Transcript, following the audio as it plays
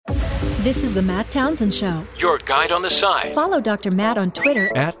This is the Matt Townsend Show. Your guide on the side. Follow Dr. Matt on Twitter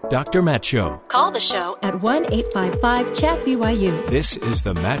at Dr. Matt Show. Call the show at 1-855-CHAT-BYU. This is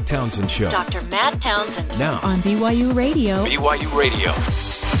the Matt Townsend Show. Dr. Matt Townsend. Now on BYU Radio. BYU Radio.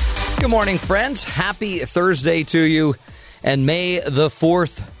 Good morning, friends. Happy Thursday to you, and May the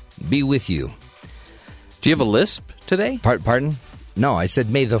 4th be with you. Do you have a lisp today? Pardon? No, I said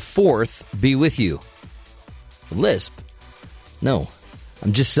May the 4th be with you. Lisp? No.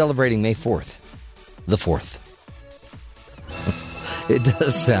 I'm just celebrating May 4th. The 4th. It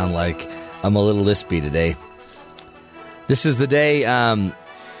does sound like I'm a little lispy today. This is the day,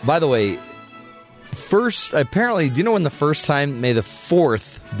 by the way, apparently, do you know when the first time May the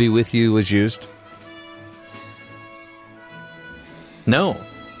 4th be with you was used? No.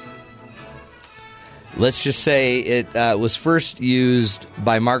 Let's just say it was first used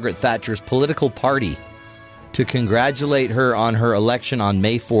by Margaret Thatcher's political party to congratulate her on her election on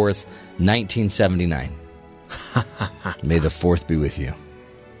May 4th, 1979. May the 4th be with you.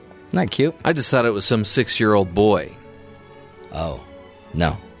 Isn't that cute? I just thought it was some 6-year-old boy. Oh,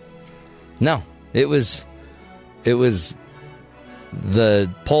 no. No, it was the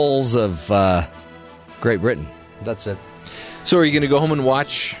polls of Great Britain. That's it. So are you going to go home and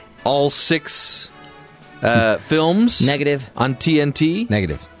watch all 6 films? Negative. On TNT?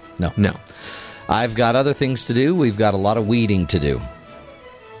 Negative. No. I've got other things to do. We've got a lot of weeding to do.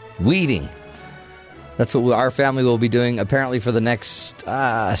 Weeding. That's what our family will be doing apparently for the next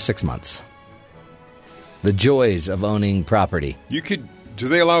 6 months. The joys of owning property. Do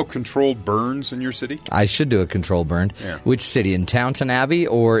they allow controlled burns in your city? I should do a controlled burn. Yeah. Which city? In Townsend Abbey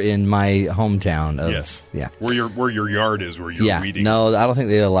or in my hometown? Yes. Yeah. Where your yard is, where you're weeding. No, I don't think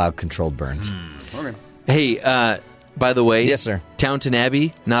they allow controlled burns. Okay. Hey, by the way, yes, sir. Townsend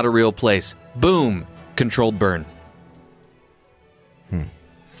Abbey, not a real place. Boom, controlled burn.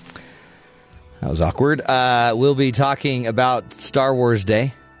 That was awkward. We'll be talking about Star Wars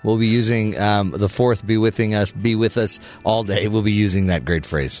Day. We'll be using the 4th be with us all day. We'll be using that great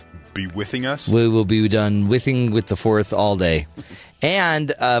phrase. Be withing us? We will be done withing with the 4th all day.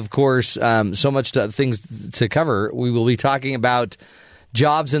 And, of course, so much things to cover. We will be talking about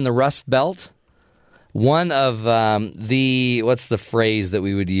jobs in the Rust Belt. One of what's the phrase that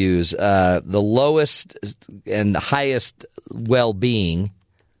we would use? The lowest and highest well-being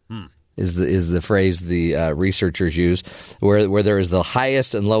is the phrase the researchers use, where there is the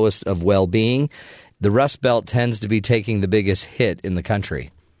highest and lowest of well-being. The Rust Belt tends to be taking the biggest hit in the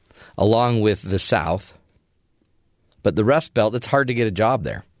country, along with the South. But the Rust Belt, it's hard to get a job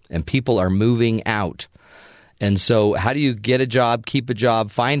there, and people are moving out. And so how do you get a job, keep a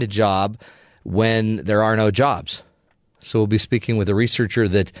job, find a job when there are no jobs? So we'll be speaking with a researcher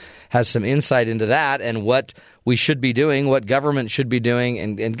that has some insight into that and what we should be doing, what government should be doing,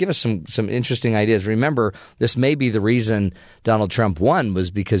 and give us some interesting ideas. Remember, this may be the reason Donald Trump won, was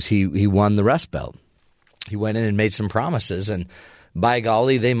because he won the Rust Belt. He went in and made some promises, and by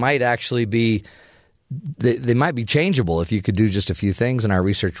golly, they might actually be they might be changeable if you could do just a few things, and our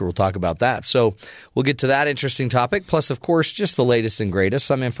researcher will talk about that. So we'll get to that interesting topic, plus, of course, just the latest and greatest,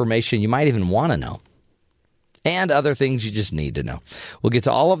 some information you might even want to know, and other things you just need to know. We'll get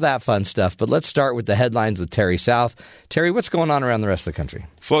to all of that fun stuff, but let's start with the headlines with Terry South. Terry, what's going on around the rest of the country?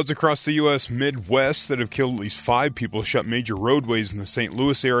 Floods across the U.S. Midwest that have killed at least 5 people shut major roadways in the St.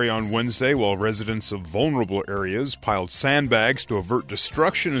 Louis area on Wednesday, while residents of vulnerable areas piled sandbags to avert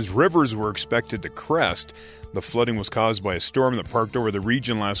destruction as rivers were expected to crest. The flooding was caused by a storm that parked over the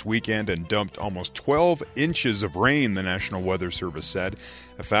region last weekend and dumped almost 12 inches of rain, the National Weather Service said.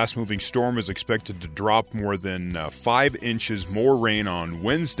 A fast-moving storm is expected to drop more than 5 inches more rain on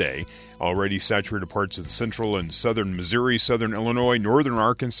Wednesday. Already saturated parts of central and southern Missouri, southern Illinois, northern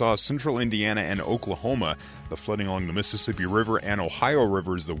Arkansas, central Indiana, and Oklahoma. The flooding along the Mississippi River and Ohio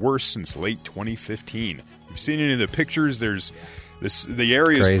River is the worst since late 2015. If you've seen any of the pictures, the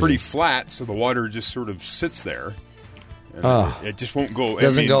area is pretty flat, so the water just sort of sits there. And it just won't go.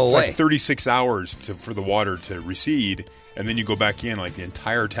 Doesn't go away. It's like 36 hours for the water to recede, and then you go back in. Like the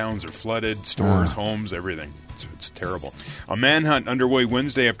entire towns are flooded, stores, homes, everything. It's terrible. A manhunt underway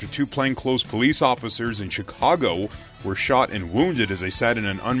Wednesday after 2 plainclothes police officers in Chicago were shot and wounded as they sat in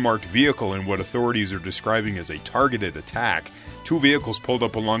an unmarked vehicle in what authorities are describing as a targeted attack. 2 vehicles pulled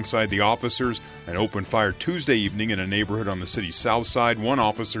up alongside the officers and opened fire Tuesday evening in a neighborhood on the city's south side. One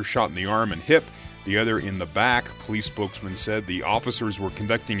officer shot in the arm and hip, the other in the back. Police spokesman said the officers were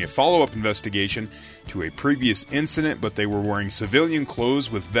conducting a follow-up investigation to a previous incident, but they were wearing civilian clothes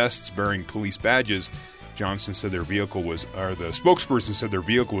with vests bearing police badges. The spokesperson said their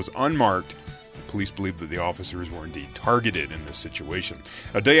vehicle was unmarked. Police believe that the officers were indeed targeted in this situation.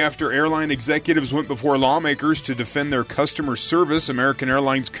 A day after airline executives went before lawmakers to defend their customer service, American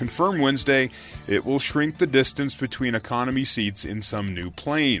Airlines confirmed Wednesday it will shrink the distance between economy seats in some new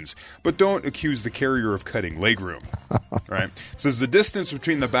planes. But don't accuse the carrier of cutting legroom. Right? It says the distance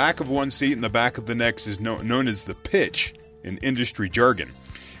between the back of one seat and the back of the next is known as the pitch in industry jargon.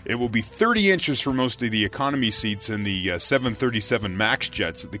 It will be 30 inches for most of the economy seats in the 737 MAX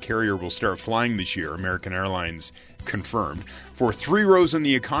jets that the carrier will start flying this year, American Airlines confirmed. For 3 rows in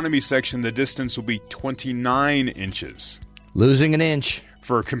the economy section, the distance will be 29 inches. Losing an inch.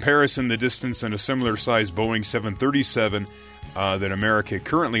 For comparison, the distance in a similar size Boeing 737 that America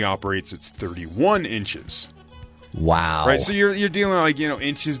currently operates, it's 31 inches. Wow. Right, so you're dealing like,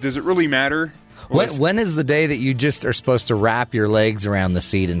 inches. Does it really matter? When is the day that you just are supposed to wrap your legs around the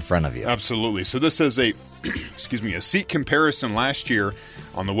seat in front of you? Absolutely. So this is a seat comparison last year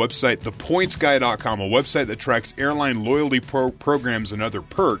on the website thepointsguy.com, a website that tracks airline loyalty programs and other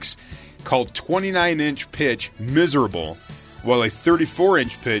perks, called 29-inch pitch miserable, while a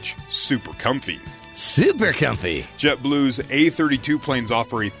 34-inch pitch super comfy. Super comfy. JetBlue's A32 planes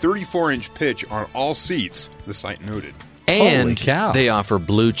offer a 34-inch pitch on all seats, the site noted. And Holy cow. they offer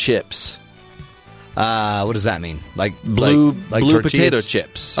blue chips. What does that mean? Like Blue tortillas? potato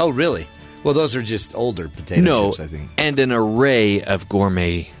chips. Oh, really? Well, those are just older potato chips, I think. And an array of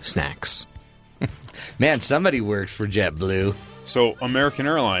gourmet snacks. Man, somebody works for JetBlue. So American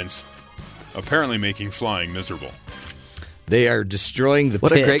Airlines apparently making flying miserable. They are destroying the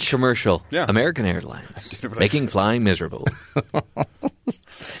What pitch. a great commercial. Yeah. American Airlines. Making flying miserable.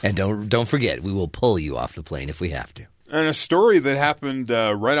 And don't forget, we will pull you off the plane if we have to. And a story that happened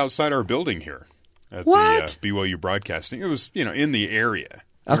right outside our building here at What? the BYU Broadcasting. It was, in the area.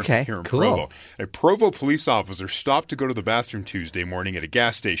 Okay, here in cool. Provo. A Provo police officer stopped to go to the bathroom Tuesday morning at a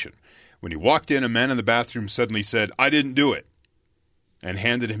gas station. When he walked in, a man in the bathroom suddenly said, "I didn't do it," and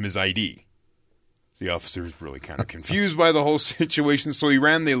handed him his ID. The officer was really kind of confused by the whole situation, so he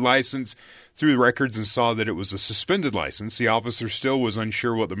ran the license through the records and saw that it was a suspended license. The officer still was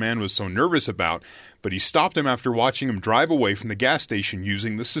unsure what the man was so nervous about, but he stopped him after watching him drive away from the gas station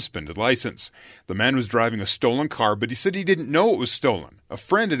using the suspended license. The man was driving a stolen car, but he said he didn't know it was stolen. A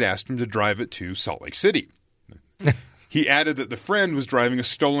friend had asked him to drive it to Salt Lake City. He added that the friend was driving a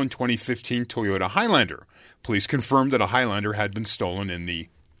stolen 2015 Toyota Highlander. Police confirmed that a Highlander had been stolen in the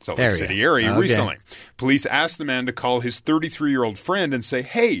Salt Lake City area recently. Police asked the man to call his 33-year-old friend and say,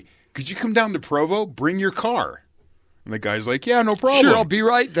 "Hey, could you come down to Provo? Bring your car." And the guy's like, "Yeah, no problem. Sure, I'll be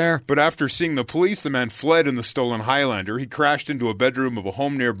right there." But after seeing the police, the man fled in the stolen Highlander. He crashed into a bedroom of a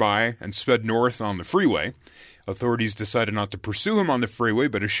home nearby and sped north on the freeway. Authorities decided not to pursue him on the freeway,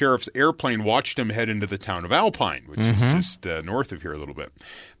 but a sheriff's airplane watched him head into the town of Alpine, which is just north of here a little bit.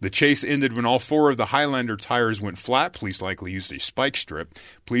 The chase ended when all 4 of the Highlander tires went flat. Police likely used a spike strip.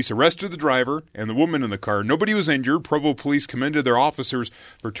 Police arrested the driver and the woman in the car. Nobody was injured. Provo police commended their officers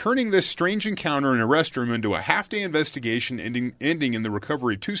for turning this strange encounter in a restroom into a half-day investigation, ending in the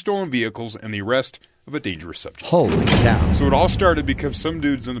recovery of 2 stolen vehicles and the arrest of a dangerous subject. Holy cow. So it all started because some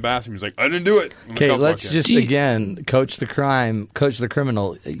dude's in the bathroom. He's like, "I didn't do it." Okay, let's just, again, coach the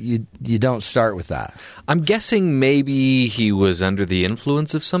criminal. You don't start with that. I'm guessing maybe he was under the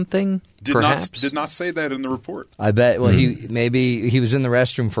influence of something, perhaps? Did not say that in the report. I bet, maybe he was in the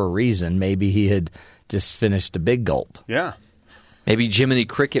restroom for a reason. Maybe he had just finished a big gulp. Yeah. Maybe Jiminy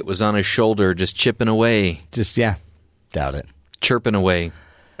Cricket was on his shoulder just chipping away. Doubt it. Chirping away.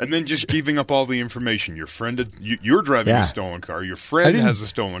 And then just giving up all the information. Your friend, you're driving a stolen car. Your friend has a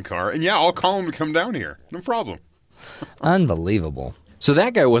stolen car. And I'll call him to come down here. No problem. Unbelievable. So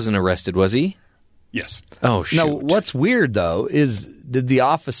that guy wasn't arrested, was he? Yes. Oh, shoot. No, what's weird, though, is did the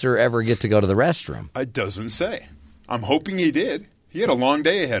officer ever get to go to the restroom? It doesn't say. I'm hoping he did. He had a long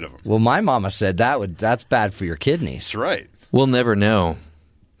day ahead of him. Well, my mama said that's bad for your kidneys. That's right. We'll never know.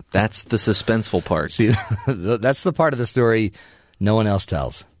 That's the suspenseful part. See, that's the part of the story no one else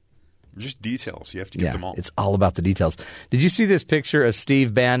tells. Just details. You have to get them all. It's all about the details. Did you see this picture of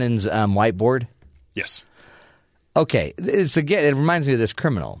Steve Bannon's whiteboard? Yes. Okay, it reminds me of this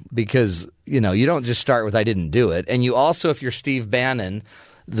criminal because, you don't just start with "I didn't do it." And you also, if you're Steve Bannon,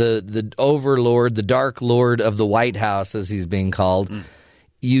 the overlord, the dark lord of the White House, as he's being called,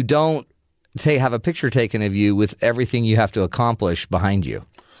 you don't have a picture taken of you with everything you have to accomplish behind you.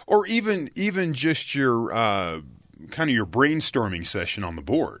 Or even just your kind of your brainstorming session on the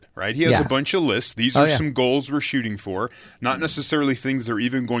board, right? He has a bunch of lists. These are some goals we're shooting for, not necessarily things they're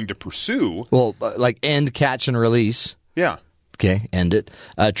even going to pursue. Well, like end, catch, and release. Yeah. Okay, end it.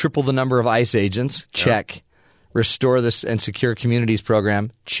 Triple the number of ICE agents. Check. Restore this and secure communities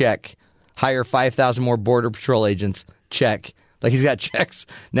program. Check. Hire 5,000 more Border Patrol agents. Check. Like he's got checks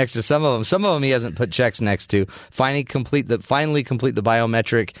next to some of them. Some of them he hasn't put checks next to. Finally complete the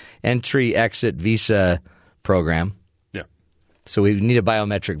biometric entry-exit visa program. Yeah. So we need a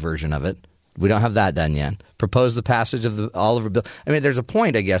biometric version of it. We don't have that done yet. Propose the passage of the Oliver bill. I mean, there's a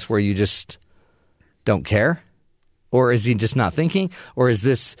point, I guess, where you just don't care. Or is he just not thinking? Or is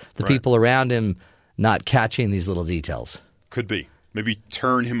this the people around him not catching these little details? Could be. Maybe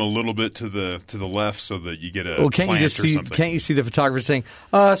turn him a little bit to the left so that you get a can't plant you just or see, something. Can't you see the photographer saying,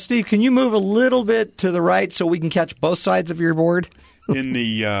 Steve, can you move a little bit to the right so we can catch both sides of your board? In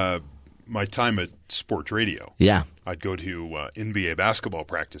the my time at sports radio, Yeah. I'd go to NBA basketball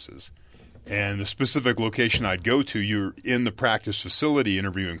practices. And the specific location I'd go to, you're in the practice facility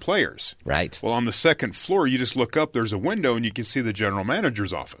interviewing players. Right. Well, on the second floor, you just look up, there's a window, and you can see the general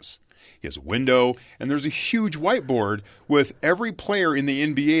manager's office. He has a window, and there's a huge whiteboard with every player in the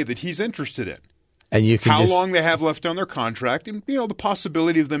NBA that he's interested in. And you can how long they have left on their contract, and the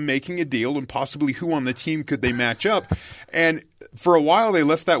possibility of them making a deal, and possibly who on the team could they match up. And for a while, they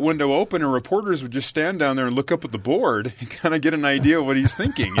left that window open, and reporters would just stand down there and look up at the board and kind of get an idea of what he's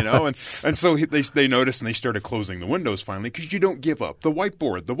thinking, And so they noticed, and they started closing the windows finally because you don't give up the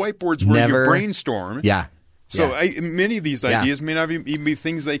whiteboard. The whiteboard's where you brainstorm. Yeah. So many of these ideas may not even be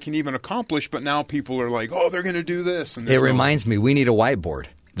things they can even accomplish, but now people are like, oh, they're going to do this. And it reminds me, we need a whiteboard.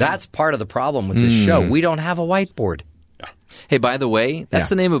 That's part of the problem with this show. We don't have a whiteboard. Yeah. Hey, by the way, that's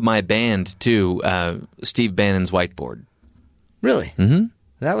the name of my band, too, Steve Bannon's Whiteboard. Really? Mm-hmm.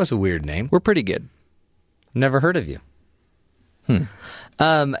 That was a weird name. We're pretty good. Never heard of you. We're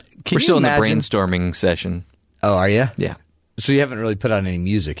still in the brainstorming session. Oh, are you? Yeah. So you haven't really put on any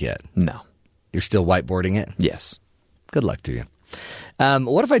music yet? No. You're still whiteboarding it? Yes. Good luck to you.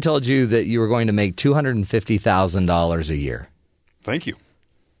 What if I told you that you were going to make $250,000 a year? Thank you.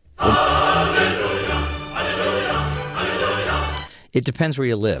 It depends where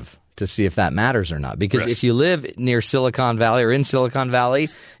you live to see if that matters or not. Because if you live near Silicon Valley or in Silicon Valley,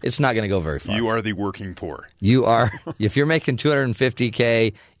 it's not going to go very far. You are the working poor. You are. If you're making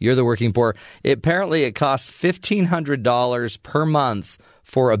 $250K, you're the working poor. Apparently, it costs $1,500 per month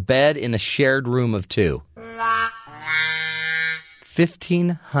for a bed in a shared room of two.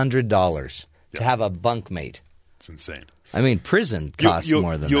 $1,500 to have a bunkmate. It's insane. I mean, prison costs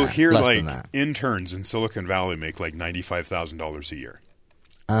more than that. You'll hear less like than that. interns in Silicon Valley make like $95,000 a year.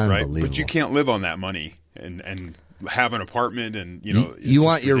 Unbelievable. Right? But you can't live on that money and have an apartment and you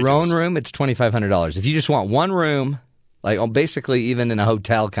want your own room, it's $2,500. If you just want one room, like basically even in a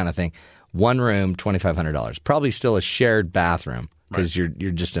hotel kind of thing, one room, $2,500. Probably still a shared bathroom because you're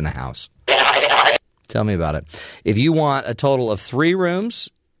just in a house. Tell me about it. If you want a total of 3 rooms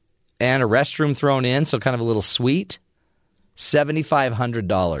and a restroom thrown in, so kind of a little suite,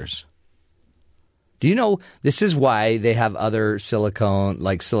 $7,500. Do you know this is why they have other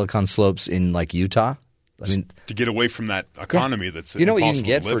silicon slopes in like Utah? I mean, to get away from that economy that's you know what you can impossible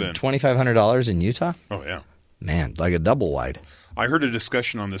get to for live in. $2,500 in Utah? Oh yeah, man, like a double wide. I heard a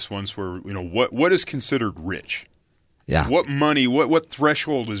discussion on this once where what is considered rich. Yeah. What money? What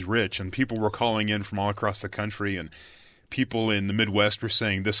threshold is rich? And people were calling in from all across the country, and people in the Midwest were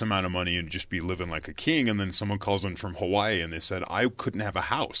saying this amount of money and just be living like a king. And then someone calls in from Hawaii, and they said I couldn't have a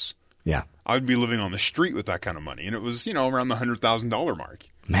house. Yeah. I would be living on the street with that kind of money, and it was around the $100,000 mark.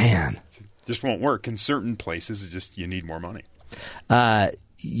 Man, it just won't work in certain places. It's just you need more money.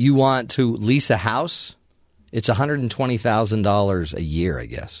 You want to lease a house? It's $120,000 a year, I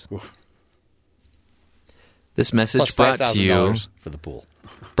guess. Oof. This message Plus brought to you $5,000 for the pool.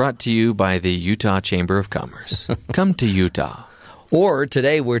 Brought to you by the Utah Chamber of Commerce. Come to Utah. Or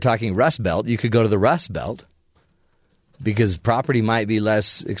today we're talking Rust Belt. You could go to the Rust Belt because property might be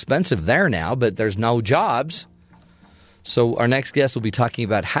less expensive there now, but there's no jobs. So our next guest will be talking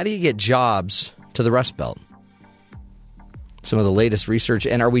about how do you get jobs to the Rust Belt? Some of the latest research.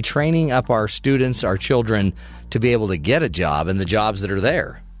 And are we training up our students, our children, to be able to get a job and the jobs that are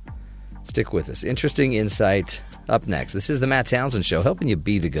there? Stick with us. Interesting insight up next. This is the Matt Townsend Show, helping you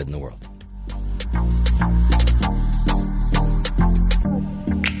be the good in the world.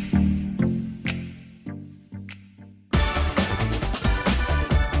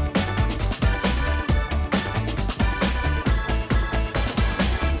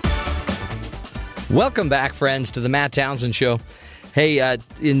 Welcome back, friends, to the Matt Townsend Show. Hey,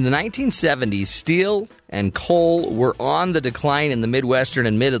 in the 1970s, steel and coal were on the decline in the Midwestern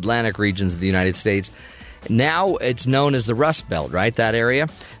and Mid-Atlantic regions of the United States. Now it's known as the Rust Belt, right, that area?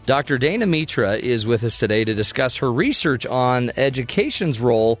 Dr. Dana Mitra is with us today to discuss her research on education's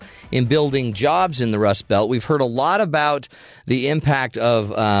role in building jobs in the Rust Belt. We've heard a lot about the impact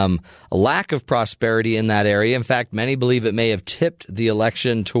of a lack of prosperity in that area. In fact, many believe it may have tipped the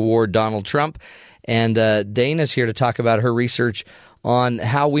election toward Donald Trump. And Dana's here to talk about her research on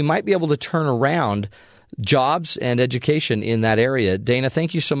how we might be able to turn around jobs and education in that area. Dana,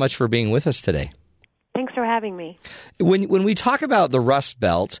 thank you so much for being with us today. Thanks for having me. When we talk about the Rust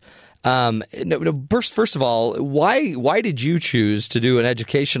Belt, first of all, why did you choose to do an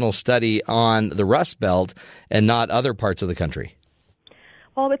educational study on the Rust Belt and not other parts of the country?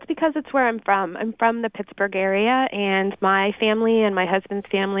 Well, it's because it's where I'm from. I'm from the Pittsburgh area, and my family and my husband's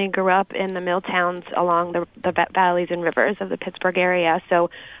family grew up in the mill towns along the valleys and rivers of the Pittsburgh area. So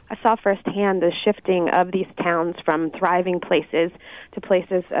I saw firsthand the shifting of these towns from thriving places to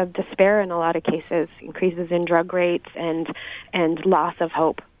places of despair in a lot of cases, increases in drug rates and loss of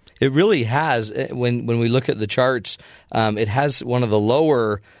hope. It really has. When we look at the charts, it has one of the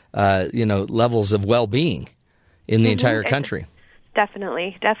lower levels of well-being in the entire country.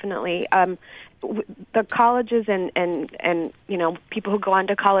 Definitely. The colleges and people who go on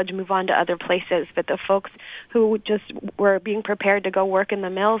to college move on to other places, but the folks who just were being prepared to go work in the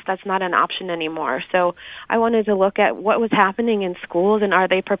mills, that's not an option anymore. So I wanted to look at what was happening in schools, and are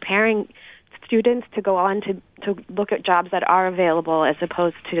they preparing students to go on to look at jobs that are available as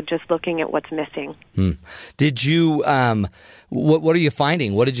opposed to just looking at what's missing. Did you what are you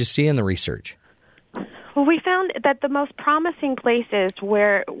finding? What did you see in the research? Well, we found that the most promising places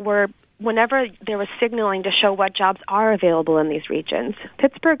were whenever there was signaling to show what jobs are available in these regions.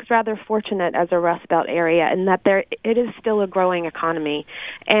 Pittsburgh's rather fortunate as a Rust Belt area in that it is still a growing economy.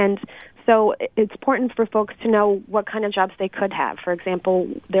 And so it's important for folks to know what kind of jobs they could have. For example,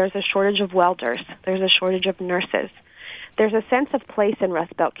 there's a shortage of welders. There's a shortage of nurses. There's a sense of place in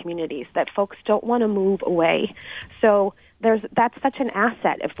Rust Belt communities that folks don't want to move away. So that's such an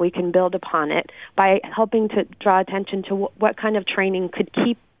asset if we can build upon it by helping to draw attention to what kind of training could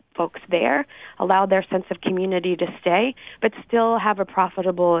keep folks there, allow their sense of community to stay, but still have a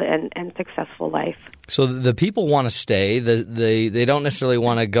profitable and successful life. So the people want to stay. They don't necessarily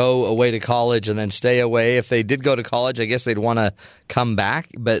want to go away to college and then stay away. If they did go to college, I guess they'd want to come back.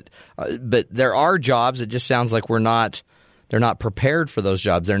 But there are jobs. It just sounds like they're not prepared for those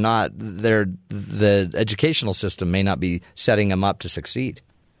jobs. The educational system may not be setting them up to succeed.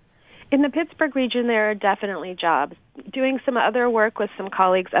 In the Pittsburgh region, there are definitely jobs. Doing some other work with some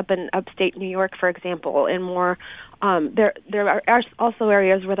colleagues up in upstate New York, for example, and more, there are also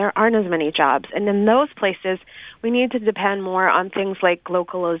areas where there aren't as many jobs. And in those places, we need to depend more on things like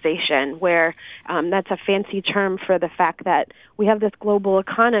localization, where that's a fancy term for the fact that we have this global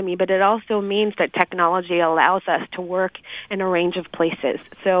economy, but it also means that technology allows us to work in a range of places.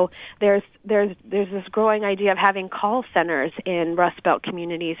 So there's this growing idea of having call centers in Rust Belt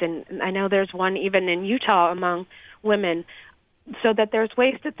communities, and I know there's one even in Utah among women, so that there's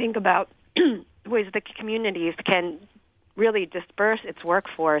ways to think about ways that communities can really disperse its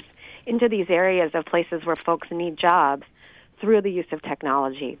workforce into these areas of places where folks need jobs through the use of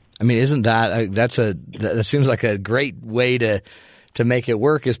technology. I mean, isn't that seems like a great way to make it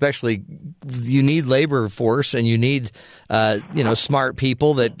work? Especially, you need labor force and you need smart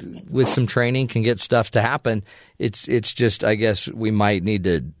people that with some training can get stuff to happen. It's just, I guess we might need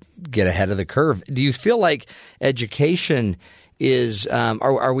to get ahead of the curve. Do you feel like education is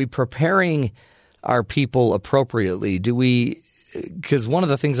are we preparing our people appropriately? Because one of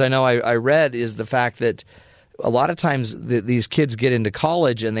the things I know I read is the fact that a lot of times these kids get into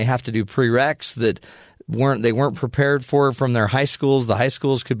college and they have to do prereqs that they weren't prepared for from their high schools. The high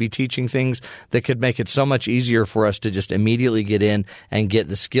schools could be teaching things that could make it so much easier for us to just immediately get in and get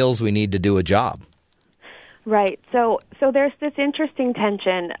the skills we need to do a job. Right. So there's this interesting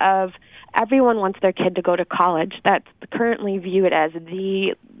tension of everyone wants their kid to go to college. That's currently viewed as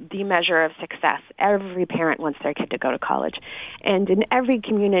the measure of success. Every parent wants their kid to go to college. And in every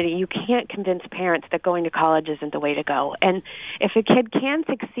community, you can't convince parents that going to college isn't the way to go. And if a kid can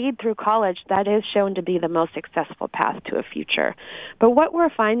succeed through college, that is shown to be the most successful path to a future. But what we're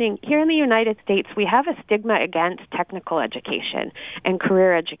finding here in the United States, we have a stigma against technical education and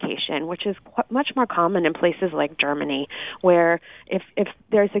career education, which is much more common in places like Germany, where if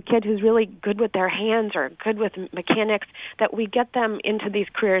there's a kid who's really good with their hands or good with mechanics, that we get them into these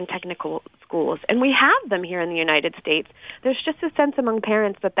career and technical schools. And we have them here in the United States. There's just a sense among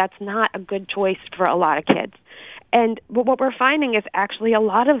parents that that's not a good choice for a lot of kids. And what we're finding is actually a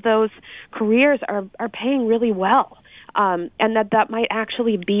lot of those careers are paying really well. and that might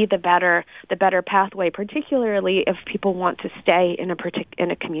actually be the better pathway, particularly if people want to stay in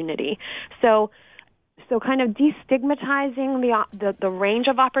a community. So kind of destigmatizing the range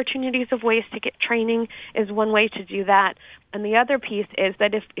of opportunities of ways to get training is one way to do that. And the other piece is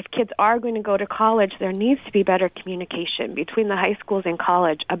that if kids are going to go to college, there needs to be better communication between the high schools and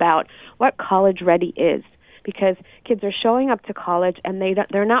college about what college ready is. Because kids are showing up to college and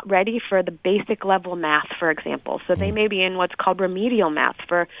they're not ready for the basic level math, for example. So they may be in what's called remedial math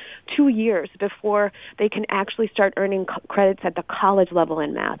for 2 years before they can actually start earning credits at the college level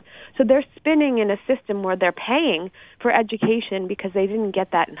in math. So they're spinning in a system where they're paying for education because they didn't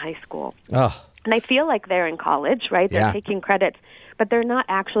get that in high school. Oh. And they feel like they're in college, right? They're taking credits, but they're not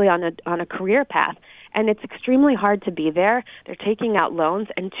actually on a career path. And it's extremely hard to be there. They're taking out loans,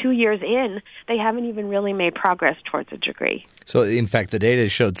 and 2 years in, they haven't even really made progress towards a degree. So, in fact, the data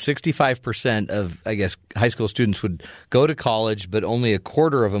showed 65% of, I guess, high school students would go to college, but only a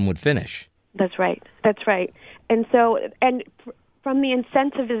quarter of them would finish. That's right. And so, from the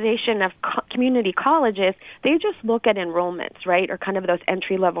incentivization of community colleges, they just look at enrollments, right, or kind of those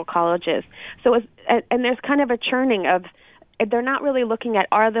entry-level colleges. So, and there's kind of a churning of, they're not really looking at,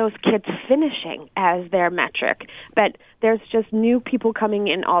 are those kids finishing as their metric, but there's just new people coming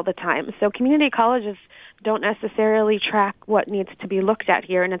in all the time. So community colleges don't necessarily track what needs to be looked at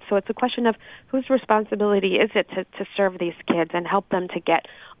here, and it's a question of whose responsibility is it to serve these kids and help them to get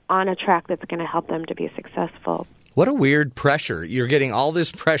on a track that's going to help them to be successful. What a weird pressure. You're getting all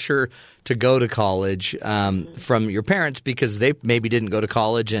this pressure to go to college from your parents because they maybe didn't go to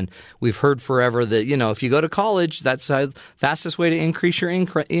college. And we've heard forever that, if you go to college, that's the fastest way to increase your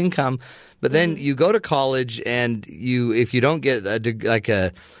income. But then you go to college and if you don't get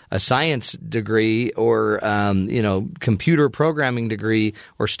a science degree or, computer programming degree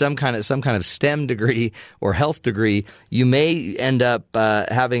or some kind of STEM degree or health degree, you may end up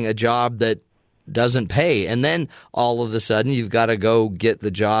having a job that doesn't pay. And then all of a sudden you've got to go get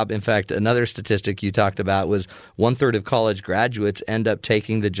the job. In fact, another statistic you talked about was 1/3 of college graduates end up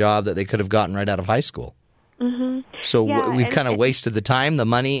taking the job that they could have gotten right out of high school. Mm-hmm. So we've kind of wasted the time, the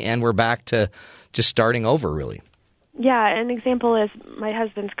money, and we're back to just starting over, really. Yeah, an example is my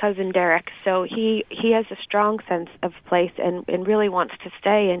husband's cousin, Derek. So he has a strong sense of place and really wants to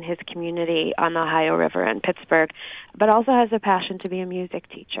stay in his community on the Ohio River in Pittsburgh, but also has a passion to be a music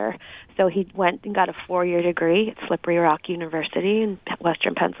teacher. So he went and got a 4-year degree at Slippery Rock University in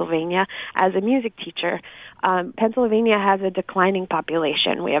Western Pennsylvania as a music teacher. Pennsylvania has a declining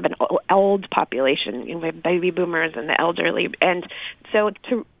population. We have an old population. We have baby boomers and the elderly. And so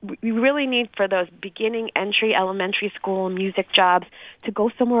we really need for those beginning entry elementary school music jobs to go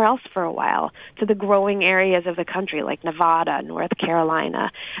somewhere else for a while, to the growing areas of the country like Nevada, North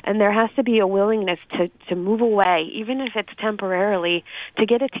Carolina. And there has to be a willingness to move away, even if it's temporarily, to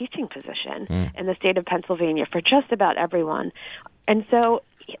get a teaching position in the state of Pennsylvania for just about everyone. And so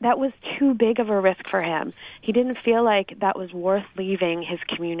that was too big of a risk for him. He didn't feel like that was worth leaving his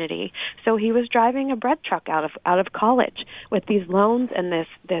community. So he was driving a bread truck out of college with these loans and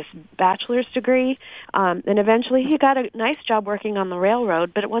this bachelor's degree. And eventually he got a nice job working on the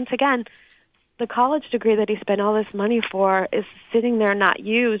railroad. But once again, the college degree that he spent all this money for is sitting there not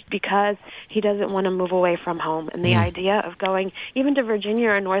used because he doesn't want to move away from home. And the idea of going even to Virginia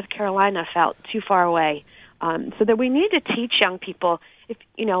or North Carolina felt too far away. So that we need to teach young people,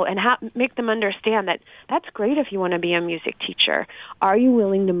 and make them understand that that's great if you want to be a music teacher. Are you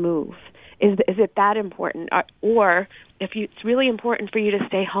willing to move? Is it that important? Or if it's really important for you to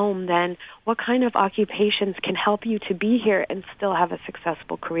stay home, then what kind of occupations can help you to be here and still have a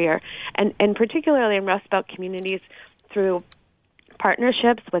successful career? And particularly in Rust Belt communities, through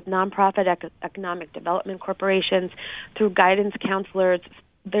partnerships with nonprofit economic development corporations, through guidance counselors,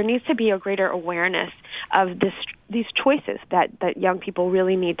 there needs to be a greater awareness of these choices that young people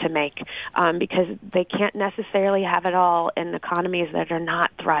really need to make because they can't necessarily have it all in economies that are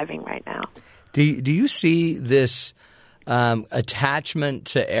not thriving right now. Do you see this attachment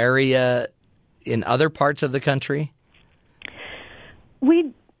to area in other parts of the country?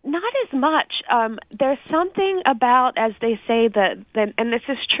 Not as much. There's something about, as they say, and this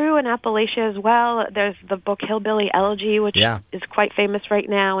is true in Appalachia as well. There's the book Hillbilly Elegy, which is quite famous right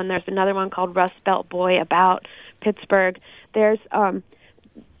now, and there's another one called Rust Belt Boy about Pittsburgh. There's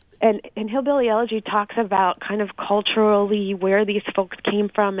and Hillbilly Elegy talks about kind of culturally where these folks came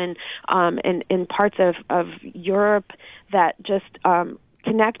from, and in parts of Europe that just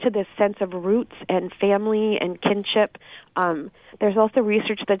connect to this sense of roots and family and kinship. There's also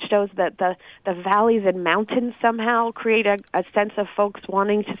research that shows that the valleys and mountains somehow create a sense of folks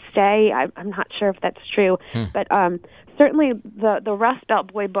wanting to stay. I'm not sure if that's true, but certainly the Rust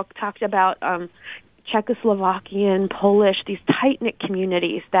Belt Boy book talked about Czechoslovakian, Polish, these tight-knit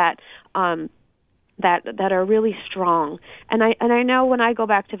communities that are really strong. And I know when I go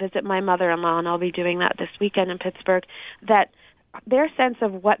back to visit my mother-in-law, and I'll be doing that this weekend in Pittsburgh, that their sense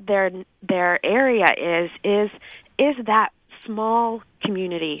of what their area is that small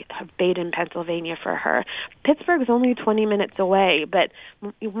community of Baden, Pennsylvania for her. Pittsburgh's only 20 minutes away, but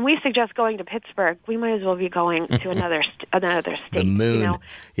when we suggest going to Pittsburgh, we might as well be going to another state. The moon, you know?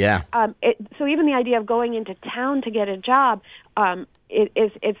 Yeah. So even the idea of going into town to get a job,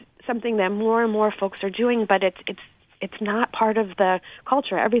 it's something that more and more folks are doing, but it's not part of the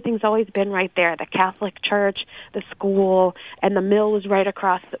culture. Everything's always been right there. The Catholic Church, the school, and the mill was right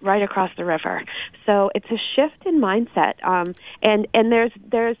across the river. So it's a shift in mindset. And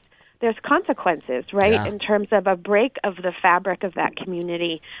there's consequences, right, Yeah. in terms of a break of the fabric of that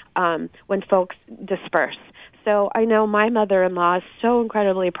community when folks disperse. So I know my mother-in-law is so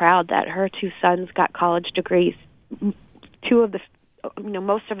incredibly proud that her two sons got college degrees.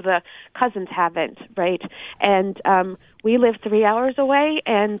 Most of the cousins haven't, right? And we live 3 hours away,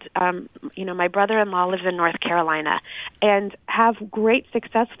 and my brother-in-law lives in North Carolina, and have great,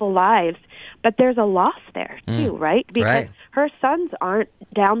 successful lives. But there's a loss there too, right? Because her sons aren't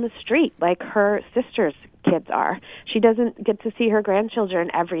down the street like her sister's kids are. She doesn't get to see her grandchildren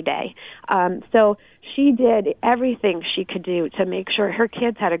every day. So she did everything she could do to make sure her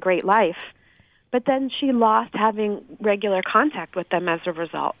kids had a great life. But then she lost having regular contact with them as a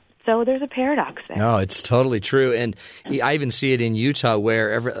result. So there's a paradox there. No, it's totally true. And I even see it in Utah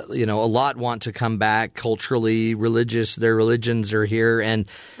where a lot want to come back culturally, religious, their religions are here, and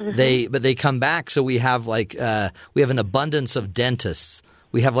they come back. So we have we have an abundance of dentists.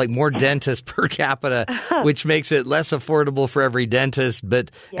 We have more dentists per capita, which makes it less affordable for every dentist. But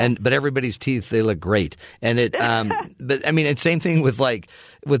everybody's teeth, they look great. And it's same thing with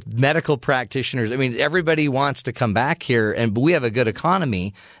with medical practitioners. I mean, everybody wants to come back here, but we have a good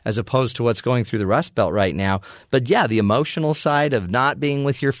economy as opposed to what's going through the Rust Belt right now. But yeah, the emotional side of not being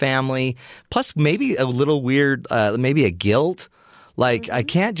with your family, plus maybe a little weird, maybe a guilt. I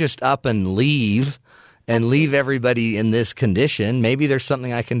can't just up and leave everybody in this condition. Maybe there's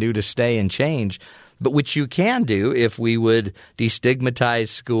something I can do to stay and change, but which you can do if we would destigmatize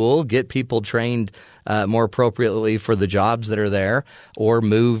school, get people trained more appropriately for the jobs that are there, or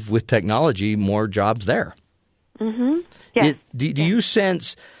move with technology more jobs there. Mm-hmm. Yes. Do you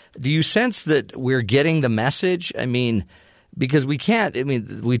sense that we're getting the message? I mean, because we can't. I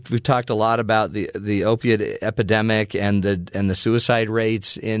mean, we've talked a lot about the opiate epidemic and the suicide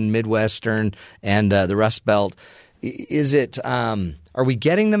rates in Midwestern and the Rust Belt. Is it? Are we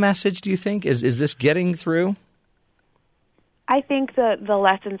getting the message? Do you think is this getting through? I think the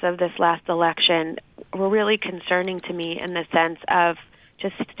lessons of this last election were really concerning to me in the sense of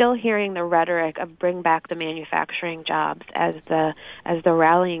just still hearing the rhetoric of bring back the manufacturing jobs as the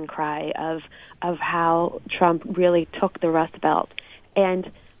rallying cry of how Trump really took the Rust Belt.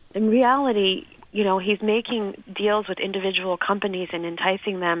 And in reality, he's making deals with individual companies and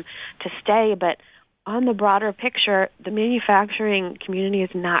enticing them to stay, but on the broader picture, the manufacturing community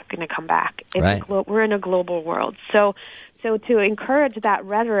is not going to come back. We're in a global world. So to encourage that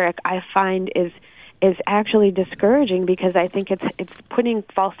rhetoric, I find is actually discouraging, because I think it's putting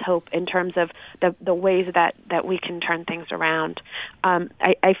false hope in terms of the ways that we can turn things around.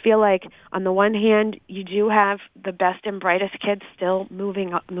 I feel like on the one hand, you do have the best and brightest kids still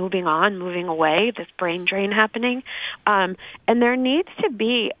moving away, this brain drain happening. And there needs to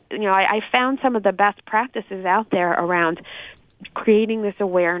be, I found some of the best practices out there around creating this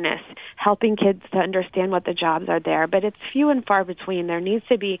awareness, helping kids to understand what the jobs are there, but it's few and far between. There needs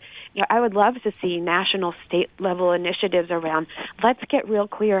to be, I would love to see national, state level initiatives around, let's get real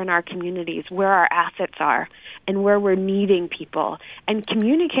clear in our communities where our assets are and where we're needing people, and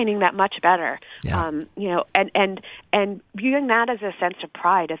communicating that much better. Yeah. And viewing that as a sense of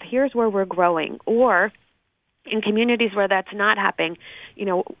pride, of here's where we're growing. Or in communities where that's not happening,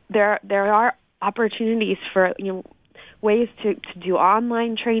 there are opportunities for, ways to do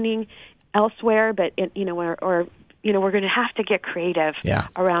online training elsewhere, but we're going to have to get creative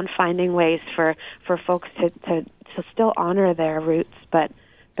around finding ways for folks to still honor their roots, but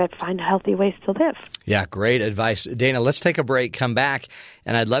find healthy ways to live. Yeah, great advice. Dana, let's take a break, come back,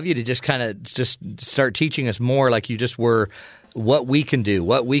 and I'd love you to just start teaching us more like you just were what we can do,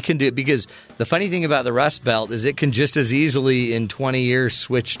 because the funny thing about the Rust Belt is it can just as easily in 20 years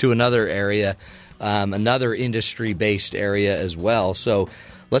switch to another area, another industry-based area as well. So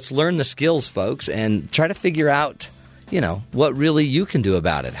let's learn the skills, folks, and try to figure out, what really you can do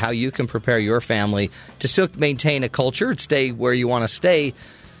about it, how you can prepare your family to still maintain a culture and stay where you want to stay,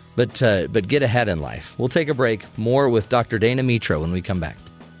 but get ahead in life. We'll take a break. More with Dr. Dana Mitra when we come back.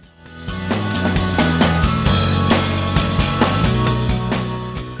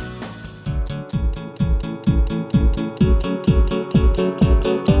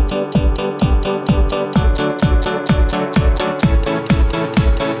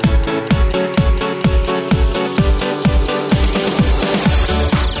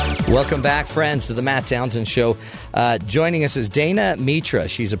 Welcome back, friends, to the Matt Townsend Show. Joining us is Dana Mitra.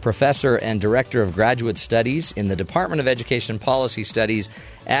 She's a professor and director of graduate studies in the Department of Education Policy Studies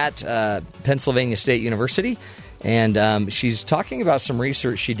at Pennsylvania State University. And she's talking about some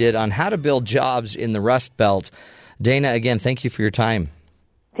research she did on how to build jobs in the Rust Belt. Dana, again, thank you for your time.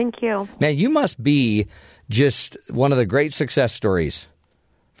 Thank you. Man, you must be just one of the great success stories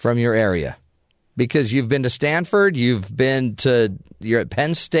from your area. Because you've been to Stanford, you're at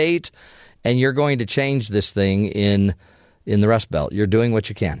Penn State, and you're going to change this thing in the Rust Belt. You're doing what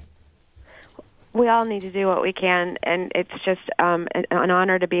you can. We all need to do what we can, and it's just an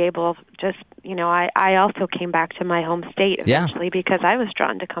honor to be able to I also came back to my home state eventually because I was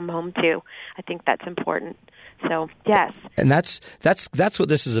drawn to come home too. I think that's important. So, yes. And that's what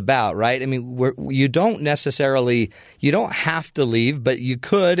this is about, right? I mean, you don't have to leave, but you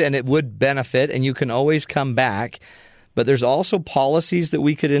could, and it would benefit, and you can always come back. But there's also policies that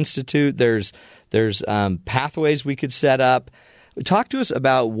we could institute. There's pathways we could set up. Talk to us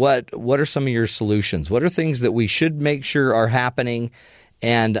about what are some of your solutions? What are things that we should make sure are happening?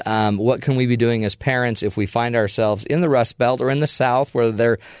 And what can we be doing as parents if we find ourselves in the Rust Belt or in the South where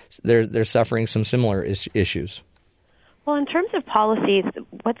they're suffering some similar issues? Well, in terms of policies,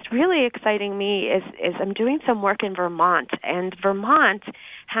 what's really exciting me is I'm doing some work in Vermont, and Vermont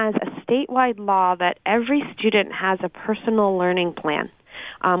has a statewide law that every student has a personal learning plan,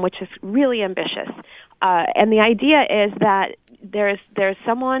 which is really ambitious. And the idea is that there's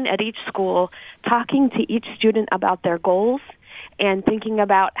someone at each school talking to each student about their goals and thinking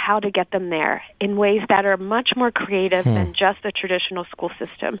about how to get them there in ways that are much more creative than just the traditional school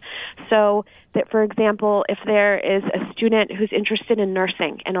system. So that, for example, if there is a student who's interested in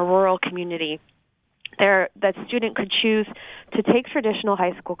nursing in a rural community, that student could choose to take traditional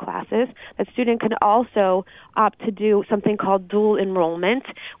high school classes. That student could also opt to do something called dual enrollment,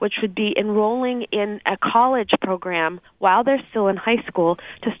 which would be enrolling in a college program while they're still in high school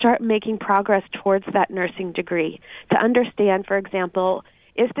to start making progress towards that nursing degree. To understand, for example,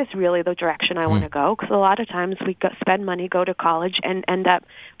 is this really the direction I want to go? Because a lot of times we spend money, go to college, and end up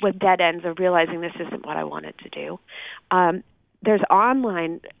with dead ends of realizing this isn't what I wanted to do. There's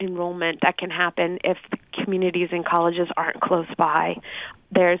online enrollment that can happen if the communities and colleges aren't close by.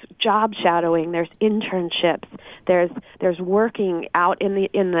 There's job shadowing. There's internships. There's working out in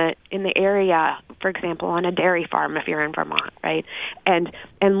the area, for example, on a dairy farm if you're in Vermont, right? And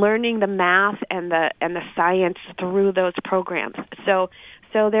learning the math and the science through those programs. So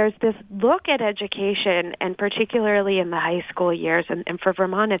there's this look at education, and particularly in the high school years, and for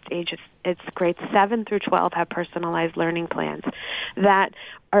Vermont, it's grades 7 through 12 have personalized learning plans that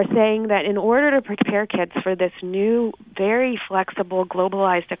are saying that in order to prepare kids for this new, very flexible,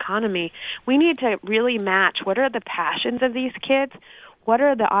 globalized economy, we need to really match what are the passions of these kids, what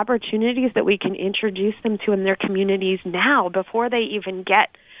are the opportunities that we can introduce them to in their communities now before they even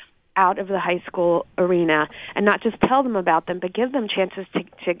get out of the high school arena, and not just tell them about them, but give them chances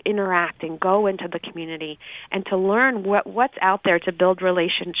to interact and go into the community and to learn what's out there to build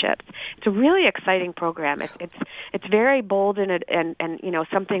relationships. It's a really exciting program. It's very bold and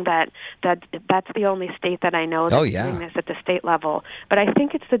something that's the only state that I know that's doing this at the state level. But I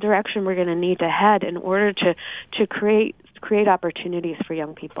think it's the direction we're going to need to head in order to create opportunities for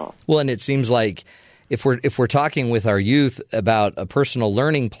young people. Well, and it seems like if we're talking with our youth about a personal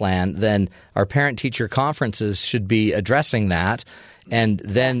learning plan, then our parent-teacher conferences should be addressing that, and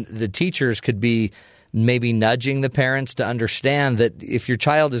then the teachers could be maybe nudging the parents to understand that if your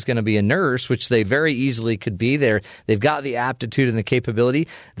child is going to be a nurse, which they very easily could be, they've got the aptitude and the capability,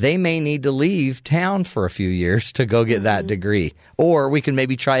 they may need to leave town for a few years to go get that degree. Or we can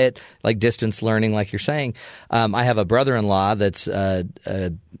maybe try it like distance learning, like you're saying. I have a brother-in-law that's a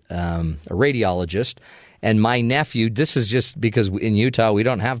radiologist, and my nephew, this is just because in Utah we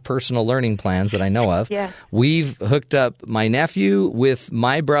don't have personal learning plans that I know of. Yeah. We've hooked up my nephew with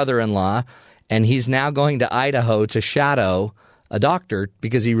my brother-in-law, and he's now going to Idaho to shadow a doctor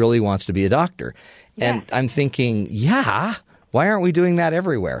because he really wants to be a doctor. And Yes. I'm thinking, why aren't we doing that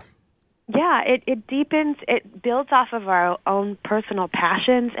everywhere? Yeah, it deepens, it builds off of our own personal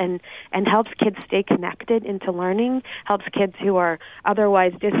passions and helps kids stay connected into learning, helps kids who are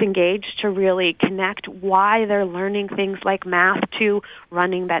otherwise disengaged to really connect why they're learning things like math to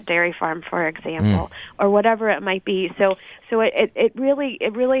running that dairy farm, for example, or whatever it might be. So it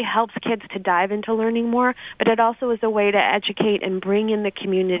really helps kids to dive into learning more, but it also is a way to educate and bring in the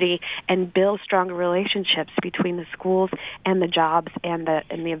community and build stronger relationships between the schools and the jobs and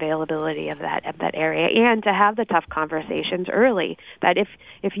the availability of that area, and to have the tough conversations early that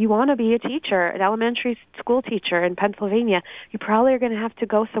if you want to be a teacher, an elementary school teacher in Pennsylvania, you probably are going to have to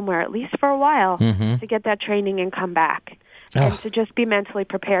go somewhere at least for a while to get that training and come back. And to just be mentally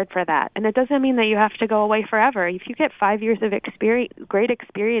prepared for that. And it doesn't mean that you have to go away forever. If you get 5 years of great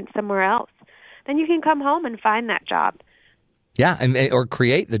experience somewhere else, then you can come home and find that job. Yeah, or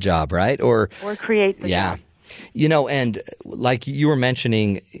create the job, right? Or create the job. You know, and like you were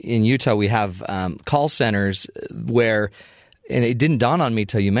mentioning, in Utah we have call centers where, and it didn't dawn on me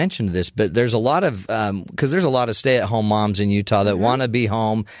till you mentioned this, but there's a lot of, because there's a lot of stay-at-home moms in Utah that want to be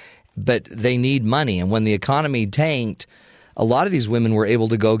home, but they need money. And when the economy tanked, a lot of these women were able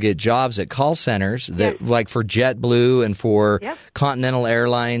to go get jobs at call centers that, like for JetBlue and for Continental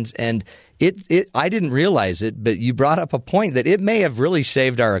Airlines. And I didn't realize it, but you brought up a point that it may have really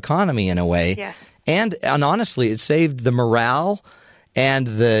saved our economy in a way. Yeah. And honestly, it saved the morale and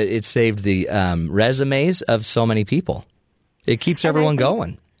it saved the resumes of so many people. It keeps everyone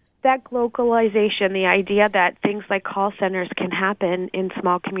going. That localization, the idea that things like call centers can happen in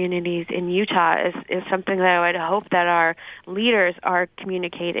small communities in Utah is something that I would hope that our leaders are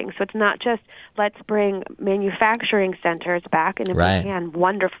communicating. So it's not just let's bring manufacturing centers back, and if we can,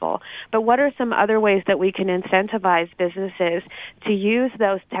 wonderful. But what are some other ways that we can incentivize businesses to use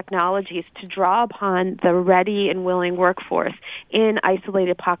those technologies to draw upon the ready and willing workforce in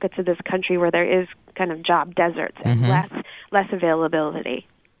isolated pockets of this country where there is kind of job deserts and less availability?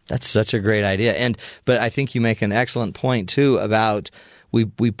 That's such a great idea. But I think you make an excellent point too about we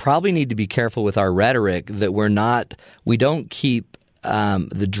probably need to be careful with our rhetoric that we don't keep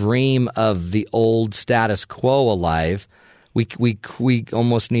the dream of the old status quo alive. We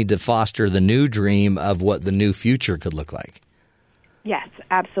almost need to foster the new dream of what the new future could look like. Yes,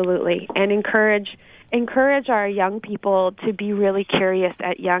 absolutely. And encourage our young people to be really curious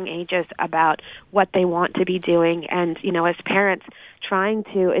at young ages about what they want to be doing. And, you know, as parents, trying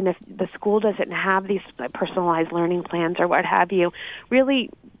to, and if the school doesn't have these personalized learning plans or what have you, really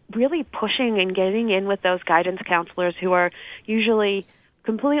pushing and getting in with those guidance counselors who are usually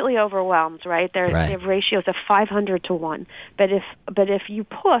completely overwhelmed, right? They have ratios of 500 to 1. But if you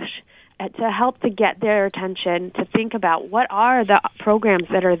push to help to get their attention, to think about what are the programs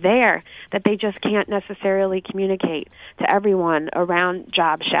that are there that they just can't necessarily communicate to everyone around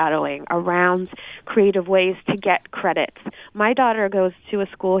job shadowing, around creative ways to get credits. My daughter goes to a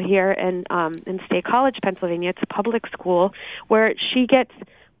school here in State College, Pennsylvania. It's a public school where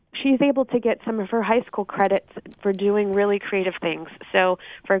she's able to get some of her high school credits for doing really creative things. So,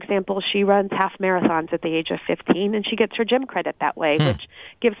 for example, she runs half marathons at the age of 15, and she gets her gym credit that way, which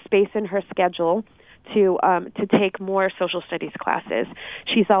gives space in her schedule to take more social studies classes.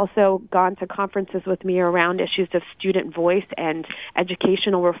 She's also gone to conferences with me around issues of student voice and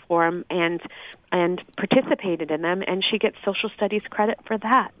educational reform and participated in them, and she gets social studies credit for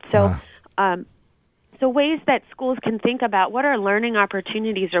that. So, So ways that schools can think about what are learning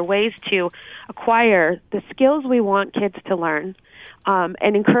opportunities or ways to acquire the skills we want kids to learn,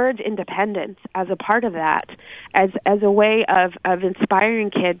 and encourage independence as a part of that, as a way of inspiring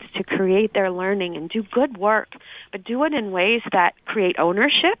kids to create their learning and do good work, but do it in ways that create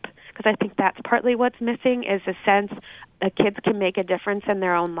ownership, because I think that's partly what's missing is a sense that kids can make a difference in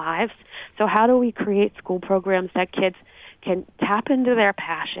their own lives. So how do we create school programs that kids can tap into their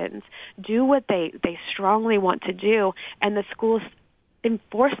passions, do what they strongly want to do, and the schools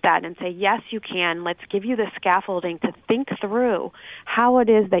enforce that and say, yes, you can. Let's give you the scaffolding to think through how it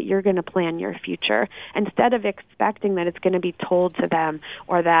is that you're going to plan your future, instead of expecting that it's going to be told to them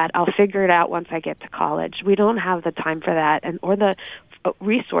or that I'll figure it out once I get to college. We don't have the time for that or the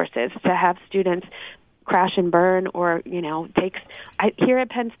resources to have students crash and burn or, here at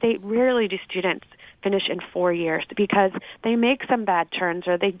Penn State, rarely do students finish in 4 years because they make some bad turns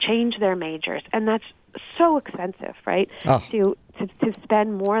or they change their majors, and that's so expensive, right? To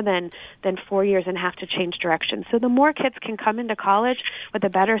spend more than 4 years and have to change direction. So the more kids can come into college with a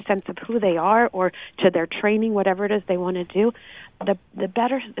better sense of who they are or to their training, whatever it is they want to do, the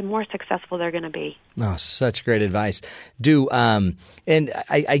better, the more successful they're going to be. Oh, such great advice. And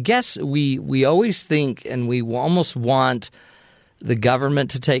I guess we always think and we almost want the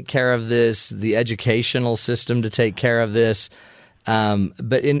government to take care of this, the educational system to take care of this.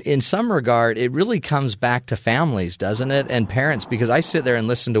 But in some regard, it really comes back to families, doesn't it? And parents, because I sit there and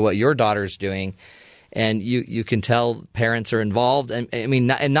listen to what your daughter's doing, and you can tell parents are involved. And I mean,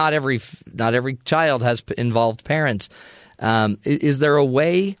 not every child has involved parents. Is there a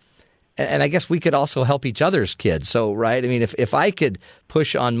way? And I guess we could also help each other's kids. So, right? I mean, if I could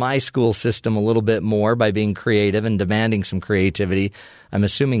push on my school system a little bit more by being creative and demanding some creativity, I'm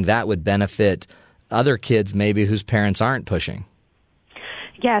assuming that would benefit other kids maybe whose parents aren't pushing.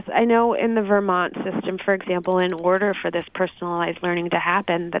 Yes, I know in the Vermont system, for example, in order for this personalized learning to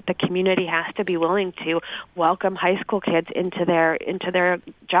happen, that the community has to be willing to welcome high school kids into their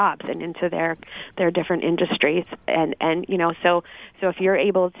jobs and into their different industries. And so if you're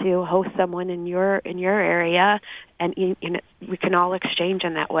able to host someone in your area, and we can all exchange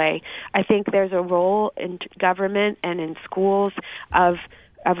in that way. I think there's a role in government and in schools of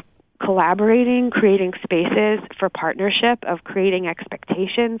collaborating, creating spaces for partnership, of creating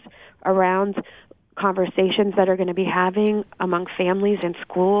expectations around conversations that are going to be having among families and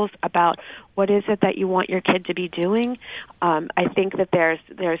schools about what is it that you want your kid to be doing. I think that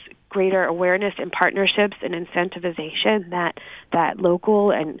there's greater awareness and partnerships and incentivization that local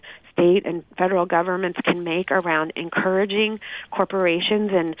and state and federal governments can make around encouraging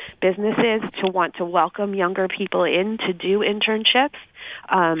corporations and businesses to want to welcome younger people in to do internships.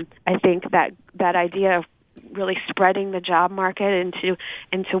 I think that idea of really spreading the job market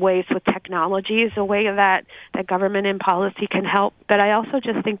into ways with technology is a way that government and policy can help. But I also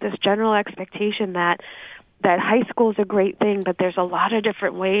just think this general expectation that high school is a great thing, but there's a lot of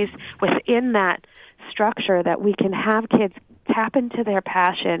different ways within that structure that we can have kids tap into their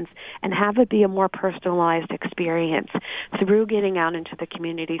passions and have it be a more personalized experience through getting out into the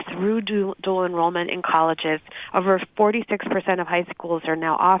community, through dual enrollment in colleges. Over 46% of high schools are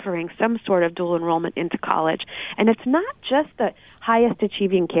now offering some sort of dual enrollment into college. And it's not just the highest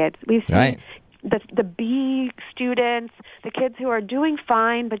achieving kids. We've seen the B students, the kids who are doing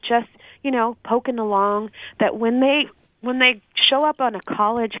fine but just, poking along, that when they show up on a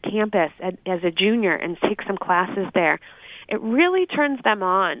college campus as a junior and take some classes there, it really turns them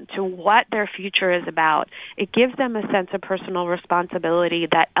on to what their future is about. It gives them a sense of personal responsibility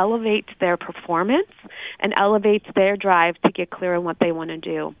that elevates their performance and elevates their drive to get clear on what they want to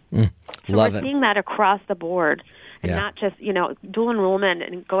do. Love we're it. seeing that across the board. And not just, dual enrollment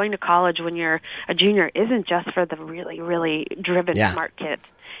and going to college when you're a junior isn't just for the really, really driven, smart kids.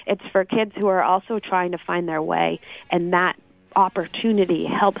 It's for kids who are also trying to find their way, and that opportunity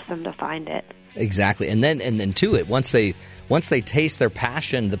helps them to find it. Exactly. And then to it, once they taste their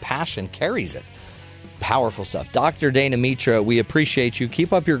passion, the passion carries it. Powerful stuff. Dr. Dana Mitra, we appreciate you.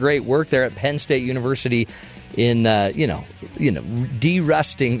 Keep up your great work there at Penn State University in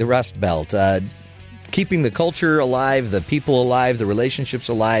de-rusting the Rust Belt, keeping the culture alive, the people alive, the relationships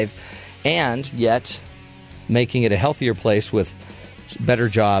alive, and yet making it a healthier place with better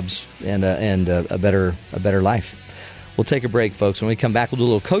jobs and a better life. We'll take a break, folks. When we come back, we'll do a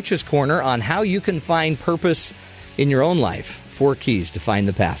little Coach's Corner on how you can find purpose in your own life. 4 keys to find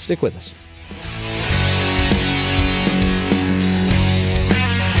the path. Stick with us.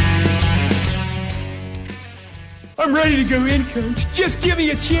 I'm ready to go in, Coach. Just give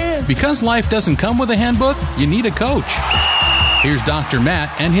me a chance. Because life doesn't come with a handbook, you need a coach. Here's Dr.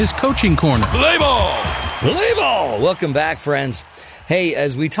 Matt and his Coaching Corner. Play ball! Play ball! Welcome back, friends. Hey,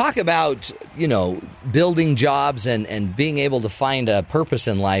 as we talk about, building jobs and being able to find a purpose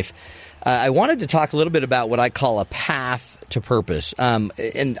in life, I wanted to talk a little bit about what I call a path to purpose.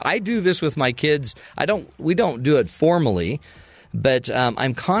 And I do this with my kids. We don't do it formally, but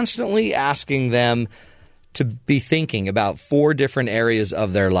I'm constantly asking them to be thinking about 4 different areas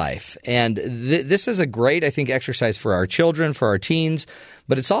of their life. And this is a great, I think, exercise for our children, for our teens,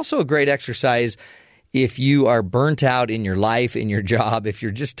 but it's also a great exercise if you are burnt out in your life, in your job, if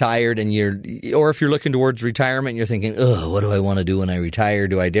you're just tired or if you're looking towards retirement and you're thinking, what do I want to do when I retire?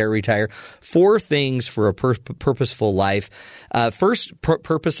 Do I dare retire? 4 things for a purposeful life. First,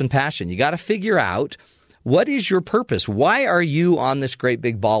 purpose and passion. You got to figure out, what is your purpose? Why are you on this great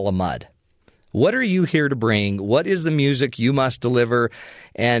big ball of mud? What are you here to bring? What is the music you must deliver?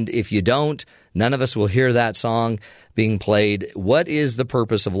 And if you don't, None of us will hear that song being played. What is the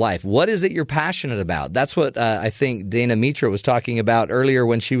purpose of life? What is it you're passionate about? That's what I think Dana Mitra was talking about earlier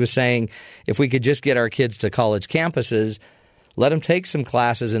when she was saying if we could just get our kids to college campuses, let them take some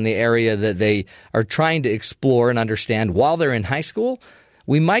classes in the area that they are trying to explore and understand while they're in high school,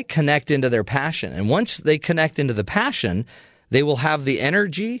 we might connect into their passion. And once they connect into the passion, they will have the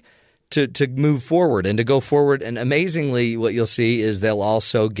energy to move forward and to go forward. And amazingly, what you'll see is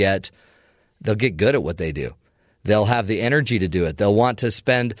they'll get good at what they do. They'll have the energy to do it. They'll want to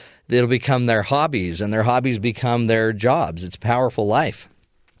spend – it'll become their hobbies, and their hobbies become their jobs. It's a powerful life.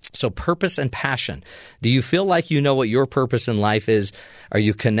 So purpose and passion. Do you feel like you know what your purpose in life is? Are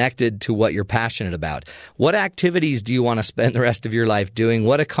you connected to what you're passionate about? What activities do you want to spend the rest of your life doing?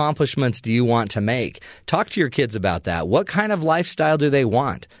 What accomplishments do you want to make? Talk to your kids about that. What kind of lifestyle do they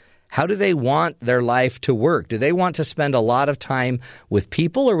want? How do they want their life to work? Do they want to spend a lot of time with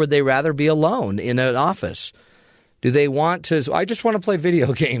people, or would they rather be alone in an office? Do they want to – I just want to play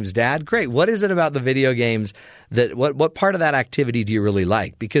video games, Dad. Great. What is it about the video games that – what part of that activity do you really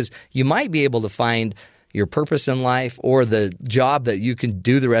like? Because you might be able to find your purpose in life or the job that you can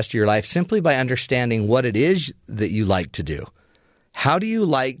do the rest of your life simply by understanding what it is that you like to do. How do you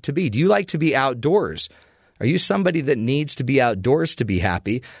like to be? Do you like to be outdoors? Are you somebody that needs to be outdoors to be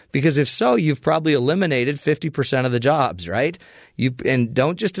happy? Because if so, you've probably eliminated 50% of the jobs, right? And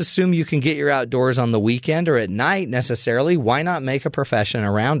don't just assume you can get your outdoors on the weekend or at night necessarily. Why not make a profession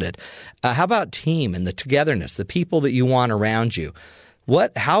around it? How about team and the togetherness, the people that you want around you?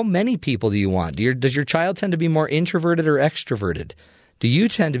 How many people do you want? Does your child tend to be more introverted or extroverted? Do you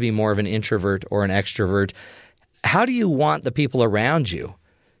tend to be more of an introvert or an extrovert? How do you want the people around you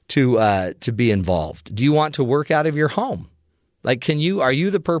to be involved? Do you want to work out of your home? Like, are you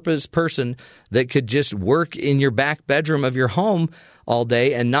the purpose person that could just work in your back bedroom of your home all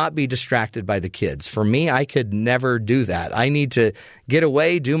day and not be distracted by the kids? For me, I could never do that. I need to get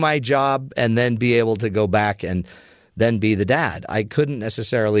away, do my job, and then be able to go back and then be the dad. I couldn't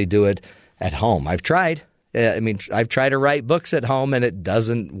necessarily do it at home. I've tried. I've tried to write books at home, and it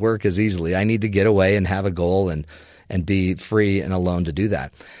doesn't work as easily. I need to get away and have a goal and be free and alone to do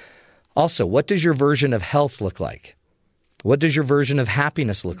that. Also, what does your version of health look like? What does your version of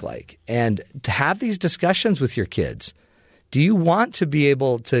happiness look like? And to have these discussions with your kids. Do you want to be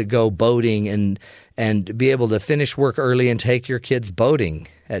able to go boating and be able to finish work early and take your kids boating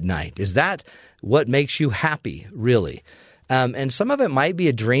at night? Is that what makes you happy, really? And some of it might be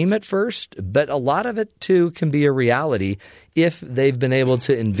a dream at first, but a lot of it, too, can be a reality if they've been able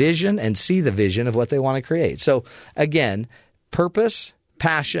to envision and see the vision of what they want to create. So, again, purpose,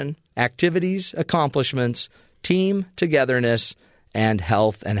 passion, activities, accomplishments, team, togetherness, and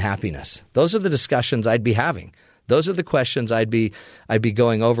health and happiness. Those are the discussions I'd be having. Those are the questions I'd be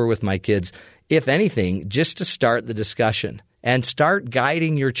going over with my kids, if anything, just to start the discussion and start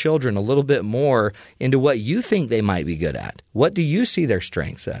guiding your children a little bit more into what you think they might be good at. What do you see their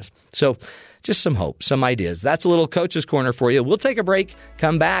strengths as? So just some hope, some ideas. That's a little Coach's Corner for you. We'll take a break,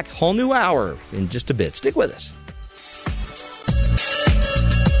 come back, whole new hour in just a bit. Stick with us.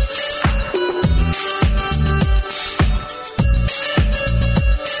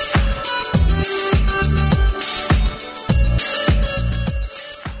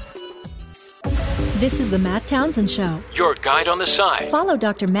 This is the Matt Townsend Show. Your guide on the side. Follow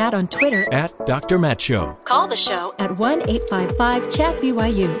Dr. Matt on Twitter At Dr. Matt Show. Call the show at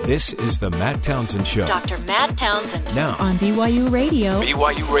 1-855-CHAT-BYU. This is the Matt Townsend Show. Dr. Matt Townsend. Now On BYU Radio.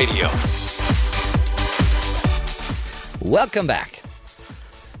 BYU Radio. Welcome back.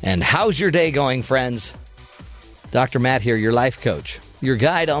 And how's your day going, friends? Dr. Matt here, your life coach, your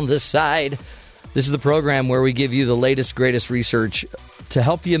guide on this side. This is the program where we give you the latest, greatest research to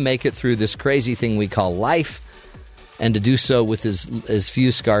help you make it through this crazy thing we call life, and to do so with as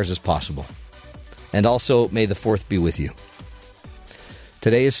few scars as possible. And also, may the 4th be with you.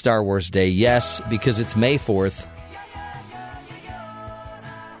 Today is Star Wars Day, yes, because it's May 4th.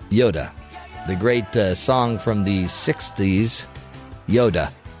 Yoda, the great song from the 60s, Yoda.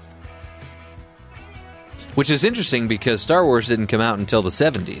 Which is interesting because Star Wars didn't come out until the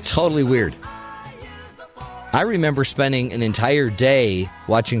 70s. Totally weird. I remember spending an entire day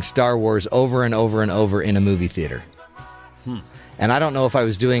watching Star Wars over and over and over in a movie theater. And I don't know if I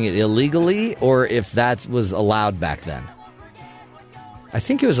was doing it illegally or if that was allowed back then. I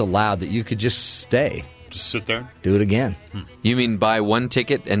think it was allowed that you could just stay. Just sit there? Do it again. You mean buy one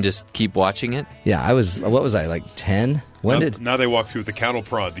ticket and just keep watching it? Yeah, what was I, like 10? Now they walk through with the cattle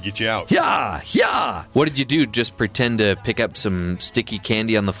prod to get you out. Yeah! What did you do? Just pretend to pick up some sticky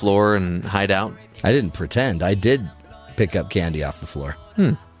candy on the floor and hide out? I didn't pretend. I did pick up candy off the floor.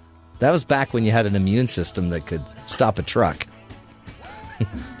 That was back when you had an immune system that could stop a truck.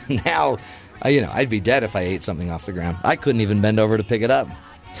 Now, I'd be dead if I ate something off the ground. I couldn't even bend over to pick it up.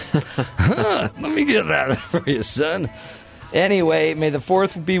 Let me get that for you, son. Anyway, may the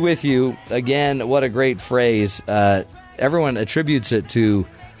 4th be with you. Again, what a great phrase. Everyone attributes it to,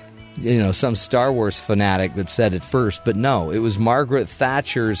 some Star Wars fanatic that said it first. But no, it was Margaret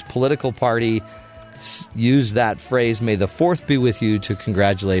Thatcher's political party used that phrase, may the 4th be with you, to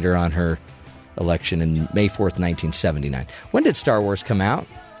congratulate her on her election in May 4th, 1979. When did Star Wars come out?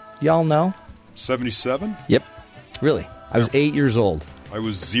 Y'all know? 77? Yep. Really? I was 8 years old. I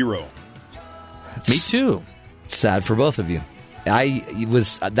was 0. Me too. Sad for both of you.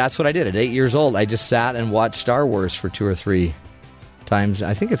 That's what I did at 8 years old. I just sat and watched Star Wars for 2 or 3 times.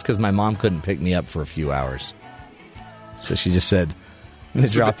 I think it's because my mom couldn't pick me up for a few hours. So she just said, I'm going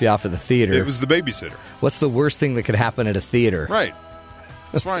to drop you off at the theater. It was the babysitter. What's the worst thing that could happen at a theater? Right.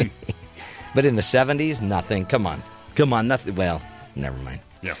 That's fine. But in the 70s, nothing. Come on, nothing. Well, never mind.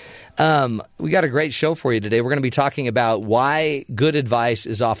 Yeah. We got a great show for you today. We're going to be talking about why good advice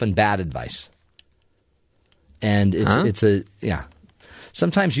is often bad advice. And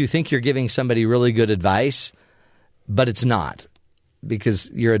sometimes you think you're giving somebody really good advice, but it's not,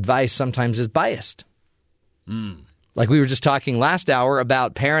 because your advice sometimes is biased. Like we were just talking last hour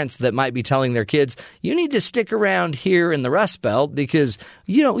about parents that might be telling their kids, you need to stick around here in the Rust Belt because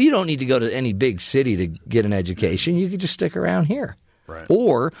you don't need to go to any big city to get an education. You can just stick around here. Right.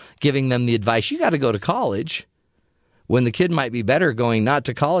 Or giving them the advice, you got to go to college, when the kid might be better going not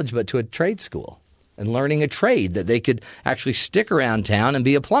to college but to a trade school and learning a trade that they could actually stick around town and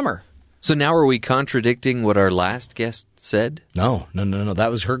be a plumber. So now are we contradicting what our last guest said? No. That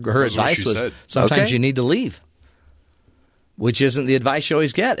was her advice was said. Sometimes you need to leave, which isn't the advice you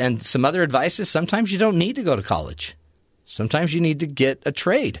always get. And some other advice is sometimes you don't need to go to college. Sometimes you need to get a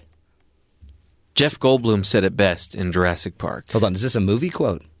trade. Jeff Goldblum said it best in Jurassic Park. Hold on, is this a movie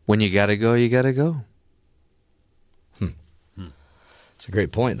quote? When you gotta go, you gotta go. It's a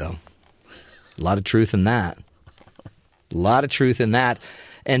great point, though. A lot of truth in that.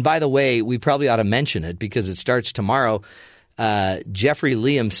 And by the way, we probably ought to mention it because it starts tomorrow. Jeffrey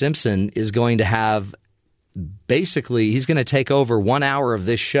Liam Simpson is going to have he's going to take over 1 hour of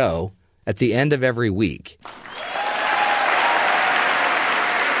this show at the end of every week.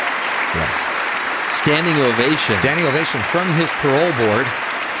 Yes. Standing ovation from his parole board.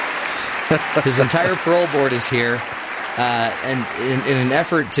 His entire parole board is here. And in an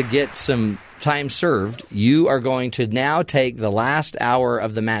effort to get some time served, you are going to now take the last hour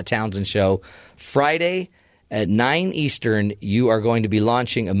of the Matt Townsend Show. Friday at 9 Eastern, you are going to be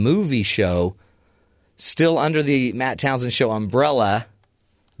launching a movie show still under the Matt Townsend Show umbrella,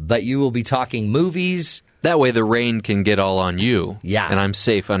 but you will be talking movies. That way the rain can get all on you. Yeah. And I'm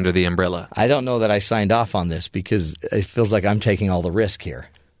safe under the umbrella. I don't know that I signed off on this because it feels like I'm taking all the risk here.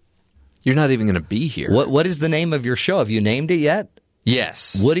 You're not even going to be here. What is the name of your show? Have you named it yet?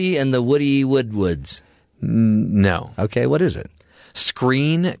 Yes. Woody and the Woody Woodwoods. No. Okay, what is it?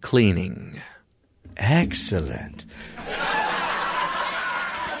 Screen cleaning. Excellent.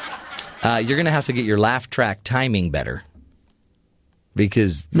 You're going to have to get your laugh track timing better.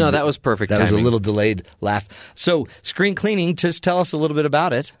 Because no, that was perfect That timing. was a little delayed laugh. So, screen cleaning, just tell us a little bit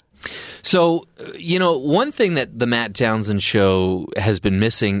about it. So, one thing that the Matt Townsend Show has been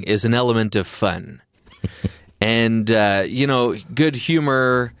missing is an element of fun. And, good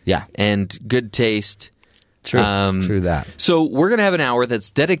humor and good taste. True that. So we're going to have an hour that's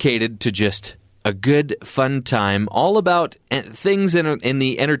dedicated to just a good, fun time, all about things in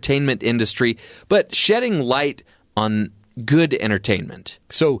the entertainment industry, but shedding light on good entertainment.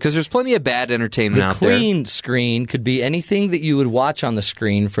 So, because there's plenty of bad entertainment out there. The clean screen could be anything that you would watch on the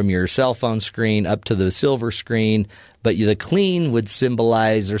screen, from your cell phone screen up to the silver screen, but the clean would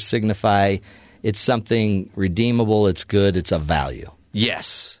symbolize or signify it's something redeemable, it's good, it's of value.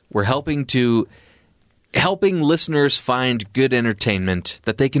 Yes. We're helping listeners find good entertainment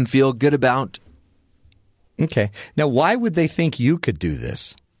that they can feel good about. Okay. Now, why would they think you could do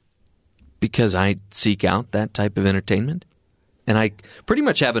this? Because I seek out that type of entertainment. And I pretty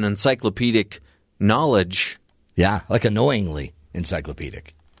much have an encyclopedic knowledge. Yeah, like annoyingly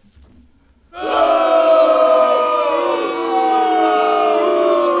encyclopedic.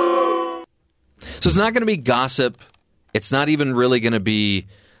 So it's not going to be gossip. It's not even really going to be,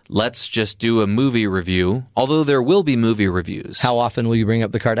 let's just do a movie review, although there will be movie reviews. How often will you bring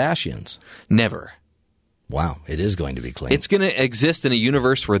up the Kardashians? Never. Wow, it is going to be clean. It's going to exist in a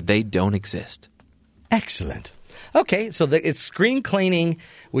universe where they don't exist. Excellent. Okay, so it's screen cleaning,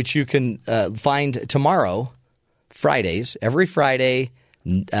 which you can find tomorrow, Fridays, every Friday,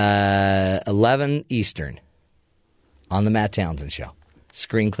 11 Eastern on the Matt Townsend Show.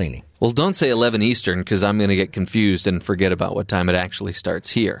 Screen cleaning. Well, don't say 11 Eastern because I'm going to get confused and forget about what time it actually starts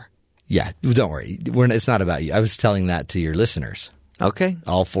here. Yeah, don't worry. It's not about you. I was telling that to your listeners. Okay.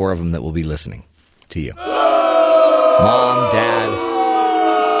 All 4 of them that will be listening to you. Mom,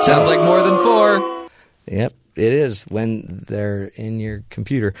 Dad. Sounds like more than 4. Yep, it is when they're in your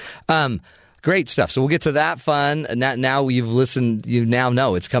computer. Great stuff. So we'll get to that fun. Now you've listened. You now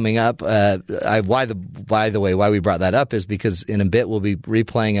know it's coming up. By the way, why we brought that up is because in a bit we'll be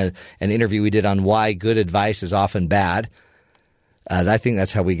replaying an interview we did on why good advice is often bad. I think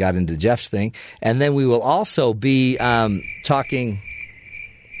that's how we got into Jeff's thing. And then we will also be talking.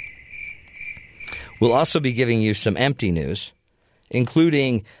 We'll also be giving you some empty news,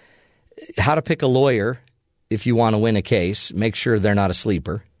 including how to pick a lawyer if you want to win a case. Make sure they're not a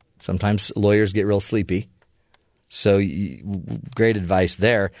sleeper. Sometimes lawyers get real sleepy. So great advice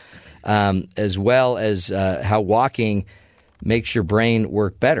there, as well as how walking makes your brain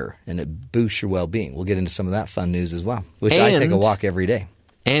work better and it boosts your well-being. We'll get into some of that fun news as well, which I take a walk every day.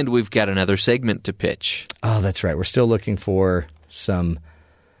 And we've got another segment to pitch. Oh, that's right. We're still looking for some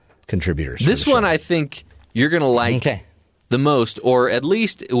contributors. This one I think you're going to like the most, or at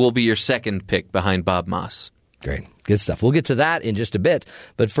least it will be your second pick behind Bob Moss. Great. Good stuff. We'll get to that in just a bit.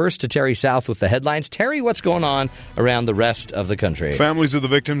 But first to Terry South with the headlines. Terry, what's going on around the rest of the country? Families of the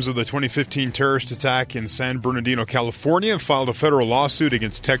victims of the 2015 terrorist attack in San Bernardino, California, filed a federal lawsuit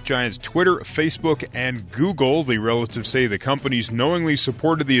against tech giants Twitter, Facebook, and Google. The relatives say the companies knowingly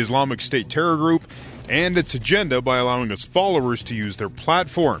supported the Islamic State terror group and its agenda by allowing its followers to use their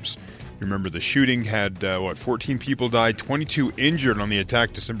platforms. Remember, the shooting had, 14 people died, 22 injured on the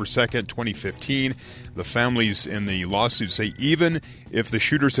attack December 2nd, 2015. The families in the lawsuit say even if the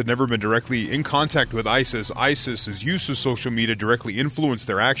shooters had never been directly in contact with ISIS's use of social media directly influenced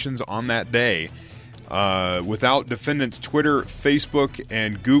their actions on that day. Without defendants Twitter, Facebook,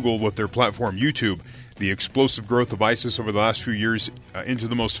 and Google with their platform YouTube, the explosive growth of ISIS over the last few years into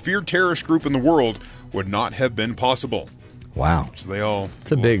the most feared terrorist group in the world would not have been possible. Wow. So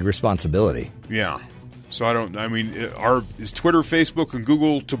it's a big responsibility. Yeah. So is Twitter, Facebook, and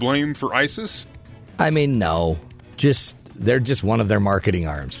Google to blame for ISIS? I mean, no. They're just one of their marketing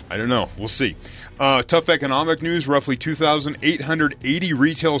arms. I don't know. We'll see. Tough economic news. Roughly 2,880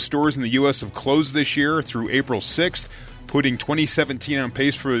 retail stores in the U.S. have closed this year through April 6th, putting 2017 on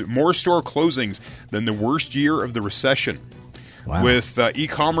pace for more store closings than the worst year of the recession. Wow. With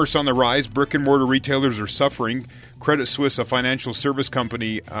e-commerce on the rise, brick-and-mortar retailers are suffering. Credit Suisse, a financial service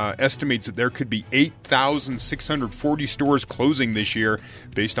company, estimates that there could be 8,640 stores closing this year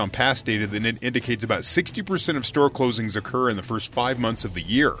based on past data that indicates about 60% of store closings occur in the first 5 months of the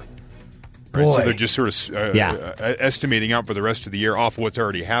year. Right? So they're just sort of estimating out for the rest of the year off of what's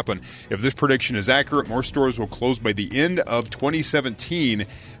already happened. If this prediction is accurate, more stores will close by the end of 2017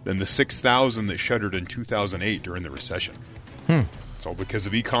 than the 6,000 that shuttered in 2008 during the recession. It's all because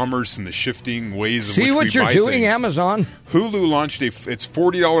of e-commerce and the shifting ways in which we buy things. See what you're doing, Amazon. Hulu launched its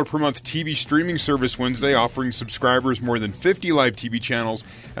 $40 per month TV streaming service Wednesday, offering subscribers more than 50 live TV channels,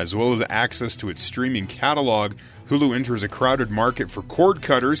 as well as access to its streaming catalog. Hulu enters a crowded market for cord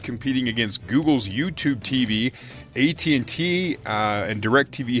cutters, competing against Google's YouTube TV. AT&T and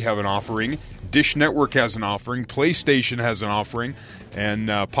DirecTV have an offering. Dish Network has an offering. PlayStation has an offering. And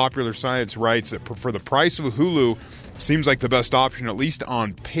Popular Science writes that for the price of Hulu, seems like the best option, at least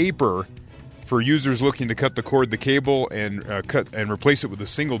on paper, for users looking to cut the cord, the cable, and replace it with a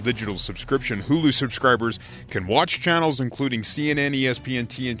single digital subscription. Hulu subscribers can watch channels including CNN, ESPN,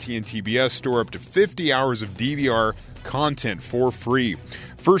 TNT, and TBS, store up to 50 hours of DVR content for free.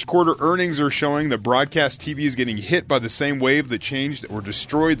 First quarter earnings are showing that broadcast TV is getting hit by the same wave that changed or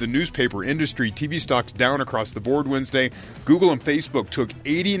destroyed the newspaper industry. TV stocks down across the board Wednesday. Google and Facebook took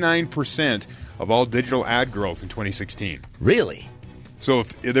 89% of all digital ad growth in 2016. Really? So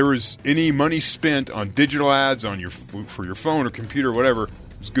if there was any money spent on digital ads for your phone or computer or whatever, it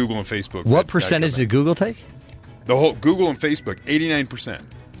was Google and Facebook. What percentage did Google take? The whole Google and Facebook, 89%.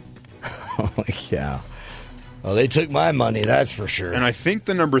 Holy cow. Well, they took my money, that's for sure. And I think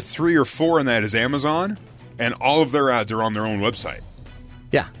the number 3 or 4 in that is Amazon, and all of their ads are on their own website.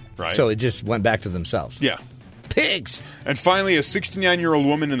 Yeah. Right? So it just went back to themselves. Yeah. Pigs! And finally, a 69-year-old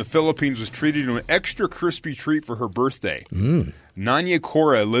woman in the Philippines was treated to an extra crispy treat for her birthday. Nanya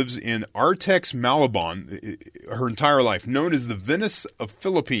Cora lives in Artex, Malabon, her entire life, known as the Venice of the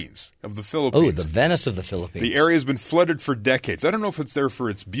Philippines. Oh, the Venice of the Philippines. The area has been flooded for decades. I don't know if it's there for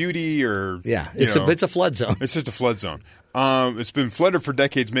its beauty or... Yeah, it's a flood zone. It's just a flood zone. It's been flooded for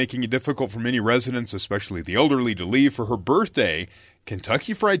decades, making it difficult for many residents, especially the elderly, to leave. For her birthday,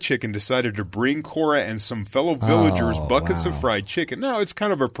 Kentucky Fried Chicken decided to bring Cora and some fellow villagers buckets of fried chicken. Now, it's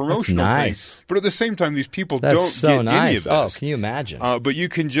kind of a promotional thing, but at the same time, these people don't get any of this. Oh, can you imagine? But you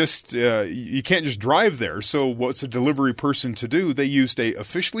can just you can't just drive there. So what's a delivery person to do? They used a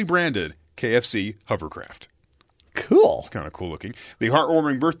officially branded KFC hovercraft. Cool. It's kind of cool looking. The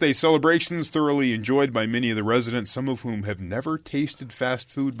heartwarming birthday celebrations thoroughly enjoyed by many of the residents, some of whom have never tasted fast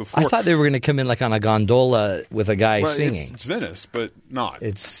food before. I thought they were going to come in like on a gondola with a guy singing. It's Venice, but not.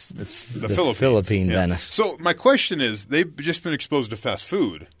 It's the Philippines. Philippine Venice. So my question is, they've just been exposed to fast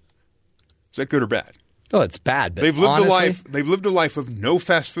food. Is that good or bad? Oh, it's bad. But they've lived a life of no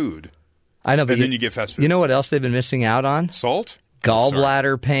fast food. I know, but then you get fast food. You know what else they've been missing out on? Salt,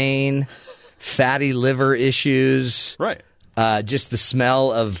 gallbladder pain. Fatty liver issues. Right. Just the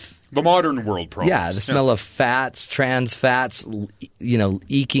smell of... the modern world problems. Yeah, the smell of fats, trans fats,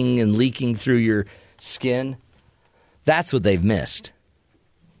 eking and leaking through your skin. That's what they've missed.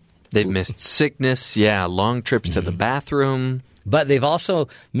 They've missed sickness, long trips to the bathroom. But they've also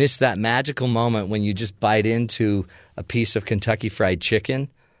missed that magical moment when you just bite into a piece of Kentucky Fried Chicken,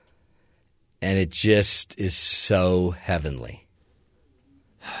 and it just is so heavenly.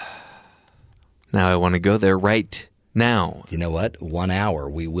 Now I want to go there right now. You know what? 1 hour,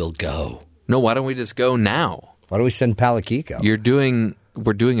 we will go. No, why don't we just go now? Why don't we send Palakiko? We're doing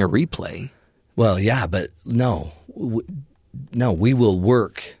a replay. Well, yeah, but no, we will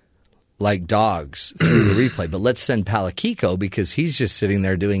work like dogs through the replay. But let's send Palakiko because he's just sitting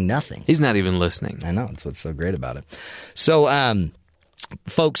there doing nothing. He's not even listening. I know. That's what's so great about it. So,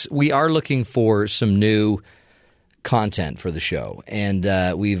 folks, we are looking for some new content for the show. And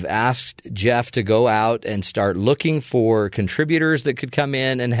we've asked Jeff to go out and start looking for contributors that could come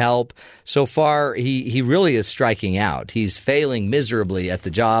in and help. So far, he really is striking out. He's failing miserably at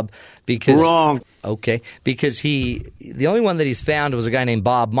the job because... Wrong. Okay. Because the only one that he's found was a guy named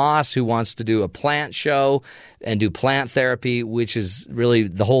Bob Moss who wants to do a plant show and do plant therapy, which is really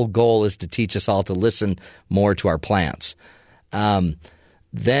the whole goal is to teach us all to listen more to our plants.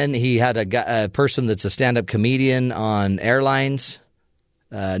 Then he had a person that's a stand-up comedian on airlines,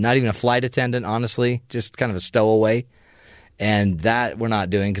 not even a flight attendant, honestly, just kind of a stowaway. And that we're not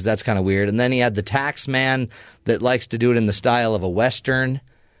doing because that's kind of weird. And then he had the tax man that likes to do it in the style of a Western,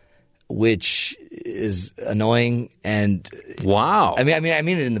 which is annoying. And wow, I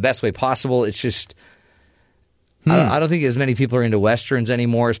mean it in the best way possible. It's just I don't think as many people are into Westerns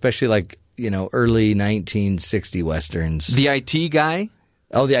anymore, especially like early 1960 Westerns. The IT guy.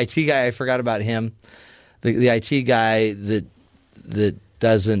 Oh, the IT guy, I forgot about him. The IT guy that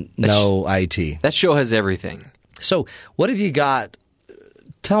doesn't know IT. That show has everything. So what have you got?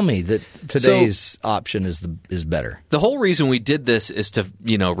 Tell me that today's option is better. The whole reason we did this is to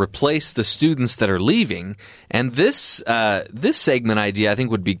replace the students that are leaving. And this segment idea I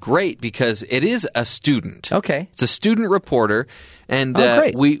think would be great because it is a student. Okay. It's a student reporter. And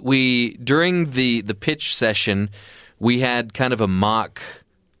great. we during the pitch session, we had kind of a mock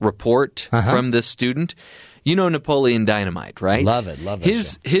report from this student. You know Napoleon Dynamite, right? Love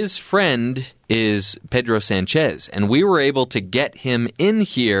it. His friend is Pedro Sanchez, and we were able to get him in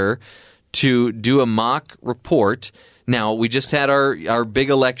here to do a mock report. Now, we just had our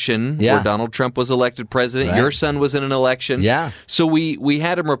big election where Donald Trump was elected president. Right. Your son was in an election. Yeah. So we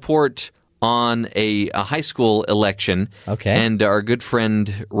had him report on a high school election. Okay. And our good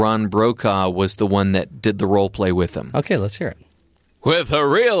friend Ron Brokaw was the one that did the role play with him. Okay, let's hear it. With a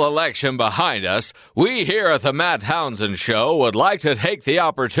real election behind us, we here at the Matt Townsend Show would like to take the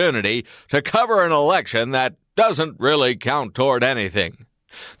opportunity to cover an election that doesn't really count toward anything.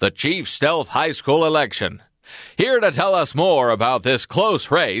 The Chief Stealth High School election. Here to tell us more about this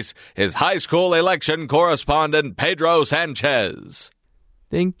close race is high school election correspondent Pedro Sanchez.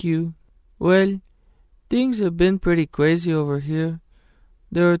 Thank you. Well, things have been pretty crazy over here.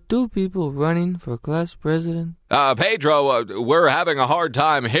 There are 2 people running for class president. Pedro, we're having a hard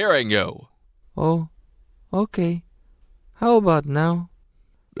time hearing you. Oh, okay. How about now?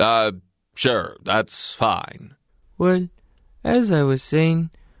 Sure, that's fine. Well, as I was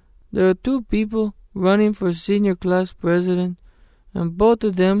saying, there are 2 people running for senior class president, and both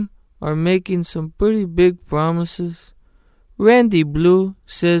of them are making some pretty big promises. Randy Blue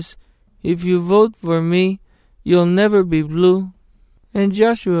says, "If you vote for me, you'll never be blue." And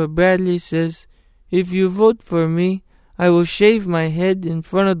Joshua Bradley says, "If you vote for me, I will shave my head in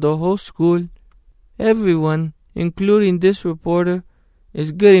front of the whole school." Everyone, including this reporter,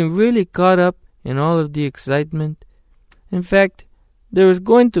 is getting really caught up in all of the excitement. In fact, there is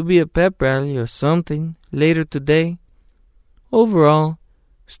going to be a pep rally or something later today. Overall,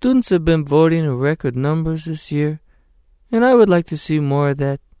 students have been voting in record numbers this year, and I would like to see more of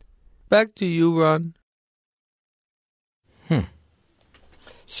that. Back to you, Ron.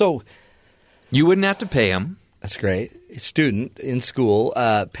 So, you wouldn't have to pay him. That's great. Student in school,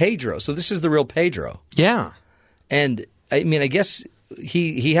 Pedro. So this is the real Pedro. Yeah. And, I mean, I guess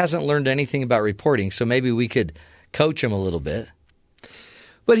he hasn't learned anything about reporting, so maybe we could coach him a little bit.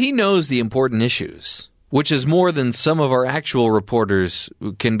 But he knows the important issues, which is more than some of our actual reporters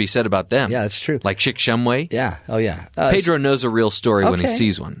can be said about them. Yeah, that's true. Like Chick Shumway. Yeah. Oh, yeah. Pedro knows a real story when he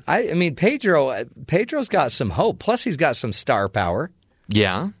sees one. I mean, Pedro's got some hope. Plus, he's got some star power.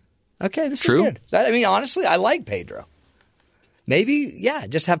 Yeah. Okay, this True. is good. I mean, honestly, I like Pedro. Maybe,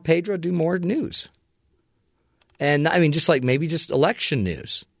 just have Pedro do more news. And, I mean, just election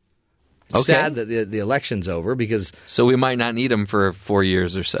news. It's sad that the election's over because... So we might not need him for 4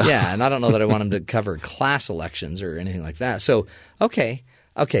 years or so. Yeah, and I don't know that I want him to cover class elections or anything like that. So, okay.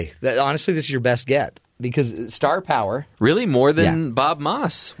 Honestly, this is your best get because star power... Really? More than Bob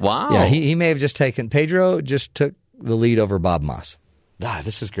Moss? Wow. Yeah, he may have just taken... Pedro just took the lead over Bob Moss.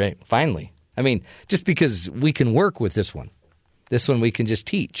 This is great. Finally. I mean, just because we can work with this one. This one we can just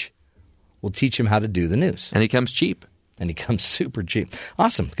teach. We'll teach him how to do the news. And he comes cheap. And he comes super cheap.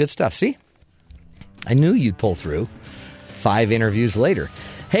 Awesome. Good stuff. See? I knew you'd pull through 5 interviews later.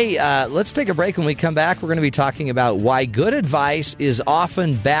 Hey, let's take a break. When we come back, we're going to be talking about why good advice is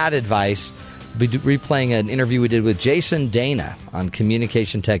often bad advice. We'll be replaying an interview we did with Jason Dana on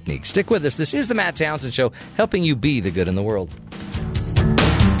communication techniques. Stick with us. This is the Matt Townsend Show, helping you be the good in the world.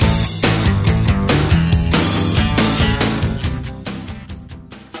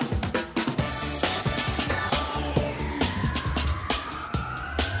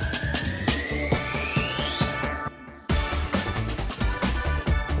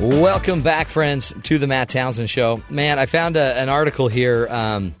 Welcome back, friends, to the Matt Townsend Show. Man, I found an article here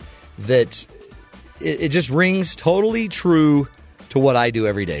that it just rings totally true to what I do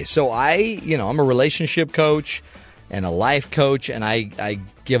every day. So I'm a relationship coach and a life coach, and I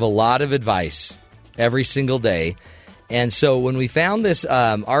give a lot of advice every single day. And so when we found this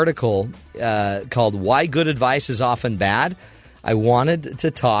article called Why Good Advice is Often Bad, I wanted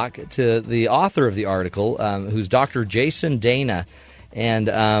to talk to the author of the article, who's Dr. Jason Dana.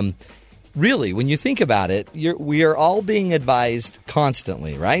 And really, when you think about it, we are all being advised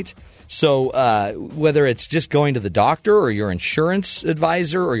constantly, right? So whether it's just going to the doctor or your insurance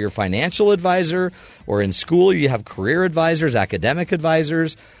advisor or your financial advisor, or in school you have career advisors, academic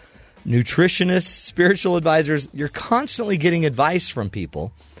advisors, nutritionists, spiritual advisors, you're constantly getting advice from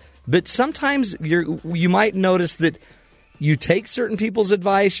people. But sometimes you might notice that you take certain people's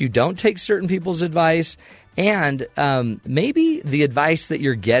advice, you don't take certain people's advice, and maybe the advice that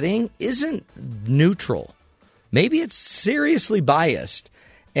you're getting isn't neutral. Maybe it's seriously biased.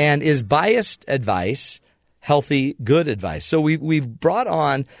 And is biased advice healthy, good advice? So we've brought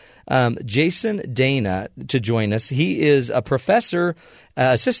on Jason Dana to join us. He is a professor,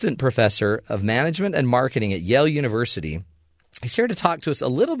 assistant professor of management and marketing at Yale University. He's here to talk to us a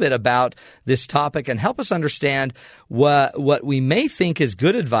little bit about this topic and help us understand what we may think is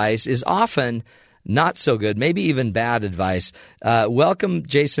good advice is often not so good, maybe even bad advice. Welcome,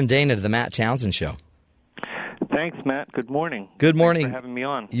 Jason Dana, to the Matt Townsend Show. Thanks, Matt. Good morning. Good morning. Thanks for having me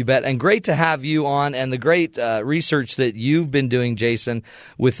on. You bet. And great to have you on, and the great research that you've been doing, Jason,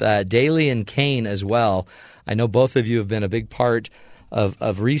 with Daly and Kane as well. I know both of you have been a big part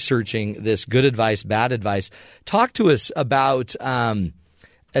of researching this good advice, bad advice. Talk to us about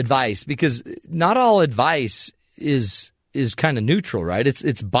advice, because not all advice is kind of neutral, right?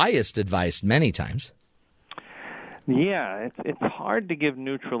 It's biased advice many times. Yeah, it's hard to give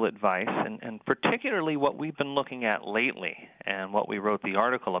neutral advice, and particularly what we've been looking at lately and what we wrote the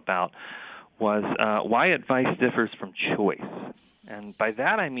article about was why advice differs from choice. And by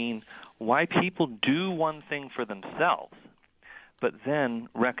that I mean why people do one thing for themselves, but then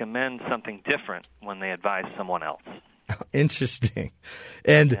recommend something different when they advise someone else. Interesting.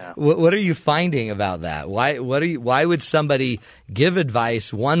 And what are you finding about that? Why would somebody give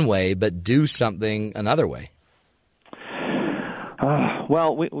advice one way but do something another way?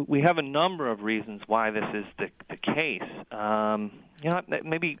 Well, we have a number of reasons why this is the case. It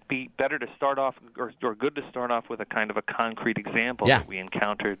may be better to start off, or good to start off with a kind of a concrete example that we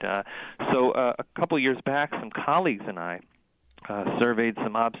encountered. So a couple years back, some colleagues and I surveyed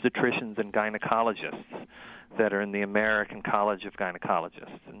some obstetricians and gynecologists that are in the American College of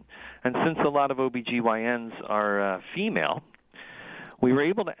Gynecologists. And since a lot of OBGYNs are female, we were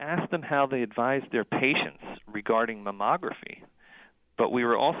able to ask them how they advised their patients regarding mammography. But we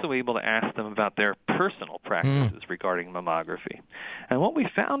were also able to ask them about their personal practices regarding mammography. And what we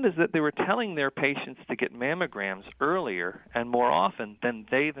found is that they were telling their patients to get mammograms earlier and more often than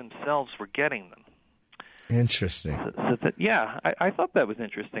they themselves were getting them. Interesting. I thought that was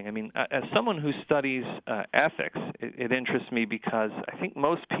interesting. I mean, as someone who studies ethics, it interests me because I think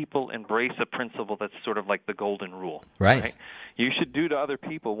most people embrace a principle that's sort of like the golden rule. Right? You should do to other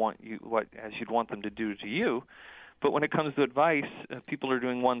people what as you'd want them to do to you. But when it comes to advice, people are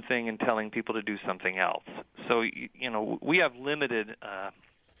doing one thing and telling people to do something else. So, we have limited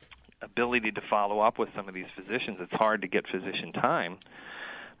ability to follow up with some of these physicians. It's hard to get physician time.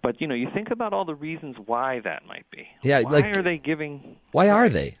 But, you think about all the reasons why that might be. Yeah, why are they giving? Why are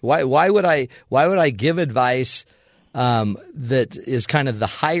they? Why would I give advice that is kind of the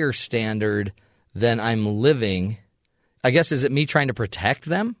higher standard than I'm living? I guess, is it me trying to protect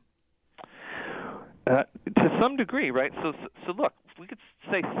them? To some degree, right? So look, we could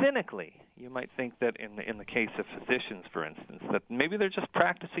say cynically, you might think that in the case of physicians, for instance, that maybe they're just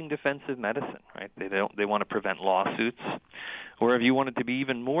practicing defensive medicine, right? They want to prevent lawsuits. Or if you wanted to be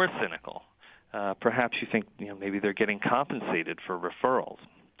even more cynical, perhaps you think maybe they're getting compensated for referrals.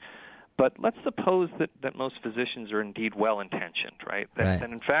 But let's suppose that most physicians are indeed well-intentioned, right? That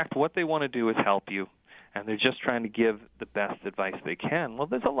in fact what they want to do is help you, and they're just trying to give the best advice they can. Well,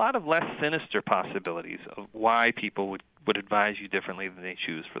 there's a lot of less sinister possibilities of why people would advise you differently than they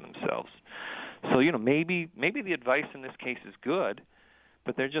choose for themselves. So, maybe the advice in this case is good,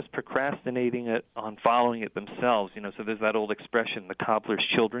 but they're just procrastinating it on following it themselves. So there's that old expression, the cobbler's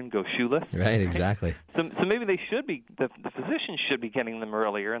children go shoeless. Right, exactly. So maybe they should be, the physicians should be getting them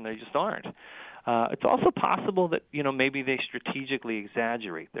earlier, and they just aren't. It's also possible that, maybe they strategically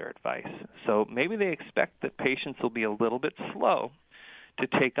exaggerate their advice. So maybe they expect that patients will be a little bit slow to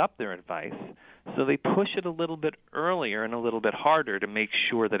take up their advice, so they push it a little bit earlier and a little bit harder to make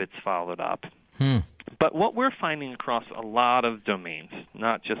sure that it's followed up. But what we're finding across a lot of domains,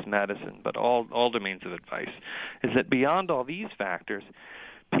 not just medicine, but all domains of advice, is that beyond all these factors,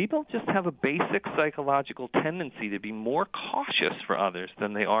 people just have a basic psychological tendency to be more cautious for others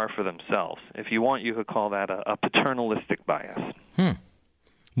than they are for themselves. If you want, you could call that a paternalistic bias.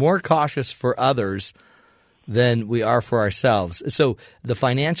 More cautious for others than we are for ourselves. So the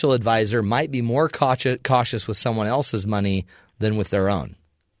financial advisor might be more cautious with someone else's money than with their own.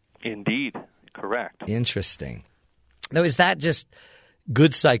 Indeed. Correct. Interesting. Now, is that just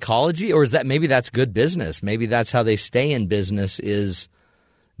good psychology, or is that maybe that's good business? Maybe that's how they stay in business, is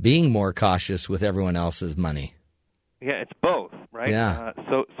being more cautious with everyone else's money. Yeah, it's both, right? Yeah.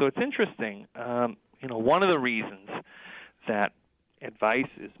 So it's interesting. One of the reasons that advice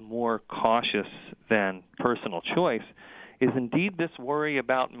is more cautious than personal choice is indeed this worry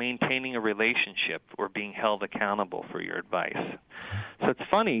about maintaining a relationship or being held accountable for your advice. So it's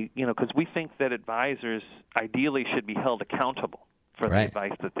funny, because we think that advisors ideally should be held accountable for the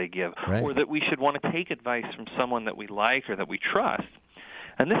advice that they give, or that we should want to take advice from someone that we like or that we trust.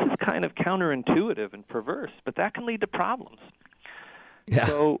 And this is kind of counterintuitive and perverse, but that can lead to problems. Yeah.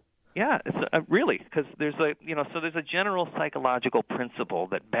 So, it's really, because there's a general psychological principle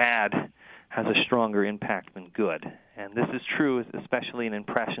that bad has a stronger impact than good. And this is true especially in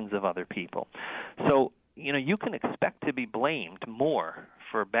impressions of other people. So, you can expect to be blamed more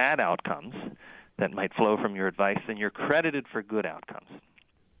for bad outcomes that might flow from your advice than you're credited for good outcomes.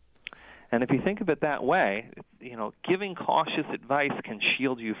 And if you think of it that way, giving cautious advice can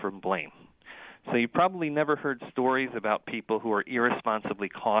shield you from blame. So you probably never heard stories about people who are irresponsibly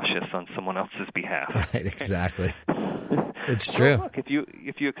cautious on someone else's behalf. Right, exactly. It's true. So look, if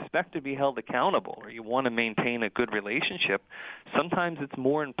you expect to be held accountable or you want to maintain a good relationship, sometimes it's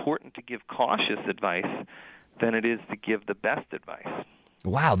more important to give cautious advice than it is to give the best advice.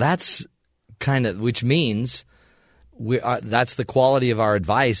 Wow, that's which means that's the quality of our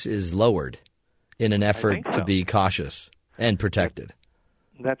advice is lowered in an effort to be cautious and protected.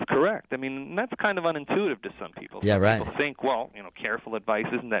 That's correct. I mean, that's kind of unintuitive to some people. Yeah, right. People think, careful advice,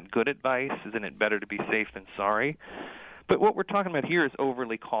 isn't that good advice? Isn't it better to be safe than sorry? But what we're talking about here is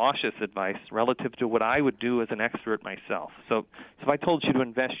overly cautious advice relative to what I would do as an expert myself. So if I told you to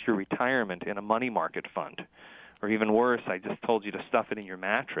invest your retirement in a money market fund, or even worse, I just told you to stuff it in your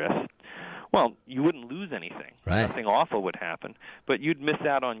mattress, well, you wouldn't lose anything. Right. Nothing awful would happen. But you'd miss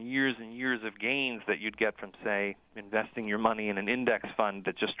out on years and years of gains that you'd get from, say, investing your money in an index fund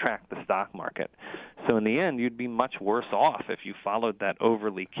that just tracked the stock market. So in the end, you'd be much worse off if you followed that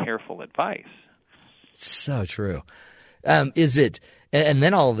overly careful advice. So true. Is it, and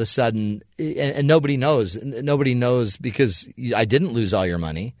then all of a sudden, and nobody knows because I didn't lose all your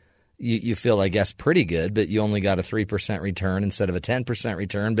money. you feel, I guess, pretty good, but you only got a 3% return instead of a 10%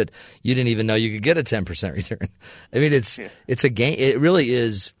 return, but you didn't even know you could get a 10% return. I mean, it's a game. It really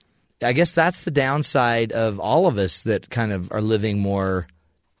is. I guess that's the downside of all of us that kind of are living more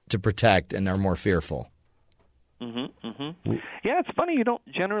to protect and are more fearful. Yeah, it's funny. You don't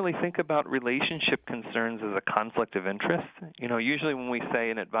generally think about relationship concerns as a conflict of interest. Usually when we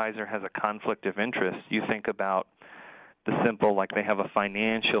say an advisor has a conflict of interest, you think about the simple, like they have a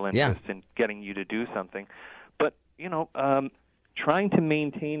financial interest in getting you to do something. But, trying to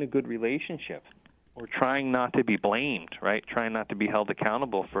maintain a good relationship or trying not to be blamed, right, trying not to be held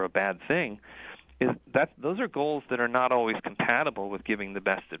accountable for a bad thing, those are goals that are not always compatible with giving the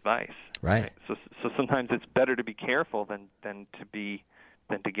best advice. Right. So sometimes it's better to be careful than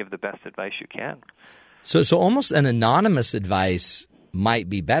to give the best advice you can. So almost an anonymous advice might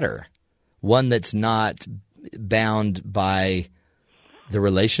be better, one that's not bound by the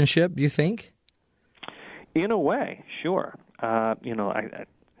relationship, do you think? In a way, sure.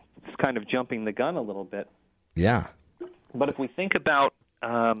 It's kind of jumping the gun a little bit. Yeah. But if we think about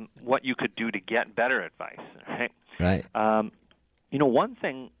what you could do to get better advice, right? Right. One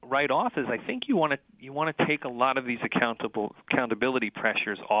thing right off is I think you want to take a lot of these accountability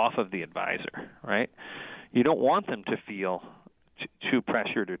pressures off of the advisor, right? You don't want them to feel too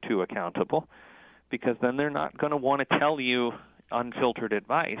pressured or too accountable, because then they're not going to want to tell you unfiltered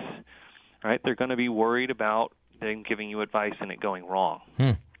advice, right? They're going to be worried about them giving you advice and it going wrong.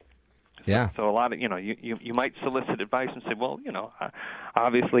 Yeah. So a lot of, you might solicit advice and say, well,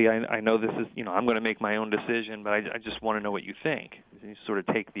 obviously I know this is, I'm going to make my own decision, but I just want to know what you think. You sort of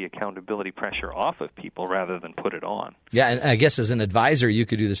take the accountability pressure off of people rather than put it on. Yeah, and I guess as an advisor, you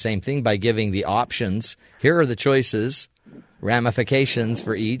could do the same thing by giving the options. Here are the choices, ramifications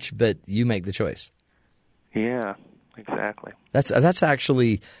for each, but you make the choice. Yeah, exactly. That's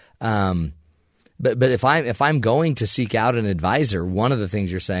actually, but if I'm going to seek out an advisor, one of the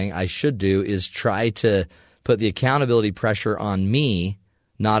things you're saying I should do is try to put the accountability pressure on me,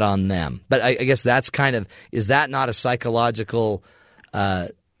 not on them. But I guess that's is that not a psychological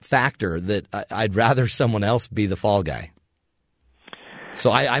factor that I'd rather someone else be the fall guy? So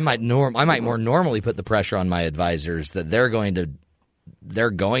I might more normally put the pressure on my advisors that they're going to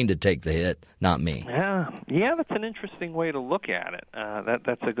take the hit, not me. Yeah, that's an interesting way to look at it.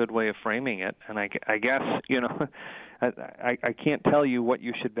 That's a good way of framing it. And I guess I can't tell you what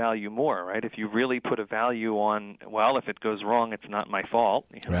you should value more, right? If you really put a value on, well, if it goes wrong, it's not my fault.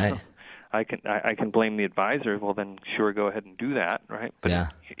 Right. I can blame the advisor. Well, then sure, go ahead and do that, right?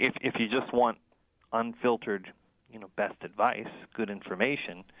 But if you just want unfiltered, best advice, good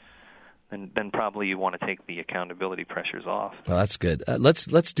information, then probably you want to take the accountability pressures off. Well, that's good.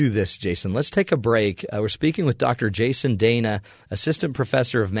 Let's do this, Jason. Let's take a break. We're speaking with Dr. Jason Dana, Assistant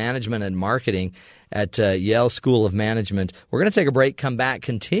Professor of Management and Marketing at Yale School of Management. We're going to take a break, come back,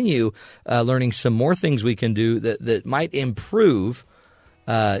 continue learning some more things we can do that might improve.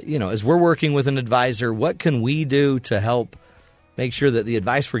 As we're working with an advisor, what can we do to help make sure that the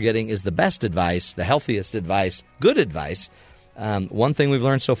advice we're getting is the best advice, the healthiest advice, good advice? One thing we've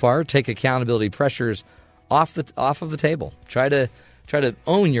learned so far: take accountability pressures off of the table. Try to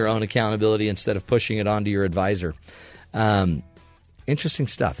own your own accountability instead of pushing it onto your advisor. Interesting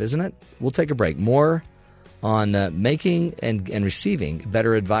stuff, isn't it? We'll take a break. More on making and receiving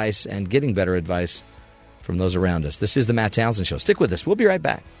better advice and getting better advice from those around us. This is the Matt Townsend Show. Stick with us. We'll be right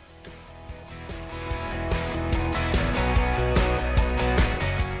back.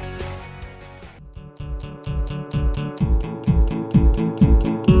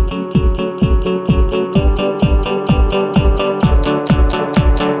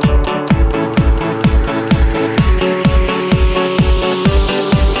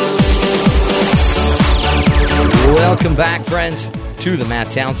 Welcome back, friends, to the Matt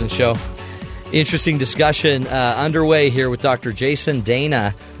Townsend Show. Interesting discussion underway here with Dr. Jason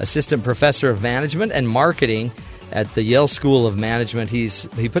Dana, Assistant Professor of Management and Marketing at the Yale School of Management. He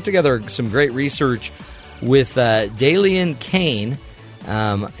put together some great research with Dalian Kane,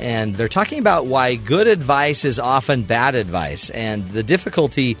 and they're talking about why good advice is often bad advice, and the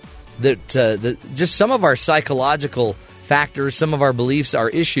difficulty that just some of our psychological factors, some of our beliefs, our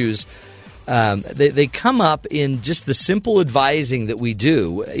issues, they come up in just the simple advising that we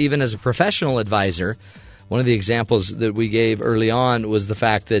do, even as a professional advisor. One of the examples that we gave early on was the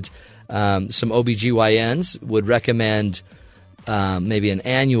fact that some OBGYNs would recommend maybe an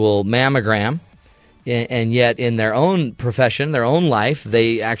annual mammogram, and yet in their own profession, their own life,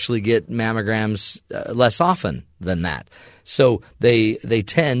 they actually get mammograms less often than that. So they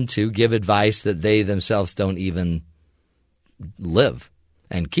tend to give advice that they themselves don't even live.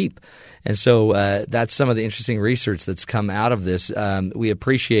 and keep. And so that's some of the interesting research that's come out of this. We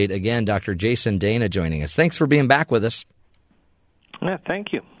appreciate, again, Dr. Jason Dana joining us. Thanks for being back with us. Yeah,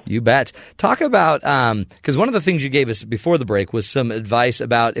 thank you. You bet. Talk about, because one of the things you gave us before the break was some advice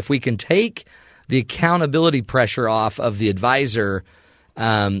about if we can take the accountability pressure off of the advisor,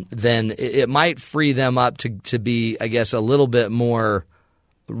 then it might free them up to be, I guess, a little bit more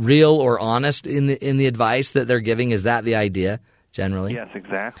real or honest in the advice that they're giving. Is that the idea generally? Yes,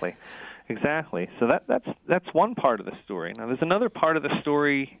 exactly. So that's one part of the story. Now, there's another part of the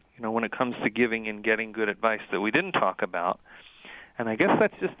story, when it comes to giving and getting good advice that we didn't talk about. And I guess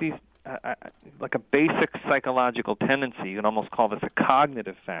that's just these, like a basic psychological tendency. You can almost call this a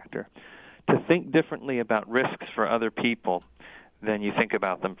cognitive factor, to think differently about risks for other people than you think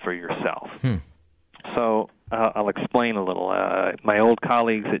about them for yourself. So I'll explain a little. My old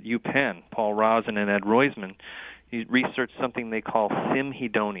colleagues at UPenn, Paul Rosen and Ed Roisman, researched something they call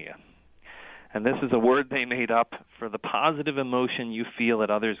simhedonia. And this is a word they made up for the positive emotion you feel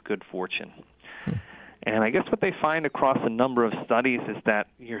at others' good fortune. And I guess what they find across a number of studies is that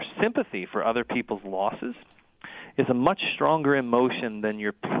your sympathy for other people's losses is a much stronger emotion than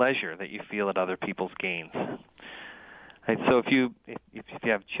your pleasure that you feel at other people's gains. Right? So if you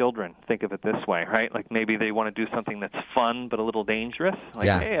have children, think of it this way, right? Like maybe they want to do something that's fun but a little dangerous. Like,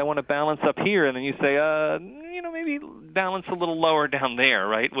 hey, I want to balance up here, and then you say, maybe balance a little lower down there,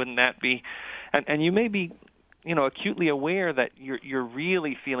 right? Wouldn't that be? And you may be, acutely aware that you're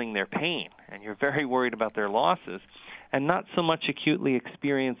really feeling their pain, and you're very worried about their losses, and not so much acutely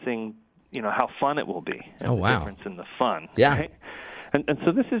experiencing, how fun it will be. And the difference in the fun. Yeah. Right? And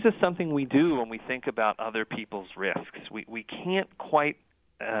so this is just something we do when we think about other people's risks. We can't quite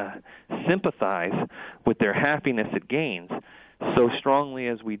sympathize with their happiness at gains so strongly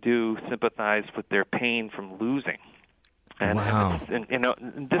as we do sympathize with their pain from losing. And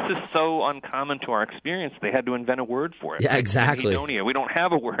this is so uncommon to our experience, they had to invent a word for it. Yeah, exactly. We don't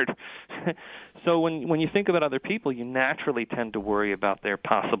have a word. So when you think about other people, you naturally tend to worry about their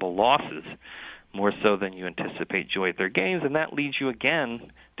possible losses more so than you anticipate joy at their gains, and that leads you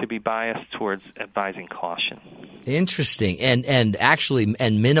again to be biased towards advising caution. Interesting. And actually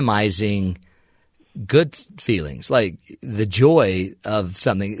minimizing good feelings, like the joy of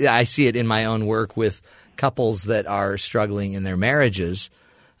something. I see it in my own work with couples that are struggling in their marriages.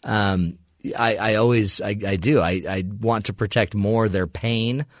 I want to protect more their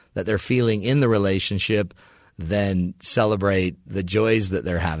pain that they're feeling in the relationship than celebrate the joys that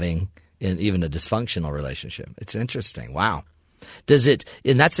they're having in even a dysfunctional relationship. It's interesting. Wow.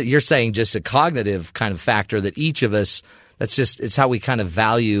 You're saying just a cognitive kind of factor that each of us, it's how we kind of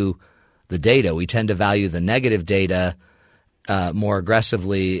value the data. We tend to value the negative data more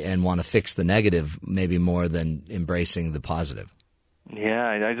aggressively and want to fix the negative maybe more than embracing the positive.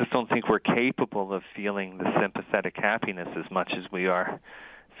 Yeah, I just don't think we're capable of feeling the sympathetic happiness as much as we are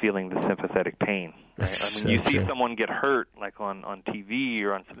feeling the sympathetic pain. Right? You see someone get hurt, like on TV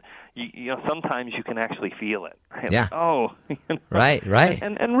or on, sometimes you can actually feel it. Right? Yeah. Like, Right.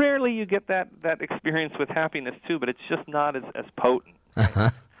 And rarely you get that experience with happiness too, but it's just not as potent. Uh-huh.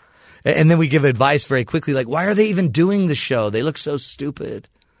 And then we give advice very quickly, like, why are they even doing the show? They look so stupid.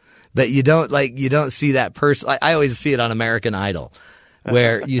 But you don't see that person. I always see it on American Idol,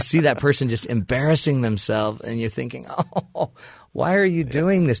 where you see that person just embarrassing themselves, and you're thinking, oh, why are you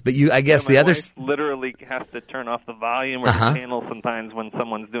doing this? But I guess the others literally has to turn off the volume or the channel sometimes when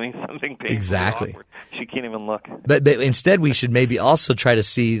someone's doing something painfully awkward. She can't even look. But instead, we should maybe also try to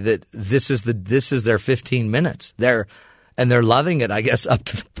see that this is their 15 minutes. And they're loving it, I guess, up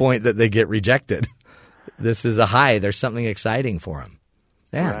to the point that they get rejected. This is a high. There's something exciting for them.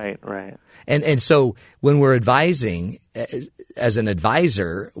 Yeah. Right. And so when we're advising, as an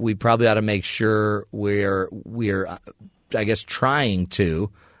advisor, we probably ought to make sure we're I guess, trying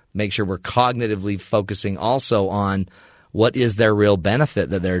to make sure we're cognitively focusing also on what is their real benefit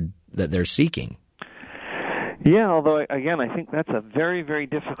that they're seeking. Yeah, although, again, I think that's a very, very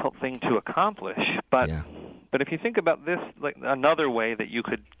difficult thing to accomplish. But if you think about this, like another way that you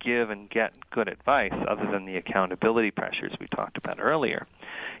could give and get good advice, other than the accountability pressures we talked about earlier,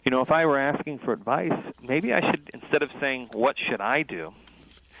 if I were asking for advice, maybe I should, instead of saying, what should I do,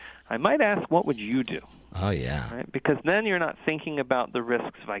 I might ask, what would you do? Oh, yeah. Right? Because then you're not thinking about the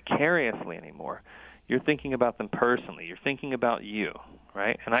risks vicariously anymore. You're thinking about them personally. You're thinking about you,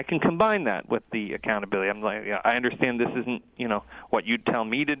 right? And I can combine that with the accountability. I'm like, I understand this isn't, what you'd tell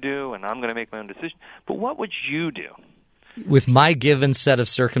me to do, and I'm going to make my own decision. But what would you do? With my given set of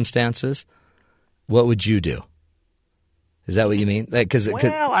circumstances, what would you do? Is that what you mean? Well,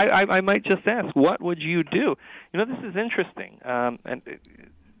 I might just ask, what would you do? This is interesting, and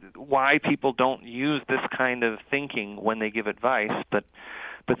why people don't use this kind of thinking when they give advice, but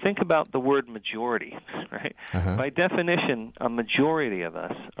think about the word majority, right? Uh-huh. By definition, a majority of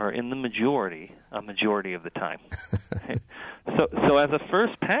us are in the majority a majority of the time. Right? So as a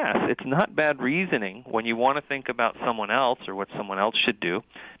first pass, it's not bad reasoning when you want to think about someone else or what someone else should do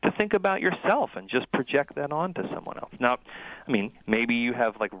to think about yourself and just project that onto someone else. Now, maybe you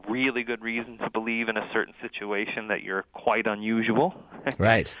have really good reason to believe in a certain situation that you're quite unusual.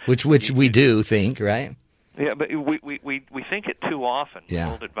 Right, which we do think, right? Yeah, but we think it too often.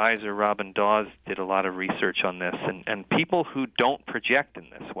 Yeah. Old advisor Robin Dawes did a lot of research on this, and people who don't project in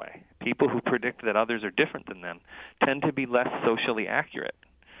this way, people who predict that others are different than them, tend to be less socially accurate.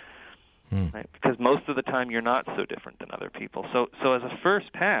 Right? Because most of the time you're not so different than other people. So as a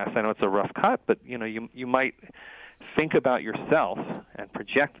first pass, I know it's a rough cut, but you might think about yourself and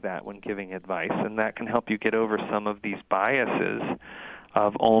project that when giving advice, and that can help you get over some of these biases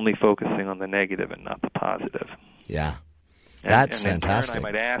of only focusing on the negative and not the positive. Yeah. That's and fantastic. And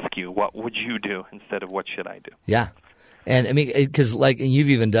I might ask you, what would you do instead of what should I do? Yeah. And because you've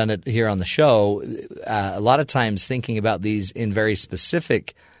even done it here on the show, a lot of times thinking about these in very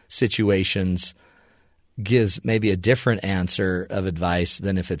specific situations gives maybe a different answer of advice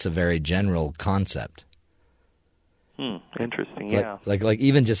than if it's a very general concept. Interesting, yeah. Like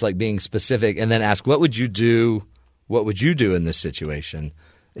even just being specific and then ask, what would you do? What would you do in this situation?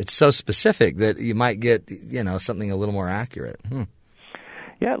 It's so specific that you might get, something a little more accurate.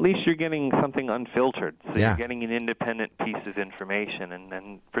 Yeah, at least you're getting something unfiltered. So Yeah. You're getting an independent piece of information,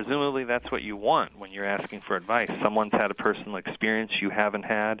 and presumably that's what you want when you're asking for advice. Someone's had a personal experience you haven't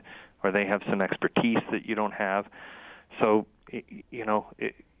had, or they have some expertise that you don't have. So, you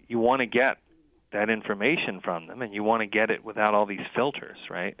want to get that information from them, and you want to get it without all these filters,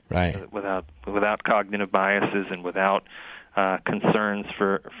 right? Right. Without cognitive biases and without concerns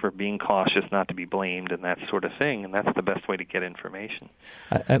for being cautious, not to be blamed, and that sort of thing. And that's the best way to get information.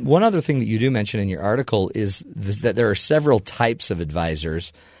 One other thing that you do mention in your article is that there are several types of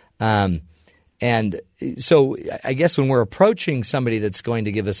advisors. And so I guess when we're approaching somebody that's going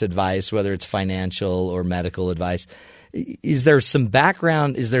to give us advice, whether it's financial or medical advice, is there some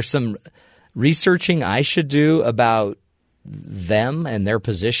background, is there some researching I should do about them and their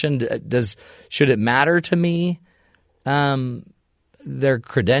position? Should it matter to me their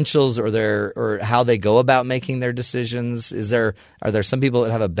credentials or how they go about making their decisions? Are there some people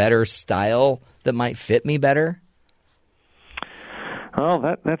that have a better style that might fit me better? Oh,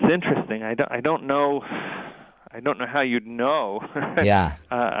 that's interesting. I don't know how you'd know. Yeah.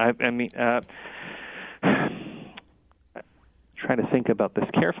 Try to think about this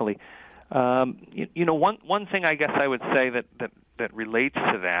carefully. One thing I guess I would say that relates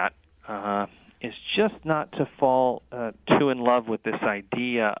to that is just not to fall too in love with this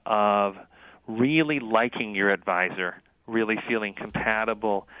idea of really liking your advisor, really feeling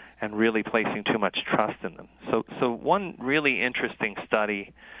compatible, and really placing too much trust in them. So one really interesting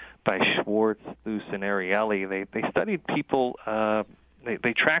study by Schwartz, Luce, and Ariely, they studied people,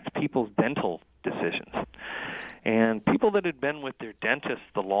 they tracked people's dental decisions. And people that had been with their dentist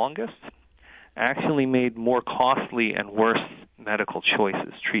the longest actually made more costly and worse medical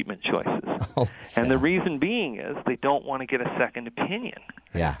choices, treatment choices. And the reason being is they don't want to get a second opinion.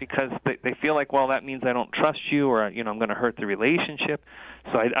 Yeah. Because they feel like, well, that means I don't trust you, or I'm going to hurt the relationship.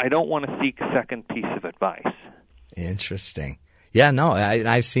 So I don't want to seek a second piece of advice. Interesting. Yeah, no,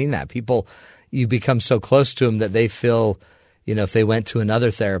 I've seen that. People, you become so close to them that they feel, if they went to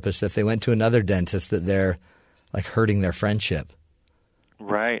another therapist, if they went to another dentist, that they're hurting their friendship.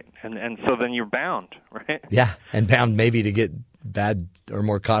 Right, and so then you're bound, right? Yeah, and bound maybe to get bad or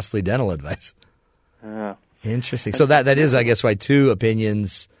more costly dental advice. Interesting. So that is, I guess, why two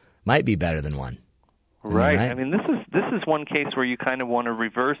opinions might be better than one. Right. Right? I mean, this is one case where you kind of want to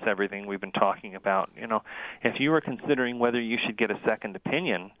reverse everything we've been talking about. If you were considering whether you should get a second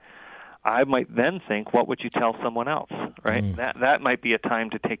opinion, I might then think, what would you tell someone else, right? That might be a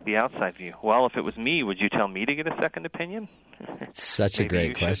time to take the outside view. Well, if it was me, would you tell me to get a second opinion? Such a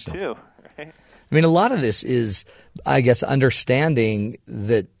great question. Too, right? I mean, a lot of this is, I guess, understanding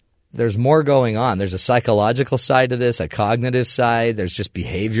that there's more going on. There's a psychological side to this, a cognitive side. There's just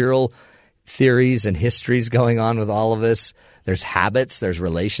behavioral theories and histories going on with all of this. There's habits. There's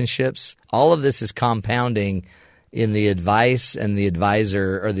relationships. All of this is compounding in the advice and the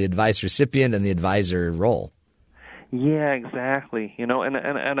advisor, or the advice recipient and the advisor role. Yeah, exactly. And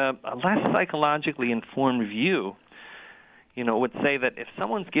a less psychologically informed view, would say that if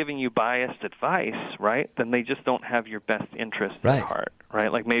someone's giving you biased advice, right, then they just don't have your best interest at heart,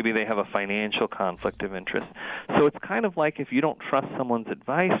 right? Like maybe they have a financial conflict of interest. So it's kind of like if you don't trust someone's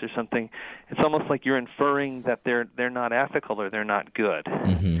advice or something, it's almost like you're inferring that they're not ethical or they're not good.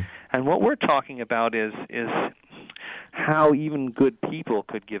 Mm-hmm. And what we're talking about is how even good people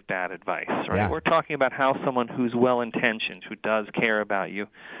could give bad advice, right? Yeah. We're talking about how someone who's well-intentioned, who does care about you,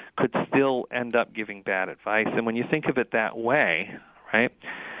 could still end up giving bad advice. And when you think of it that way, right,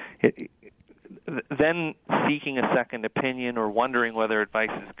 then seeking a second opinion or wondering whether advice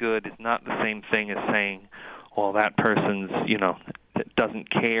is good is not the same thing as saying, well, that person's,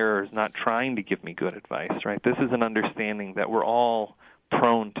 doesn't care or is not trying to give me good advice, right? This is an understanding that we're all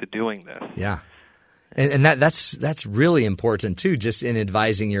prone to doing this. Yeah. And that's really important, too, just in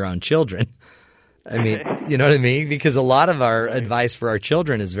advising your own children. I mean, you know what I mean? Because a lot of our advice for our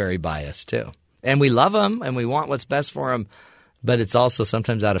children is very biased, too. And we love them, and we want what's best for them, but it's also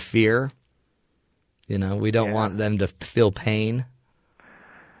sometimes out of fear. We don't want them to feel pain.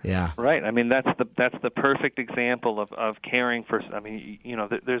 Yeah. Right. I mean, that's the perfect example of caring for. I mean,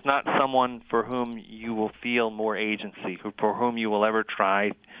 there's not someone for whom you will feel more agency, for whom you will ever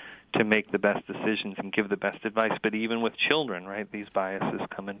try to make the best decisions and give the best advice. But even with children, right, these biases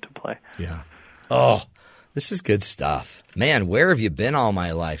come into play. Yeah. Oh, this is good stuff. Man, where have you been all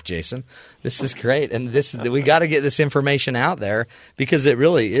my life, Jason? This is great. And we got to get this information out there because it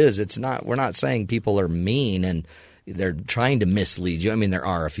really is. We're not saying people are mean and they're trying to mislead you. I mean, there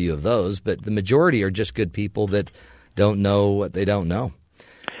are a few of those, but the majority are just good people that don't know what they don't know.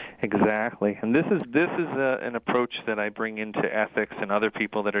 Exactly, and this is an approach that I bring into ethics, and other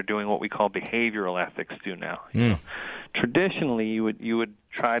people that are doing what we call behavioral ethics do now. Traditionally, you would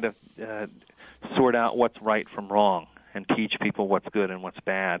try to sort out what's right from wrong and teach people what's good and what's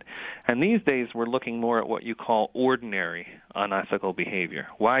bad. And these days, we're looking more at what you call ordinary unethical behavior.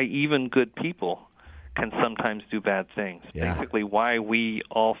 Why even good people can sometimes do bad things. Yeah. Basically, why we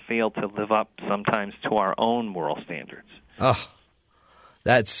all fail to live up sometimes to our own moral standards. Oh.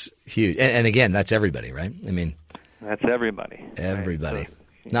 That's huge. And again, that's everybody, right? I mean, that's everybody. Everybody. Right?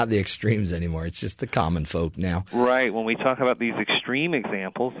 So, not the extremes anymore. It's just the common folk now. Right. When we talk about these extreme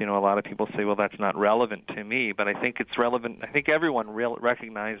examples, a lot of people say, well, that's not relevant to me. But I think it's relevant. I think everyone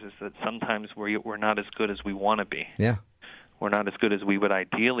recognizes that sometimes we're not as good as we want to be. Yeah. We're not as good as we would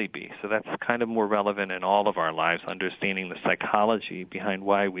ideally be. So that's kind of more relevant in all of our lives, understanding the psychology behind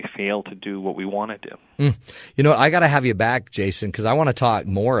why we fail to do what we want to do. I got to have you back, Jason, because I want to talk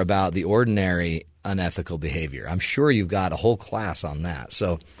more about the ordinary unethical behavior. I'm sure you've got a whole class on that.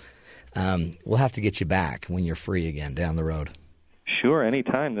 So we'll have to get you back when you're free again down the road. Sure,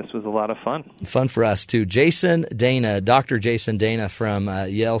 anytime. This was a lot of fun. Fun for us, too. Jason Dana, Dr. Jason Dana from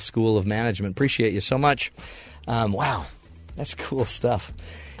Yale School of Management. Appreciate you so much. Wow. That's cool stuff.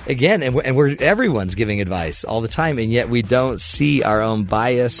 Again, and everyone's giving advice all the time, and yet we don't see our own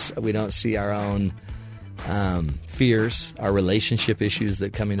bias. We don't see our own fears, our relationship issues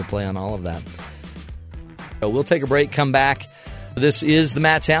that come into play on all of that. So we'll take a break, come back. This is the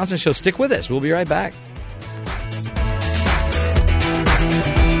Matt Townsend Show. Stick with us. We'll be right back.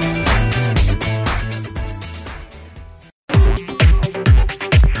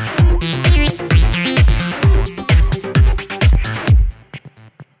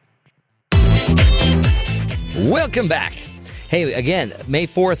 Welcome back. Hey, again, May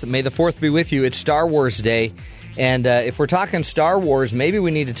 4th, May the 4th be with you. It's Star Wars Day. And if we're talking Star Wars, maybe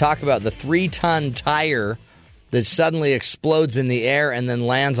we need to talk about the 3-ton tire that suddenly explodes in the air and then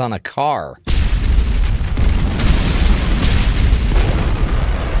lands on a car.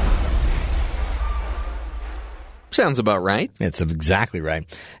 Sounds about right. It's exactly right.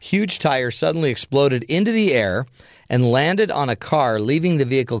 Huge tire suddenly exploded into the air and landed on a car, leaving the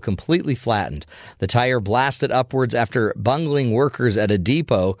vehicle completely flattened. The tire blasted upwards after bungling workers at a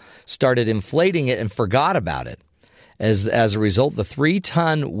depot started inflating it and forgot about it. As a result, the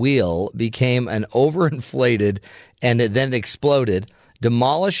 3-ton wheel became an overinflated and it then exploded,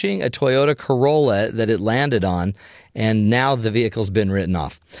 demolishing a Toyota Corolla that it landed on, and now the vehicle's been written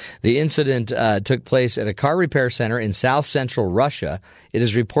off. The incident took place at a car repair center in south-central Russia. It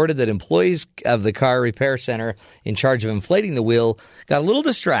is reported that employees of the car repair center in charge of inflating the wheel got a little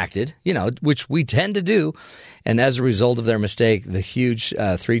distracted, which we tend to do, and as a result of their mistake, the huge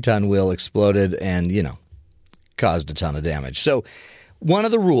 3-ton wheel exploded and, caused a ton of damage. So one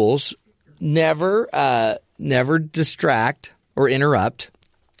of the rules, never distract or interrupt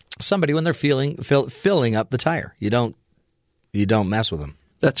somebody when they're filling up the tire. You don't mess with them.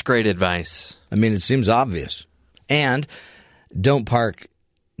 That's great advice. I mean, it seems obvious. And don't park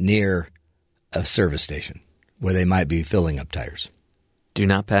near a service station. where they might be filling up tires. Do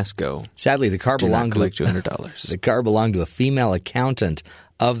not pass go. Sadly, the car belonged to $200. The car belonged to a female accountant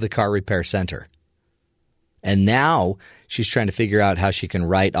of the car repair center. And now she's trying to figure out how she can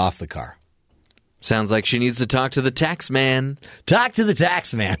write off the car. Sounds like she needs to talk to the tax man. Talk to the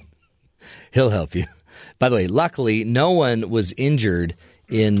tax man. He'll help you. By the way, luckily, no one was injured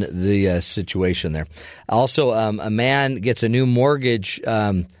in the situation there. Also, a man gets a new mortgage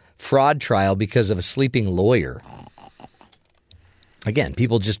fraud trial because of a sleeping lawyer. Again,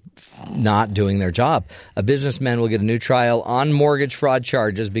 people just not doing their job. A businessman will get a new trial on mortgage fraud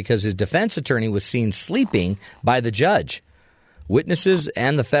charges because his defense attorney was seen sleeping by the judge. Witnesses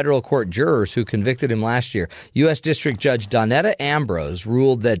and the federal court jurors who convicted him last year. U.S. District Judge Donetta Ambrose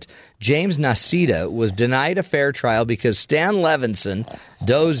ruled that James Nacita was denied a fair trial because Stan Levinson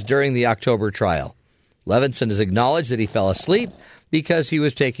dozed during the October trial. Levinson has acknowledged that he fell asleep because he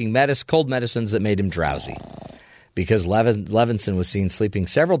was taking cold medicines that made him drowsy. Because Levinson was seen sleeping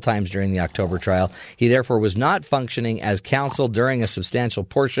several times during the October trial, he therefore was not functioning as counsel during a substantial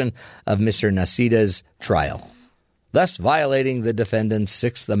portion of Mr. Nacita's trial, thus violating the defendant's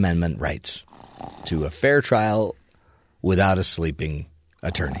Sixth Amendment rights to a fair trial without a sleeping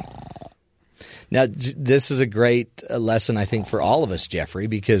attorney. Now, this is a great lesson, I think, for all of us, Jeffrey,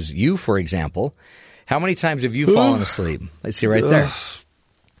 because you, for example, how many times have you fallen asleep? Let's see right there.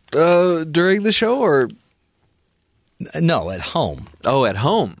 During the show or... No, at home. Oh, at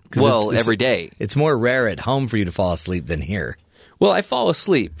home. Well, every day. It's more rare at home for you to fall asleep than here. Well, I fall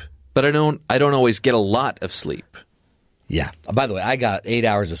asleep, but I don't always get a lot of sleep. Yeah. By the way, I got 8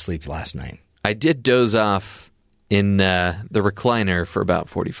 hours of sleep last night. I did doze off in the recliner for about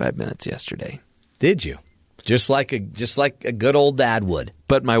 45 minutes yesterday. Did you? Just like a good old dad would.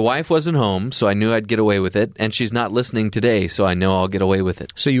 But my wife wasn't home, so I knew I'd get away with it, and she's not listening today, so I know I'll get away with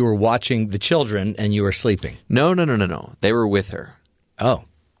it. So you were watching the children and you were sleeping? No. They were with her. Oh.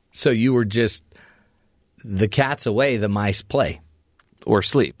 So you were just the cat's away, the mice play. Or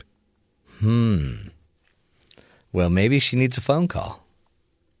sleep. Well, maybe she needs a phone call.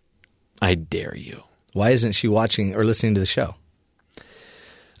 I dare you. Why isn't she watching or listening to the show?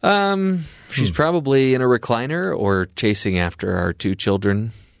 She's probably in a recliner or chasing after our two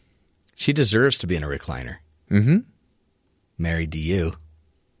children. She deserves to be in a recliner. Mm-hmm. Married to you.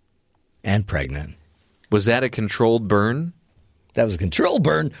 And pregnant. Was that a controlled burn? That was a controlled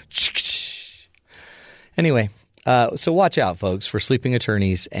burn. Anyway, so watch out, folks, for sleeping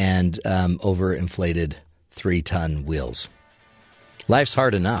attorneys and overinflated 3-ton wheels. Life's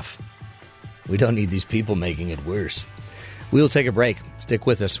hard enough. We don't need these people making it worse. We'll take a break. Stick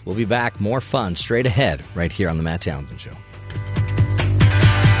with us. We'll be back. More fun straight ahead right here on The Matt Townsend Show.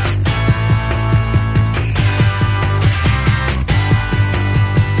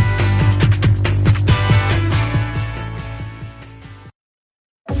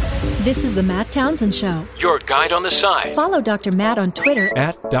 This is the Matt Townsend Show. Your guide on the side. Follow Dr. Matt on Twitter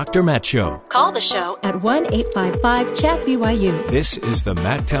at Dr. Matt Show. Call the show at 1-855-CHAT-BYU. This is the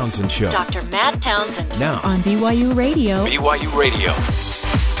Matt Townsend Show. Dr. Matt Townsend. Now on BYU Radio. BYU Radio.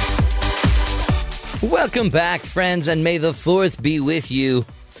 Welcome back, friends, and may the 4th be with you.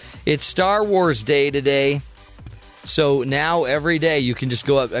 It's Star Wars Day today. So now every day you can just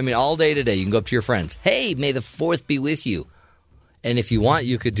go up, all day today you can go up to your friends. Hey, may the 4th be with you. And if you want,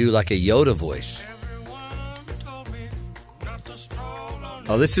 you could do like a Yoda voice.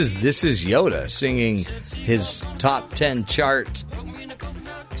 Oh, this is Yoda singing his top 10 chart.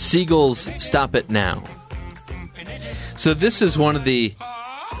 Seagulls, Stop It Now. So this is one of the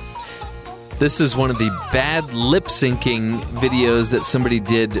bad lip syncing videos that somebody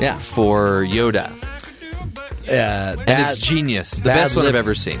did for Yoda. And it's genius. The best one I've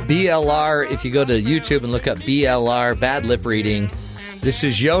ever seen. BLR, if you go to YouTube and look up BLR, bad lip reading, this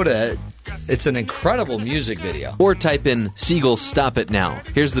is Yoda. It's an incredible music video. Or type in Seagulls, Stop It Now.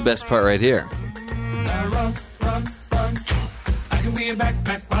 Here's the best part right here. Run, run, run. I can be a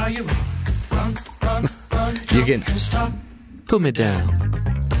backpack while you run, run, run. You can put me down.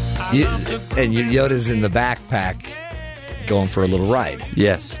 And Yoda's in the backpack going for a little ride.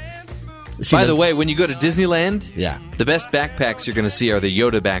 Yes. By the way, when you go to Disneyland, the best backpacks you're going to see are the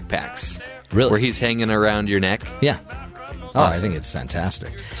Yoda backpacks. Really? Where he's hanging around your neck. Yeah. Awesome. Oh, I think it's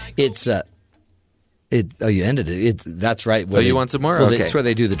fantastic. It's you ended it. That's right. You want some more? Well, okay. That's where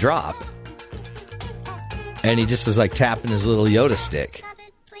they do the drop. And he just is like tapping his little Yoda stick.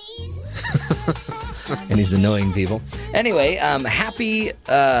 And he's annoying people. Anyway, happy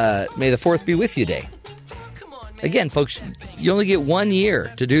May the 4th be with you day. Again, folks, you only get 1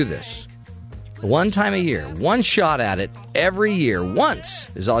 year to do this. One time a year. One shot at it every year.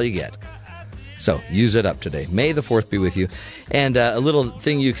 Once is all you get. So use it up today. May the 4th be with you. And a little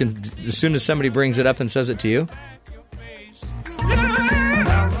thing you can, as soon as somebody brings it up and says it to you.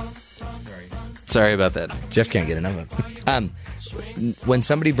 Sorry about that. Jeff can't get enough of it. When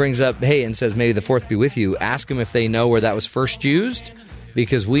somebody brings up, hey, and says, may the 4th be with you, ask them if they know where that was first used,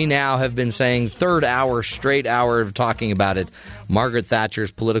 because we now have been saying straight hour of talking about it. Margaret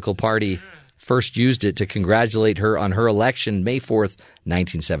Thatcher's political party first used it to congratulate her on her election May 4th,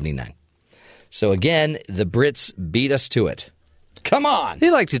 1979. So again, the Brits beat us to it. Come on!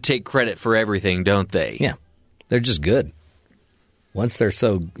 They like to take credit for everything, don't they? Yeah. They're just good. Once they're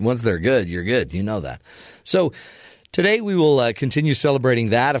good, you're good. You know that. So today we will continue celebrating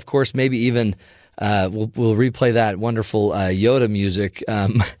that. Of course, maybe even we'll replay that wonderful Yoda music.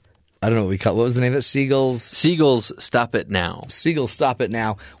 I don't know what we call it. What was the name of it? Seagulls, Stop It Now. Seagulls, Stop It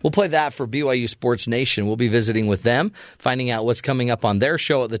Now. We'll play that for BYU Sports Nation. We'll be visiting with them, finding out what's coming up on their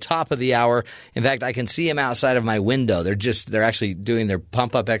show at the top of the hour. In fact, I can see them outside of my window. They're actually doing their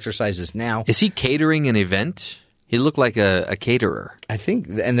pump-up exercises now. Is he catering an event? He looked like a caterer. I think,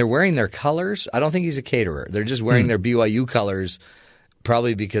 and they're wearing their colors. I don't think he's a caterer. They're just wearing their BYU colors,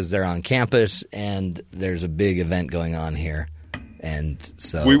 probably because they're on campus and there's a big event going on here. And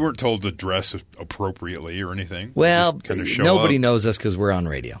so we weren't told to dress appropriately or anything. Well, kind of nobody knows us because we're on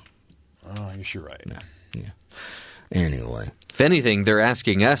radio. Oh, I guess you're right. Yeah. Anyway, if anything, they're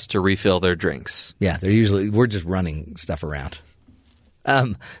asking us to refill their drinks. Yeah, we're just running stuff around.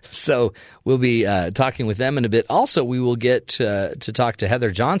 So we'll be talking with them in a bit. Also, we will get to talk to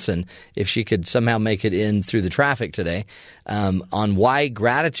Heather Johnson, if she could somehow make it in through the traffic today, on why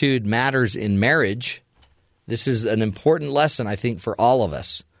gratitude matters in marriage. This is an important lesson, I think, for all of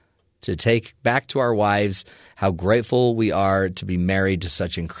us, to take back to our wives how grateful we are to be married to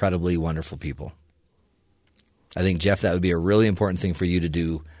such incredibly wonderful people. I think, Jeff, that would be a really important thing for you to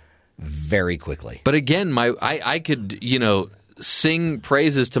do very quickly. But again, I could, sing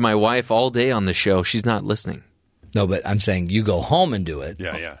praises to my wife all day on the show. She's not listening. No, but I'm saying you go home and do it.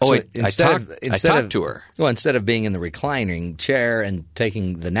 Yeah. Oh, wait, I talked to her. Well, instead of being in the reclining chair and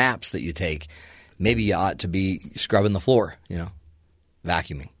taking the naps that you take, maybe you ought to be scrubbing the floor,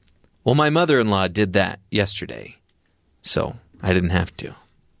 vacuuming. Well, my mother-in-law did that yesterday, so I didn't have to.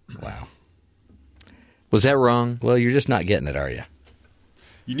 Wow. Was that wrong? Well, you're just not getting it, are you?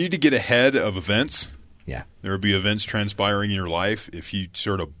 You need to get ahead of events. Yeah. There will be events transpiring in your life. If you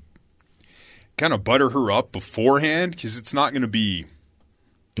sort of kind of butter her up beforehand, because it's not going to be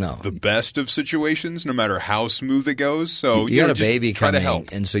the best of situations, no matter how smooth it goes. So you got a just baby try coming, to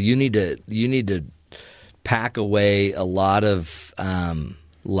help. And so you need to pack away a lot of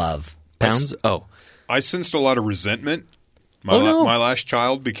love. Pounds? I sensed a lot of resentment. My last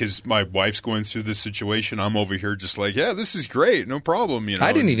child, because my wife's going through this situation. I'm over here just like, yeah, this is great, no problem.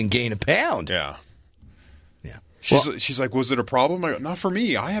 I didn't even gain a pound. Yeah. Yeah. She's like, was it a problem? I go, not for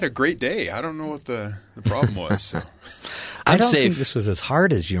me. I had a great day. I don't know what the problem was. So. I don't think this was as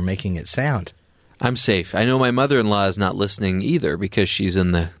hard as you're making it sound. I'm safe. I know my mother-in-law is not listening either because she's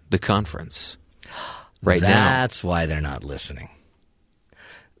in the conference right now. That's why they're not listening.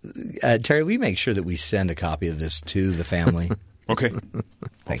 Terry, we make sure that we send a copy of this to the family. Okay.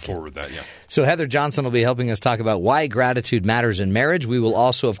 I'll forward that, yeah. So Heather Johnson will be helping us talk about why gratitude matters in marriage. We will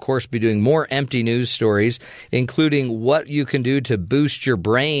also, of course, be doing more empty news stories, including what you can do to boost your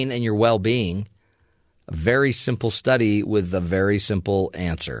brain and your well-being. A very simple study with a very simple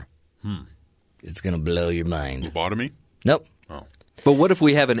answer. It's going to blow your mind. Lobotomy? Nope. Oh. But what if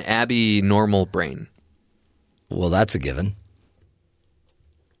we have an Abby normal brain? Well, that's a given.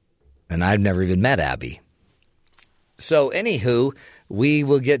 And I've never even met Abby. So, anywho, we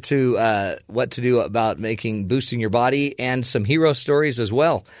will get to what to do about boosting your body and some hero stories as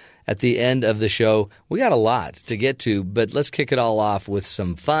well at the end of the show. We got a lot to get to, but let's kick it all off with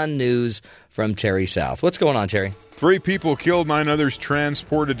some fun news from Terry South. What's going on, Terry? 3 people killed, 9 others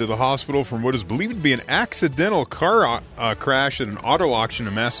transported to the hospital from what is believed to be an accidental car crash at an auto auction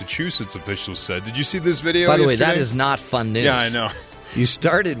in Massachusetts, officials said. Did you see this video By the way, yesterday? that is not fun news. Yeah, I know. You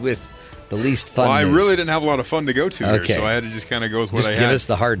started with the least fun news. I really didn't have a lot of fun to go to Okay. here, so I had to just kind of go with what Just I had. give us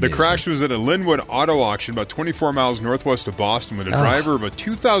the hard The news. crash was at a Linwood auto auction about 24 miles northwest of Boston with a driver of a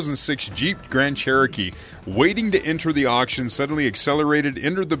 2006 Jeep Grand Cherokee waiting to enter the auction, suddenly accelerated,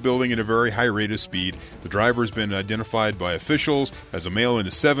 entered the building at a very high rate of speed. The driver has been identified by officials as a male in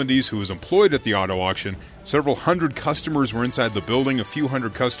his 70s who was employed at the auto auction. Several hundred customers were inside the building. A few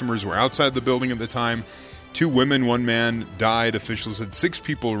hundred customers were outside the building at the time. 2 women, 1 man died. Officials said 6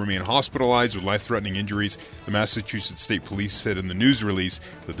 people remain hospitalized with life-threatening injuries. The Massachusetts State Police said in the news release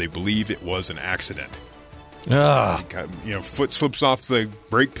that they believe it was an accident. Foot slips off the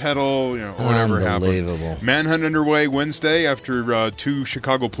brake pedal, whatever happened. Manhunt underway Wednesday after 2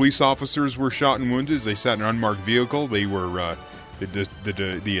 Chicago police officers were shot and wounded as they sat in an unmarked vehicle. They were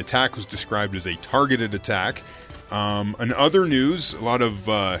the attack was described as a targeted attack. In other news, a lot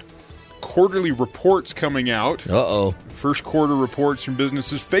of quarterly reports coming out. First quarter reports from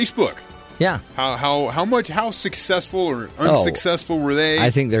businesses. Facebook. Yeah. How successful or unsuccessful were they?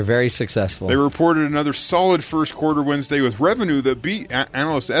 I think they're very successful. They reported another solid first quarter Wednesday with revenue that beat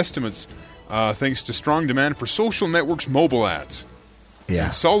analyst estimates thanks to strong demand for social networks mobile ads. Yeah.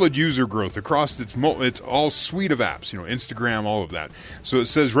 And solid user growth across its all suite of apps, Instagram, all of that. So it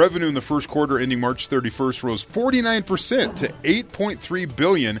says revenue in the first quarter ending March 31st rose 49% to $8.3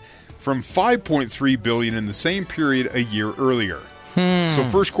 billion from $5.3 billion in the same period a year earlier. So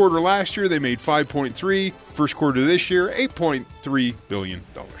first quarter last year, they made $5.3. First quarter this year, $8.3 billion.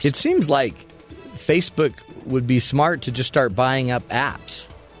 It seems like Facebook would be smart to just start buying up apps.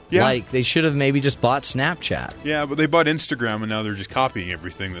 Yeah. Like they should have maybe just bought Snapchat. Yeah, but they bought Instagram, and now they're just copying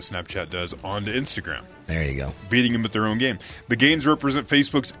everything that Snapchat does onto Instagram. There you go. Beating them at their own game. The gains represent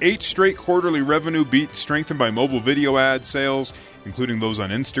Facebook's 8th straight quarterly revenue beat strengthened by mobile video ad sales, including those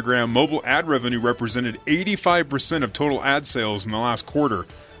on Instagram. Mobile ad revenue represented 85% of total ad sales in the last quarter,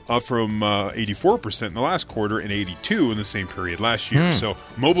 up from 84% in the last quarter and 82% in the same period last year. So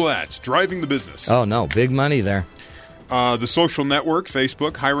mobile ads driving the business. Oh, no. Big money there. The social network,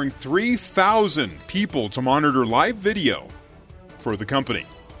 Facebook, hiring 3,000 people to monitor live video for the company.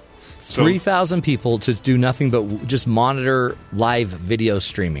 3,000 people to do nothing but just monitor live video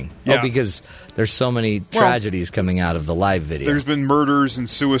streaming. Yeah. Oh, because there's so many tragedies coming out of the live video. There's been murders and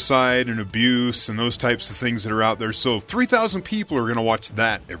suicide and abuse and those types of things that are out there. So 3,000 people are going to watch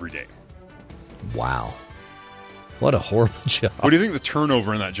that every day. Wow. What a horrible job. What do you think the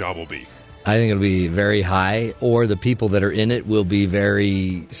turnover in that job will be? I think it'll be very high, or the people that are in it will be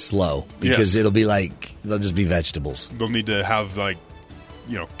very slow because it'll be like they'll just be vegetables. They'll need to have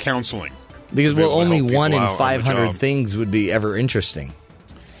counseling. Because only 1 in 500 things would be ever interesting.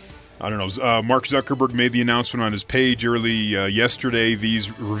 I don't know. Mark Zuckerberg made the announcement on his page early yesterday.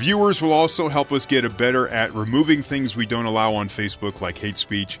 These reviewers will also help us get better at removing things we don't allow on Facebook, like hate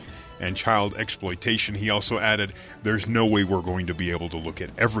speech and child exploitation. He also added, there's no way we're going to be able to look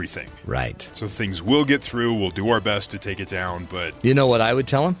at everything. Right. So things will get through. We'll do our best to take it down, but... You know what I would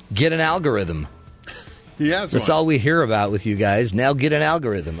tell him? Get an algorithm. That's all we hear about with you guys. Now get an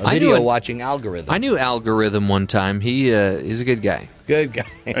algorithm. A video watching algorithm. I knew Algorithm one time. He's a good guy. Good guy.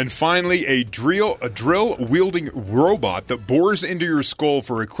 And finally, a drill-wielding robot that bores into your skull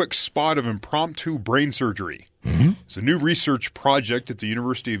for a quick spot of impromptu brain surgery. Mm-hmm. It's a new research project at the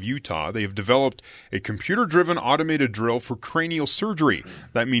University of Utah. They have developed a computer-driven automated drill for cranial surgery.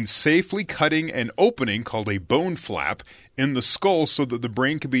 That means safely cutting an opening called a bone flap in the skull so that the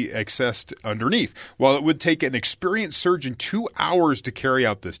brain can be accessed underneath. While it would take an experienced surgeon 2 hours to carry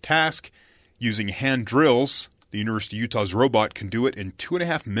out this task, using hand drills, the University of Utah's robot can do it in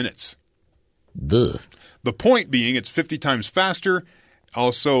 2.5 minutes. Duh. The point being it's 50 times faster.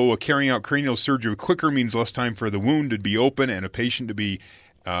 Also, carrying out cranial surgery quicker means less time for the wound to be open and a patient to be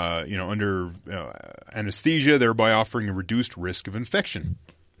under anesthesia, thereby offering a reduced risk of infection.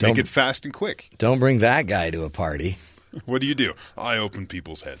 Make it fast and quick. Don't bring that guy to a party. What do? I open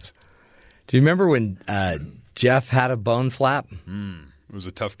people's heads. Do you remember when Jeff had a bone flap? It was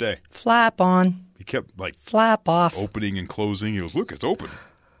a tough day. Flap on. He kept flap off, opening and closing. He goes, look, it's open.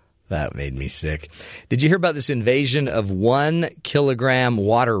 That made me sick. Did you hear about this invasion of 1 kilogram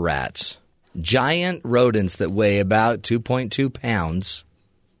water rats? Giant rodents that weigh about 2.2 pounds.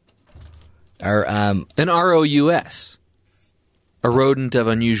 Are an ROUS, a rodent of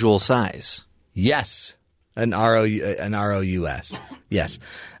unusual size. Yes, an ROUS. Yes,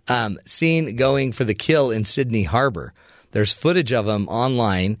 seen going for the kill in Sydney Harbor. There's footage of them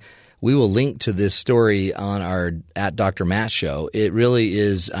online. We will link to this story on our at Dr. Matt show. It really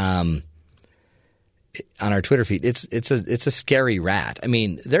is on our Twitter feed. It's a scary rat. I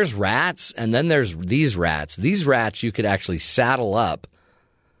mean, there's rats, and then there's these rats. These rats you could actually saddle up,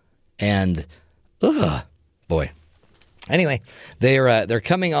 and boy. Anyway, they're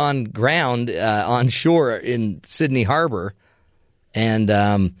coming on ground on shore in Sydney Harbor,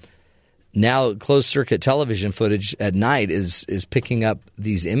 and now closed-circuit television footage at night is picking up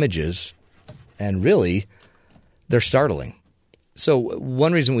these images, and really, they're startling. So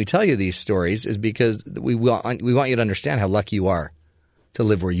one reason we tell you these stories is because we want you to understand how lucky you are to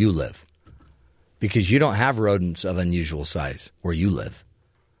live where you live, because you don't have rodents of unusual size where you live.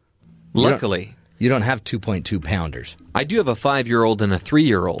 Luckily. You don't have 2.2 pounders. I do have a 5-year-old and a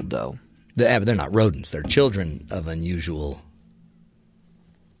 3-year-old, though. They're not rodents. They're children of unusual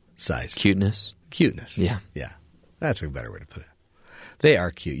size. Cuteness. Yeah. That's a better way to put it. They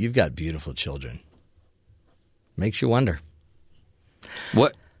are cute. You've got beautiful children. Makes you wonder.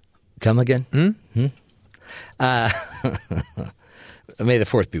 What? Come again? May the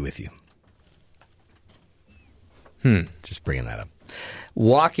 4th be with you. Just bringing that up.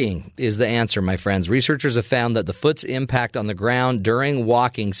 Walking is the answer, my friends. Researchers have found that the foot's impact on the ground during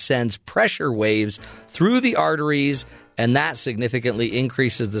walking sends pressure waves through the arteries, and that significantly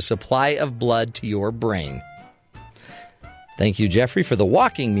increases the supply of blood to your brain. Thank you, Jeffrey, for the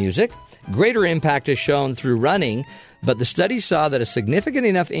walking music. Greater impact is shown through running, but the study saw that a significant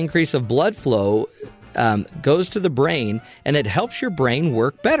enough increase of blood flow goes to the brain, and it helps your brain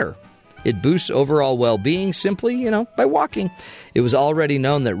work better. It boosts overall well-being simply, by walking. It was already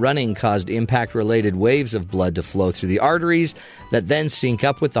known that running caused impact-related waves of blood to flow through the arteries that then sync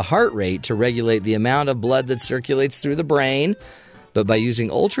up with the heart rate to regulate the amount of blood that circulates through the brain. But by using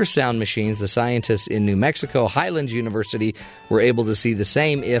ultrasound machines, the scientists in New Mexico Highlands University were able to see the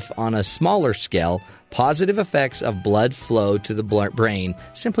same, if on a smaller scale, positive effects of blood flow to the brain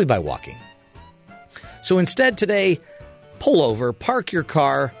simply by walking. So instead today, pull over, park your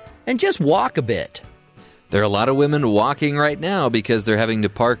car, and just walk a bit. There are a lot of women walking right now because they're having to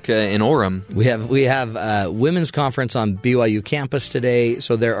park in Orem. We have a women's conference on BYU campus today,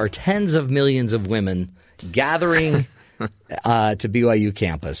 so there are tens of millions of women gathering to BYU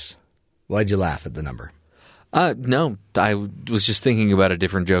campus. Why'd you laugh at the number? No, I was just thinking about a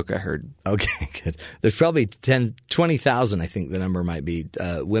different joke I heard. Okay, good. There's probably 20,000, I think the number might be,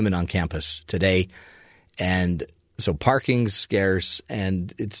 women on campus today. And so parking's scarce,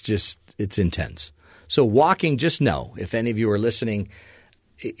 and it's intense. So walking, just know, if any of you are listening,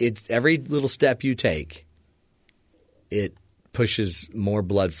 it's every little step you take, it pushes more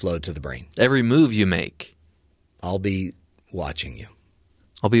blood flow to the brain. Every move you make. I'll be watching you.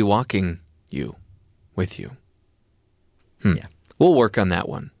 I'll be walking you with you. Yeah. We'll work on that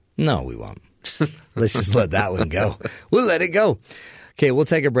one. No, we won't. Let's just let that one go. We'll let it go. Okay, we'll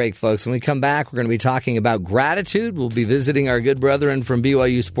take a break, folks. When we come back, we're going to be talking about gratitude. We'll be visiting our good brethren from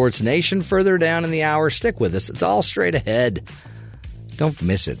BYU Sports Nation further down in the hour. Stick with us. It's all straight ahead. Don't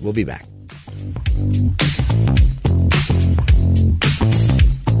miss it. We'll be back.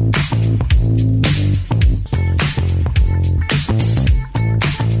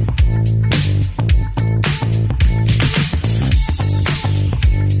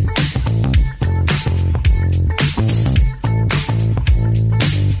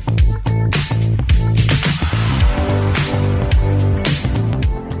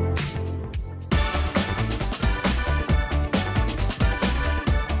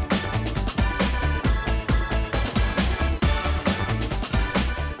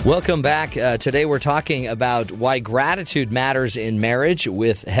 Welcome back. Today we're talking about why gratitude matters in marriage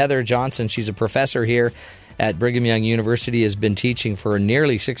with Heather Johnson. She's a professor here at Brigham Young University, has been teaching for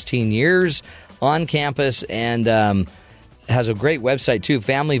nearly 16 years on campus, and has a great website too,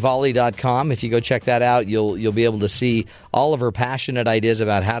 familyvolley.com. If you go check that out, you'll be able to see all of her passionate ideas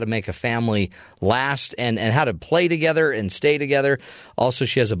about how to make a family last and how to play together and stay together. Also,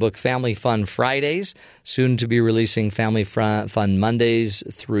 she has a book, Family Fun Fridays, soon to be releasing Family Fun Mondays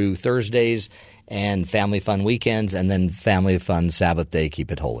through Thursdays, and Family Fun Weekends, and then Family Fun Sabbath Day,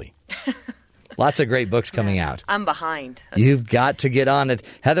 Keep It Holy. Lots of great books coming out. I'm behind. You've got to get on it.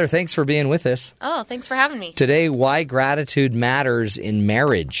 Heather, thanks for being with us. Oh, thanks for having me. Today, why gratitude matters in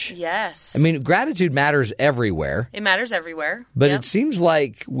marriage. Yes. I mean, gratitude matters everywhere. It matters everywhere. But It seems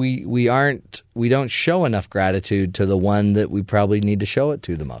like we don't show enough gratitude to the one that we probably need to show it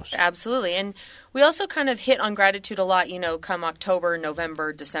to the most. Absolutely. And we also kind of hit on gratitude a lot, come October,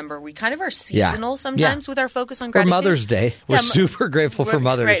 November, December. We kind of are seasonal sometimes with our focus on gratitude. Or Mother's Day. We're super grateful for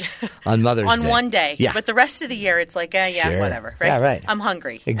mothers on Mother's Day. On one day. Yeah. But the rest of the year, it's like, sure. whatever. Right? Yeah, right. I'm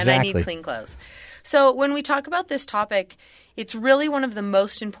hungry Exactly. and I need clean clothes. So when we talk about this topic, it's really one of the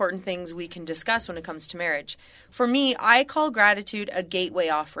most important things we can discuss when it comes to marriage. For me, I call gratitude a gateway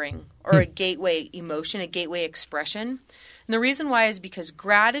offering or a gateway emotion, a gateway expression. And the reason why is because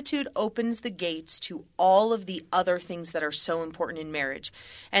gratitude opens the gates to all of the other things that are so important in marriage.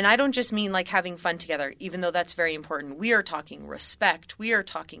 And I don't just mean like having fun together, even though that's very important. We are talking respect. We are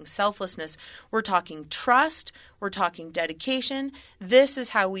talking selflessness. We're talking trust. We're talking dedication. This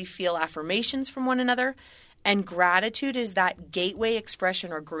is how we feel affirmations from one another. And gratitude is that gateway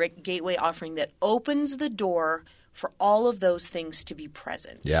expression or gateway offering that opens the door for all of those things to be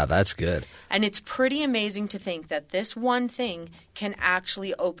present. Yeah, that's good. And it's pretty amazing to think that this one thing can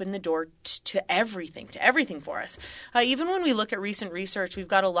actually open the door to everything for us. Even when we look at recent research, we've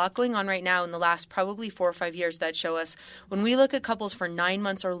got a lot going on right now in the last probably 4 or 5 years that show us when we look at couples for 9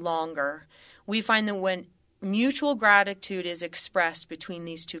 months or longer, we find that when mutual gratitude is expressed between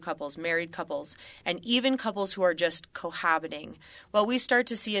these two couples, married couples, and even couples who are just cohabiting, what we start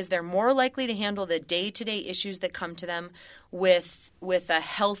to see is they're more likely to handle the day-to-day issues that come to them with a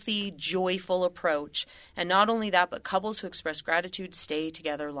healthy, joyful approach. And not only that, but couples who express gratitude stay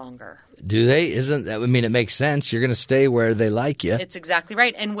together longer. Do they? It makes sense. You're going to stay where they like you. It's exactly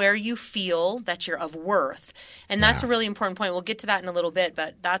right. And where you feel that you're of worth. And that's a really important point. We'll get to that in a little bit,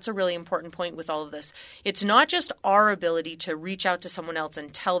 but that's a really important point with all of this. It's not just our ability to reach out to someone else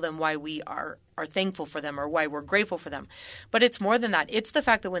and tell them why we are thankful for them or why we're grateful for them. But it's more than that. It's the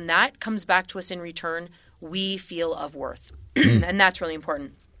fact that when that comes back to us in return, we feel of worth. And that's really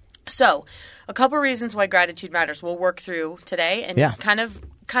important. So, a couple reasons why gratitude matters we'll work through today and kind of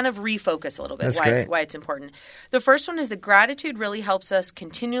refocus a little bit why it's important. The first one is that gratitude really helps us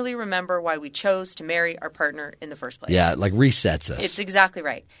continually remember why we chose to marry our partner in the first place. Yeah, like resets us. It's exactly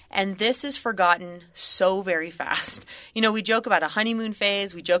right. And this is forgotten so very fast. We joke about a honeymoon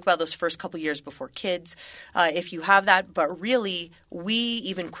phase. We joke about those first couple years before kids, if you have that. But really, we,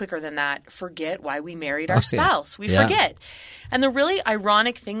 even quicker than that, forget why we married our spouse. We forget. And the really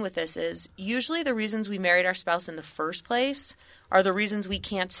ironic thing with this is usually the reasons we married our spouse in the first place are the reasons we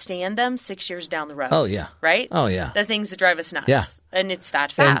can't stand them 6 years down the road. Oh, yeah. Right? Oh, yeah. The things that drive us nuts. Yeah. And it's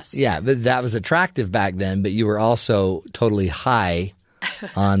that fast. But that was attractive back then, but you were also totally high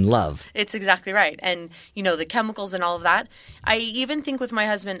on love. It's exactly right. And, the chemicals and all of that. I even think with my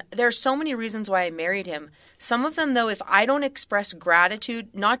husband, there are so many reasons why I married him. Some of them, though, if I don't express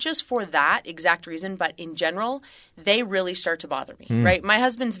gratitude, not just for that exact reason, but in general, they really start to bother me, right? My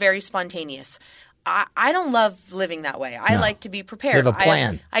husband's very spontaneous. I don't love living that way. I like to be prepared. You have a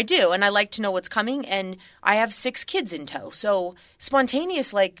plan. I do, and I like to know what's coming, and I have 6 kids in tow. So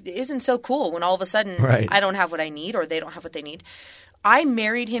spontaneous isn't so cool when all of a sudden I don't have what I need or they don't have what they need. I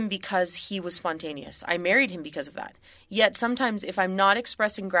married him because he was spontaneous. I married him because of that. Yet sometimes if I'm not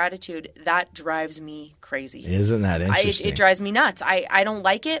expressing gratitude, that drives me crazy. Isn't that interesting? It drives me nuts. I don't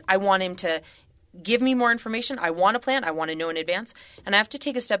like it. I want him to give me more information. I want a plan. I want to know in advance. And I have to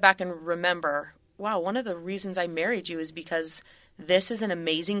take a step back and remember, wow, one of the reasons I married you is because this is an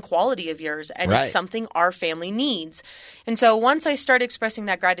amazing quality of yours, and it's something our family needs. And so once I start expressing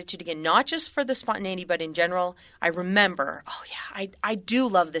that gratitude again, not just for the spontaneity, but in general, I remember, I do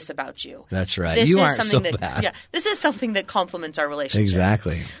love this about you. That's right. You aren't so bad. Yeah, this is something that complements our relationship.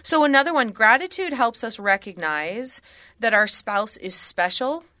 Exactly. So another one, gratitude helps us recognize that our spouse is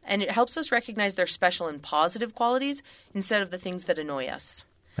special, and it helps us recognize their special and positive qualities instead of the things that annoy us.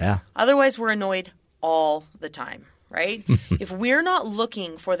 Yeah. Otherwise, we're annoyed all the time, right? If we're not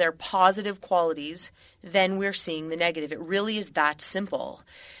looking for their positive qualities, then we're seeing the negative. It really is that simple.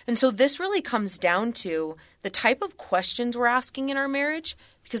 And so this really comes down to the type of questions we're asking in our marriage,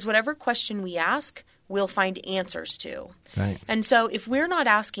 because whatever question we ask, we'll find answers to. Right. And so if we're not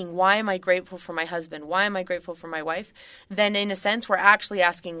asking, why am I grateful for my husband? Why am I grateful for my wife? Then in a sense, we're actually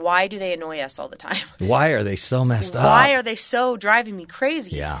asking, why do they annoy us all the time? Why are they so messed up? Why are they so driving me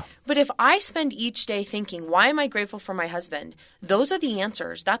crazy? Yeah. But if I spend each day thinking, why am I grateful for my husband? Those are the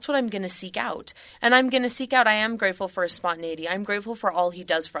answers. That's what I'm going to seek out. And I'm going to seek out, I am grateful for his spontaneity. I'm grateful for all he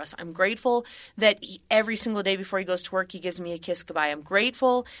does for us. I'm grateful that every single day before he goes to work, he gives me a kiss goodbye. I'm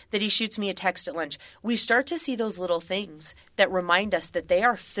grateful that he shoots me a text at lunch. We start to see those little things that remind us that they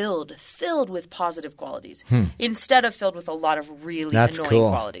are filled with positive qualities instead of filled with a lot of really annoying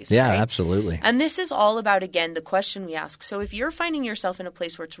qualities. Yeah, right? absolutely. And this is all about, again, the question we ask. So if you're finding yourself in a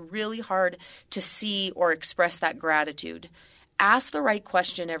place where it's really hard to see or express that gratitude, ask the right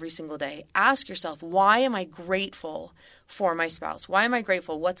question every single day. Ask yourself, why am I grateful for my spouse? Why am I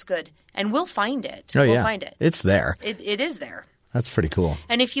grateful? What's good? And we'll find it. We'll find it. It's there. It is there. That's pretty cool.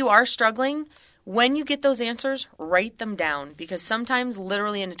 And if you are struggling, when you get those answers, write them down, because sometimes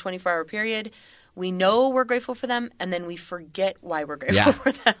literally in a 24-hour period, we know we're grateful for them, and then we forget why we're grateful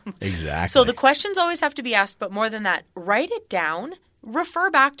for them. Exactly. So the questions always have to be asked, but more than that, write it down,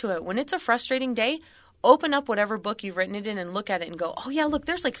 refer back to it. When it's a frustrating day, open up whatever book you've written it in and look at it and go, oh, yeah, look,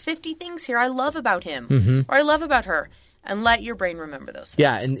 there's like 50 things here I love about him or I love about her. And let your brain remember those things.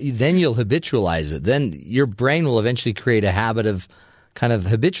 Yeah, and then you'll habitualize it. Then your brain will eventually create a habit of kind of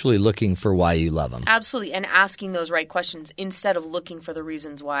habitually looking for why you love them. Absolutely, and asking those right questions instead of looking for the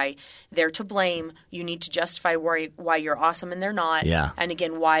reasons why they're to blame. You need to justify why you're awesome and they're not. Yeah. And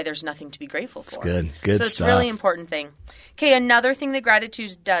again, why there's nothing to be grateful for. Good So it's stuff. a really important thing. Okay, another thing that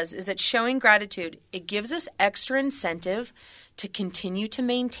gratitude does is that showing gratitude, it gives us extra incentive to continue to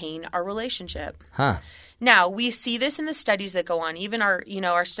maintain our relationship. Huh. Now, we see this in the studies that go on, even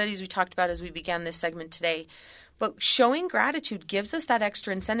our studies we talked about as we began this segment today. But showing gratitude gives us that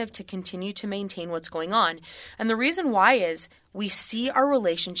extra incentive to continue to maintain what's going on. And the reason why is we see our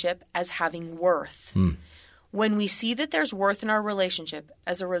relationship as having worth. When we see that there's worth in our relationship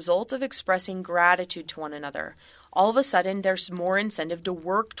as a result of expressing gratitude to one another, all of a sudden there's more incentive to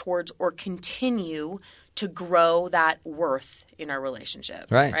work towards or continue to grow that worth in our relationship.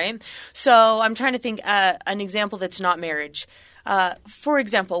 Right? So I'm trying to think an example that's not marriage. For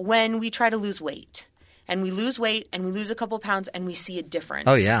example, when we try to lose weight. And we lose weight and we lose a couple pounds and we see a difference.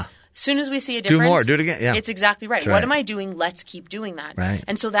 Oh, yeah. As soon as we see a difference. Do more. Do it again. Yeah. It's exactly right. That's What right. am I doing? Let's keep doing that. Right.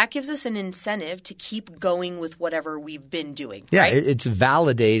 And so that gives us an incentive to keep going with whatever we've been doing. Yeah, right? it's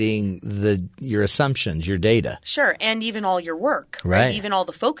validating your assumptions, your data. Sure. And even all your work. Right. Even all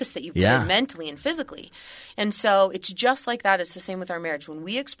the focus that you put in mentally and physically. And so it's just like that. It's the same with our marriage. When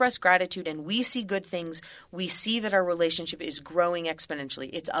we express gratitude and we see good things, we see that our relationship is growing exponentially.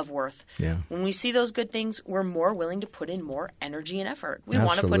 It's of worth. Yeah. When we see those good things, we're more willing to put in more energy and effort. We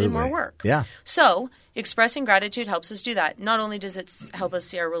want to put in more work. Yeah. So expressing gratitude helps us do that. Not only does it help us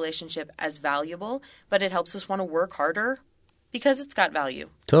see our relationship as valuable, but it helps us want to work harder because it's got value.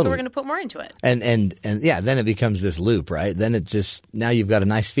 Totally. So we're going to put more into it. And yeah, then it becomes this loop, right? Then it just – now you've got a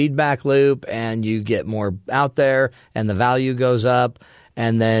nice feedback loop and you get more out there and the value goes up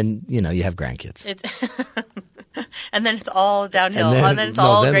and then, you have grandkids. And then it's all downhill. And then it's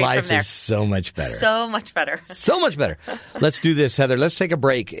all great life from there. Is so much better. So much better. So much better. Let's do this, Heather. Let's take a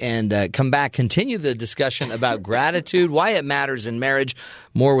break and come back, continue the discussion about gratitude, why it matters in marriage.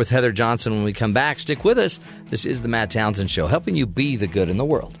 More with Heather Johnson when we come back. Stick with us. This is the Matt Townsend Show, helping you be the good in the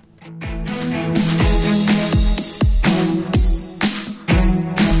world.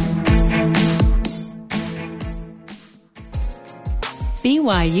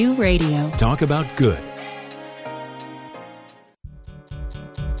 BYU Radio. Talk about good.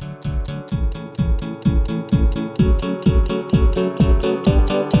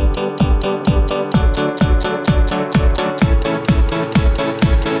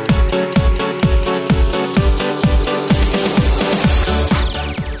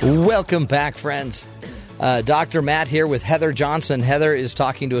 Welcome back, friends. Dr. Matt here with Heather Johnson. Heather is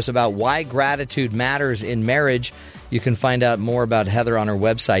talking to us about why gratitude matters in marriage. You can find out more about Heather on her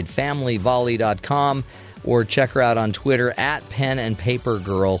website, familyvolley.com, or check her out on Twitter at Pen and Paper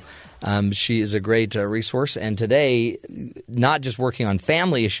Girl. She is a great resource. And today, not just working on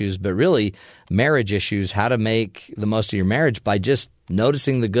family issues, but really marriage issues, how to make the most of your marriage by just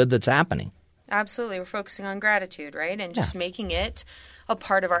noticing the good that's happening. Absolutely. We're focusing on gratitude, right? And just making it a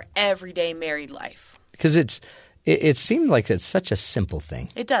part of our everyday married life. Because it seemed like it's such a simple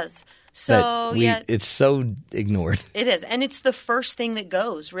thing. It does. So it's so ignored. It is. And it's the first thing that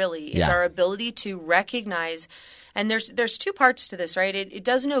goes, really, is our ability to recognize. And there's two parts to this, right? It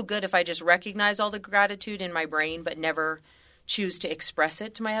does no good if I just recognize all the gratitude in my brain but never choose to express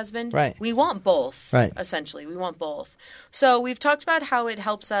it to my husband. Right. We want both, right. Essentially. We want both. So we've talked about how it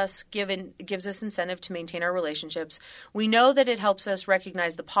helps us, gives us incentive to maintain our relationships. We know that it helps us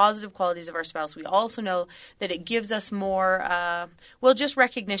recognize the positive qualities of our spouse. We also know that it gives us more, just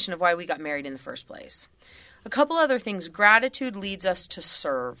recognition of why we got married in the first place. A couple other things. Gratitude leads us to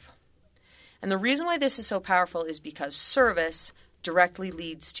serve. And the reason why this is so powerful is because service directly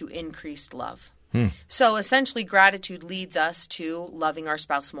leads to increased love. So essentially, gratitude leads us to loving our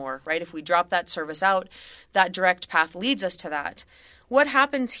spouse more, right? If we drop that service out, that direct path leads us to that. What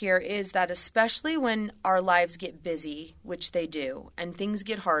happens here is that especially when our lives get busy, which they do, and things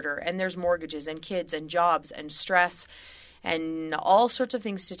get harder, and there's mortgages and kids and jobs and stress and all sorts of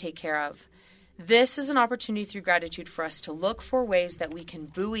things to take care of, this is an opportunity through gratitude for us to look for ways that we can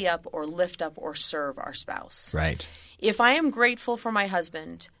buoy up or lift up or serve our spouse. Right. If I am grateful for my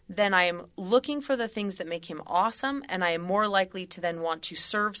husband, then I am looking for the things that make him awesome, and I am more likely to then want to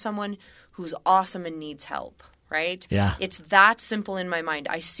serve someone who's awesome and needs help, right? Yeah. It's that simple in my mind.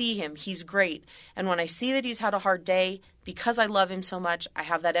 I see him. He's great. And when I see that he's had a hard day, because I love him so much, I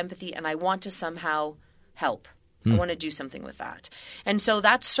have that empathy, and I want to somehow help. I want to do something with that. And so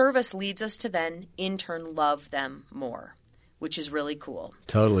that service leads us to then, in turn, love them more, which is really cool.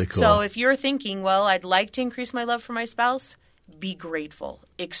 Totally cool. So if you're thinking, well, I'd like to increase my love for my spouse, be grateful,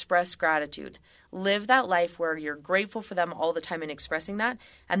 express gratitude. Live that life where you're grateful for them all the time and expressing that,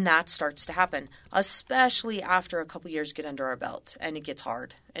 and that starts to happen, especially after a couple years get under our belt and it gets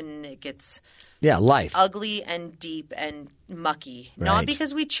hard and it gets life ugly and deep and mucky. Right. Not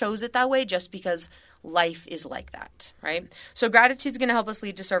because we chose it that way, just because life is like that, right? So gratitude is going to help us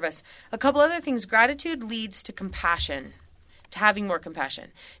lead to service. A couple other things. Gratitude leads to compassion, to having more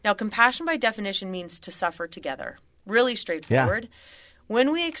compassion. Now, compassion by definition means to suffer together. Really straightforward. Yeah.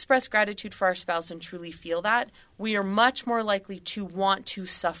 When we express gratitude for our spouse and truly feel that, we are much more likely to want to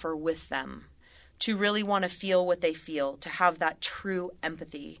suffer with them, to really want to feel what they feel, to have that true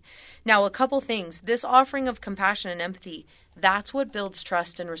empathy. Now, a couple things. This offering of compassion and empathy, that's what builds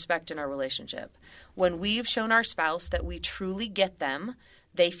trust and respect in our relationship. When we've shown our spouse that we truly get them,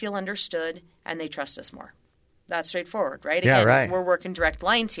 they feel understood and they trust us more. That's straightforward, right? Again, right. We're working direct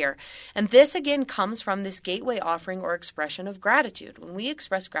lines here. And this, again, comes from this gateway offering or expression of gratitude. When we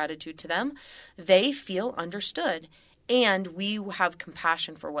express gratitude to them, they feel understood, and we have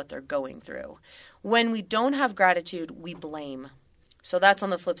compassion for what they're going through. When we don't have gratitude, we blame. So that's on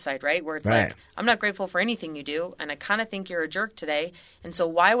the flip side, right? Where it's like, I'm not grateful for anything you do, and I kind of think you're a jerk today, and so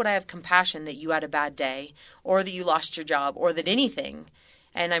why would I have compassion that you had a bad day, or that you lost your job, or that anything?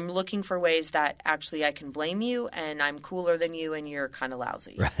 And I'm looking for ways that actually I can blame you and I'm cooler than you and you're kind of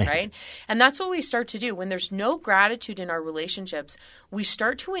lousy, right? And that's what we start to do. When there's no gratitude in our relationships, we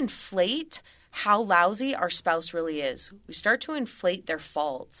start to inflate how lousy our spouse really is. We start to inflate their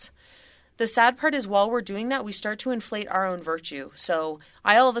faults. The sad part is while we're doing that, we start to inflate our own virtue. So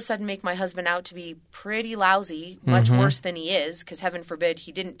I all of a sudden make my husband out to be pretty lousy, much worse than he is, because heaven forbid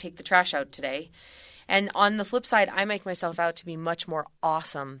he didn't take the trash out today. And on the flip side, I make myself out to be much more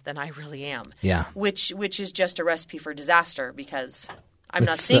awesome than I really am. Yeah. Which is just a recipe for disaster because I'm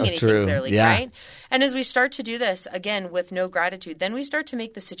not seeing anything clearly, right? And as we start to do this, again, with no gratitude, then we start to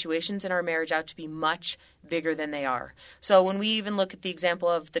make the situations in our marriage out to be much bigger than they are. So when we even look at the example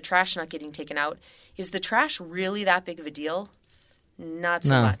of the trash not getting taken out, is the trash really that big of a deal? Not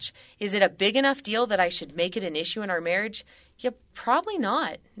so much. Is it a big enough deal that I should make it an issue in our marriage? Yeah, probably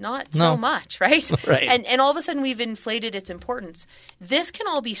not. Not so much, right? And all of a sudden we've inflated its importance. This can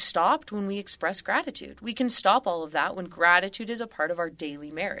all be stopped when we express gratitude. We can stop all of that when gratitude is a part of our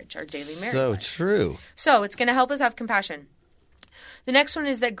daily marriage, So true. So it's going to help us have compassion. The next one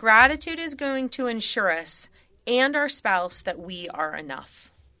is that gratitude is going to ensure us and our spouse that we are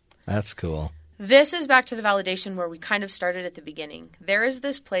enough. That's cool. This is back to the validation where we kind of started at the beginning. There is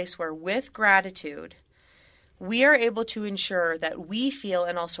this place where with gratitude, we are able to ensure that we feel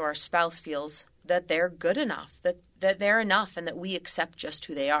and also our spouse feels that they're good enough, that they're enough and that we accept just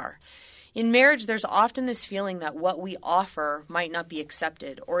who they are. In marriage, there's often this feeling that what we offer might not be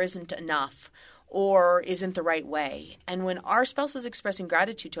accepted or isn't enough or isn't the right way. And when our spouse is expressing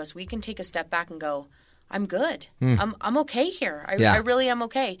gratitude to us, we can take a step back and go, I'm good. I'm okay here. I really am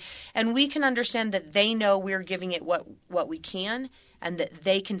okay. And we can understand that they know we're giving it what we can and that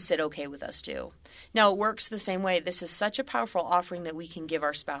they can sit okay with us too. Now, it works the same way. This is such a powerful offering that we can give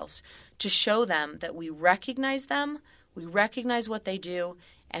our spouse to show them that we recognize them, we recognize what they do,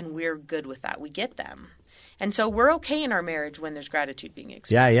 and we're good with that. We get them. And so we're okay in our marriage when there's gratitude being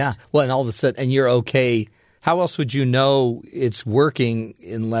expressed. Yeah. Well, and all of a sudden, and you're okay. How else would you know it's working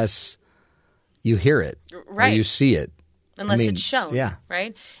unless you hear it or you see it? Unless it's shown,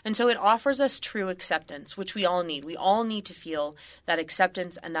 right? And so it offers us true acceptance, which we all need. We all need to feel that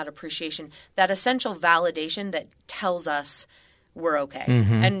acceptance and that appreciation, that essential validation that tells us we're okay.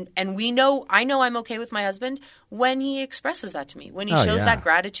 And we know, I know I'm okay with my husband when he expresses that to me, when he shows that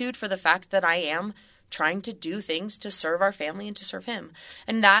gratitude for the fact that I am trying to do things to serve our family and to serve him.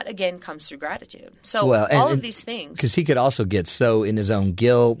 And that, again, comes through gratitude. So all of these things. Because he could also get so in his own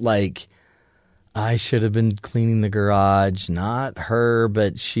guilt, like, I should have been cleaning the garage, not her,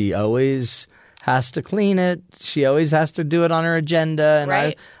 but she always has to clean it. She always has to do it on her agenda,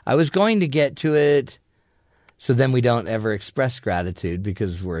 and I was going to get to it. So then we don't ever express gratitude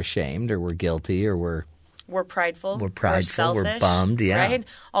because we're ashamed or we're guilty or we're prideful, we're selfish, we're bummed, right?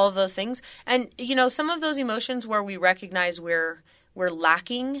 All of those things. And, you know, some of those emotions where we recognize we're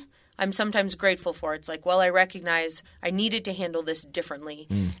lacking, I'm sometimes grateful for. It's like, well, I recognize I needed to handle this differently.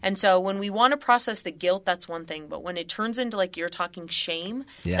 And so when we want to process the guilt, that's one thing. But when it turns into, like you're talking, shame,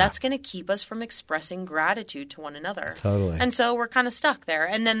 that's going to keep us from expressing gratitude to one another. Totally. And so we're kind of stuck there.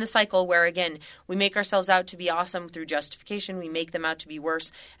 And then the cycle where, again, we make ourselves out to be awesome through justification. We make them out to be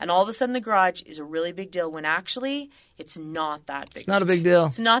worse. And all of a sudden the garage is a really big deal when actually it's not that big. It's not a big deal.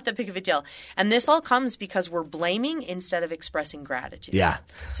 It's not that big of a deal. And this all comes because we're blaming instead of expressing gratitude. Yeah.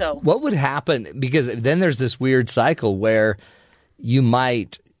 So what would happen? Because then there's this weird cycle where you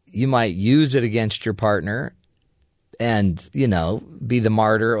might use it against your partner and, be the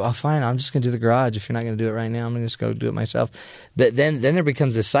martyr. Well, fine, I'm just going to do the garage. If you're not going to do it right now, I'm going to just go do it myself. But then there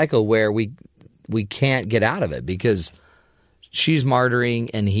becomes this cycle where we can't get out of it because she's martyring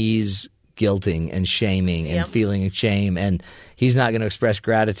and he's guilting and shaming and feeling shame, and he's not going to express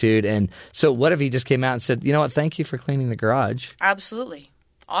gratitude. And so what if he just came out and said, you know what, thank you for cleaning the garage? Absolutely.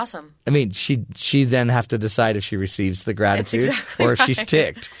 Awesome. I mean, she then have to decide if she receives the gratitude or if she's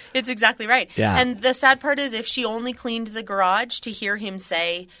ticked. It's exactly right. Yeah. And the sad part is if she only cleaned the garage, to hear him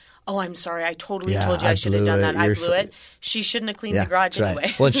say, oh, I'm sorry, I totally told you I should have done that. I blew it. She shouldn't have cleaned the garage anyway.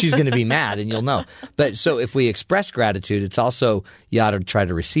 Right. Well, and she's going to be mad, and you'll know. But so if we express gratitude, it's also you ought to try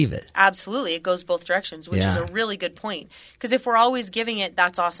to receive it. Absolutely. It goes both directions, which is a really good point. Because if we're always giving it,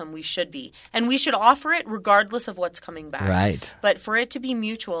 that's awesome. We should be. And we should offer it regardless of what's coming back. Right. But for it to be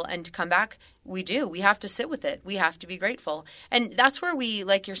mutual and to come back, we do. We have to sit with it. We have to be grateful. And that's where we,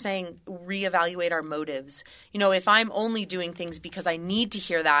 like you're saying, reevaluate our motives. If I'm only doing things because I need to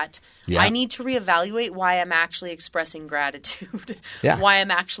hear that, I need to reevaluate why I'm actually expressing gratitude, why I'm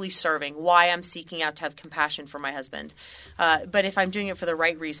actually serving, why I'm seeking out to have compassion for my husband. But if I'm doing it for the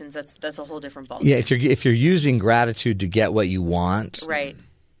right reasons, that's a whole different ballgame. Yeah, if you're using gratitude to get what you want, right,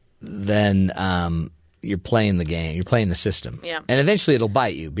 then you're playing the game. You're playing the system. Yeah. And eventually it'll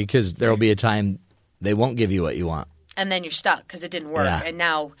bite you because there will be a time they won't give you what you want. And then you're stuck because it didn't work. Yeah. And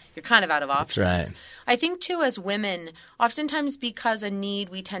now you're kind of out of options. That's right. I think, too, as women, oftentimes because a need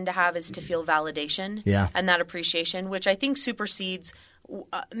we tend to have is to feel validation and that appreciation, which I think supersedes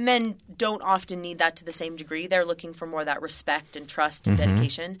men don't often need that to the same degree. They're looking for more of that respect and trust and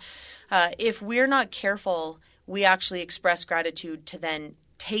dedication. If we're not careful, we actually express gratitude to then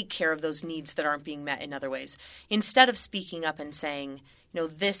take care of those needs that aren't being met in other ways. Instead of speaking up and saying,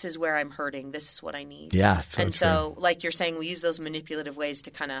 this is where I'm hurting, this is what I need. Yeah, so like you're saying, we use those manipulative ways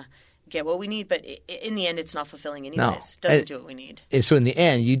to kind of get what we need, but in the end, it's not fulfilling anyways. No. It doesn't do what we need. So in the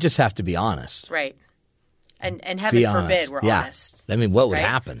end, you just have to be honest. Right. And heaven forbid we're honest. I mean, what would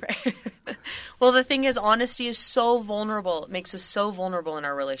happen? Right. Well, the thing is, honesty is so vulnerable. It makes us so vulnerable in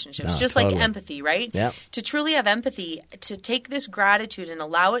our relationships. Just like empathy, right? Yep. To truly have empathy, to take this gratitude and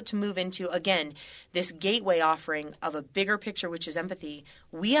allow it to move into, again, this gateway offering of a bigger picture, which is empathy,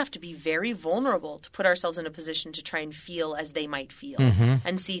 we have to be very vulnerable to put ourselves in a position to try and feel as they might feel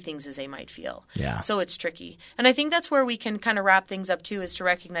and see things as they might feel. Yeah. So it's tricky. And I think that's where we can kind of wrap things up, too, is to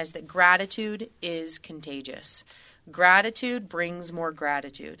recognize that gratitude is contagious. Gratitude brings more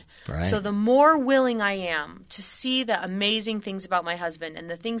gratitude. Right. So the more willing I am to see the amazing things about my husband and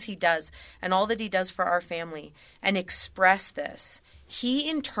the things he does and all that he does for our family and express this, he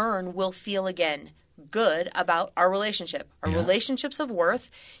in turn will feel again good about our relationship. Our relationship's of worth.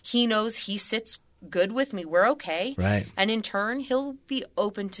 He knows he sits good with me. We're okay. Right. And in turn, he'll be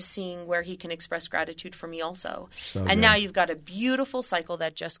open to seeing where he can express gratitude for me also. And now you've got a beautiful cycle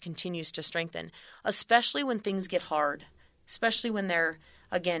that just continues to strengthen, especially when things get hard, especially when they're,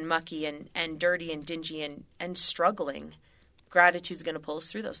 again, mucky and dirty and dingy and struggling. Gratitude's going to pull us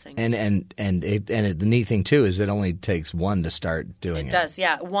through those things. And the neat thing, too, is it only takes one to start doing it. It does,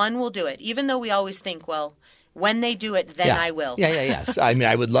 yeah. One will do it, even though we always think, well, when they do it, then I will. Yeah. So, I mean,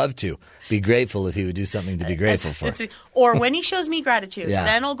 I would love to be grateful if he would do something to be grateful for. Or when he shows me gratitude,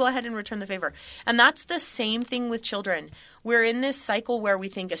 then I'll go ahead and return the favor. And that's the same thing with children. We're in this cycle where we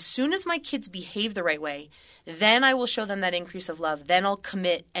think as soon as my kids behave the right way, then I will show them that increase of love. Then I'll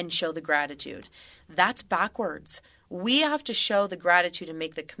commit and show the gratitude. That's backwards. We have to show the gratitude and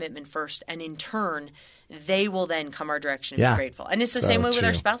make the commitment first. And in turn, they will then come our direction and be grateful. And it's the same way with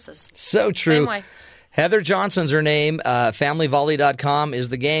our spouses. So true. Same way. Heather Johnson's her name. FamilyVolley.com is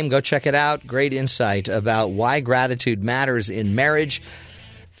the game. Go check it out. Great insight about why gratitude matters in marriage.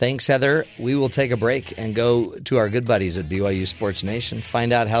 Thanks, Heather. We will take a break and go to our good buddies at BYU Sports Nation.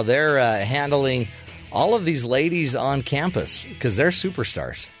 Find out how they're handling all of these ladies on campus because they're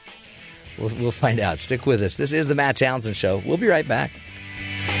superstars. We'll find out. Stick with us. This is the Matt Townsend Show. We'll be right back.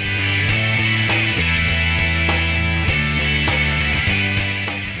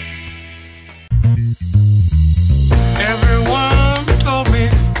 Everyone told me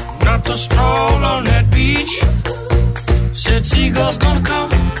not to stroll on that beach. Said seagulls gonna come,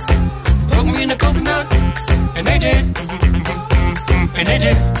 hook me in a coconut, and they did. And they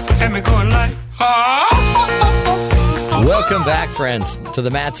did. Had me going like, Welcome back, friends, to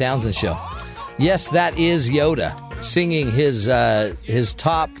the Matt Townsend Show. Yes, that is Yoda singing his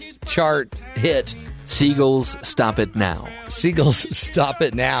top chart hit, Seagulls, Stop It Now. Seagulls, Stop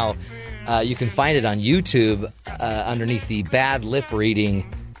It Now. You can find it on YouTube underneath the bad lip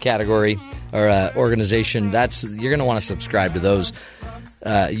reading category. or organization, you're going to want to subscribe to those.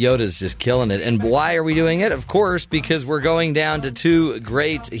 Yoda's just killing it. And why are we doing it? Of course, because we're going down to two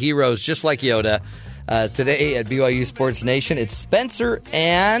great heroes just like Yoda. Today at BYU Sports Nation, it's Spencer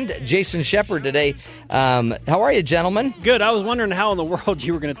and Jason Shepard today. How are you, gentlemen? Good. I was wondering how in the world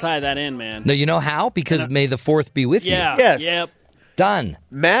you were going to tie that in, man. No, you know how? Because May the 4th be with you. Yes. Yep. Done.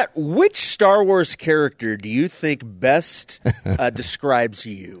 Matt, which Star Wars character do you think best describes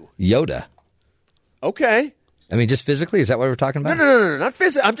you? Yoda. Okay. I mean, just physically? Is that what we're talking about? No, not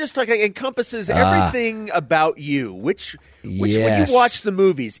physically. I'm just talking, encompasses everything about you. Which when you watch the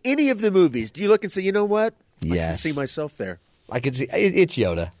movies, any of the movies, do you look and say, you know what? I can see myself there. I can see. It's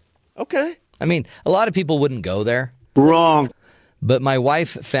Yoda. Okay. I mean, a lot of people wouldn't go there. Wrong. But my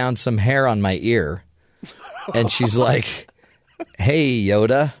wife found some hair on my ear, and she's like, hey,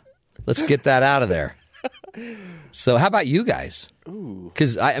 Yoda, let's get that out of there. So how about you guys?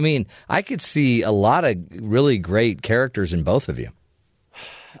 Because, I mean, I could see a lot of really great characters in both of you.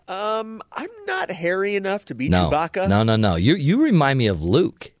 I'm not hairy enough to be Chewbacca. No. You remind me of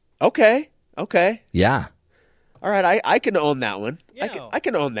Luke. Okay. Yeah. All right, I can own that one. Yeah. I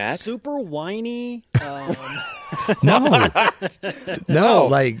can own that. Super whiny. No,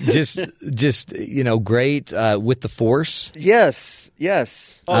 like just great with the Force. Yes.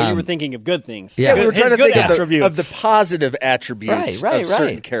 Oh, you were thinking of good things. Yeah, we were trying to think of the positive attributes right, of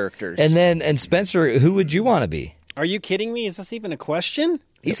certain characters. And Spencer, who would you want to be? Are you kidding me? Is this even a question?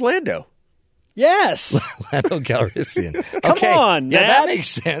 He's Lando. Yes. Lando Calrissian. Come on, yeah, Matt. that makes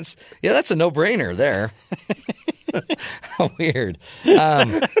sense. Yeah, that's a no-brainer there. How weird.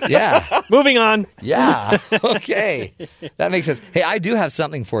 Yeah. Moving on. Yeah. Okay. That makes sense. Hey, I do have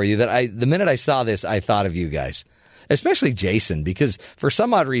something for you that the minute I saw this, I thought of you guys, especially Jason, because for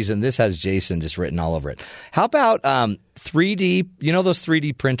some odd reason, this has Jason just written all over it. How about 3D, you know those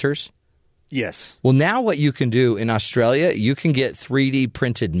 3D printers? Yes. Well, now what you can do in Australia, you can get 3D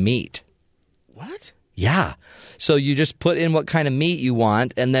printed meat. What? Yeah. So you just put in what kind of meat you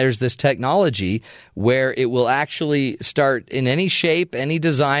want, and there's this technology where it will actually start in any shape, any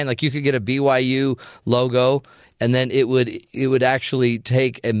design. Like you could get a BYU logo, and then it would actually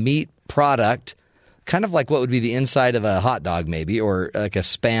take a meat product, kind of like what would be the inside of a hot dog maybe, or like a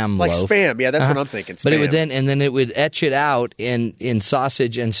Spam like loaf. Spam. Yeah, that's what I'm thinking. Spam. But it would then it would etch it out in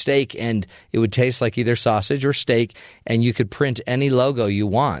sausage and steak, and it would taste like either sausage or steak, and you could print any logo you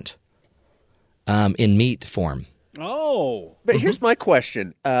want. In meat form. Oh. But here's my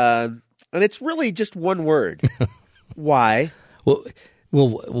question, and it's really just one word. Why? Well,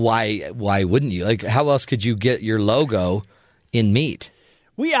 why wouldn't you? Like, how else could you get your logo in meat?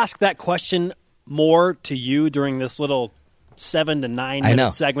 We ask that question more to you during this little 7 to 9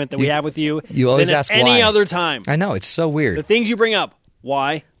 minute segment that we have with you. You always than ask any why. other time. I know, it's so weird. The things you bring up.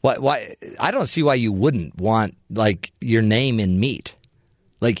 Why? Why? I don't see why you wouldn't want like your name in meat.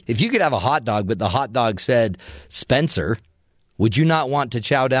 Like, if you could have a hot dog, but the hot dog said Spencer, would you not want to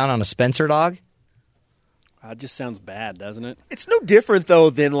chow down on a Spencer dog? It just sounds bad, doesn't it? It's no different,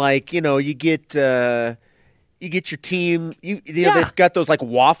 though, than, like, you get your team. They've got those, like,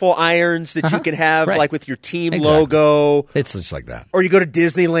 waffle irons that you can have, like, with your team logo. It's just like that. Or you go to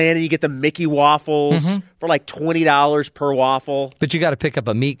Disneyland and you get the Mickey waffles for, like, $20 per waffle. But you got to pick up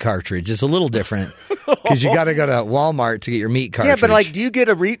a meat cartridge. It's a little different because you got to go to Walmart to get your meat cartridge. Yeah, but, like, do you get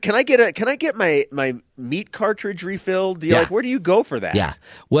can I get my meat cartridge refilled? Like, where do you go for that? Yeah.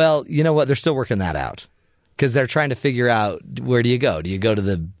 Well, you know what? They're still working that out because they're trying to figure out, where do you go? Do you go to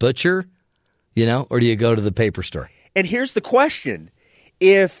the butcher? Or do you go to the paper store? And here's the question.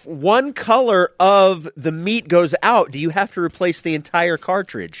 If one color of the meat goes out, do you have to replace the entire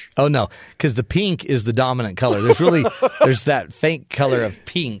cartridge? Oh, no, because the pink is the dominant color. There's that faint color of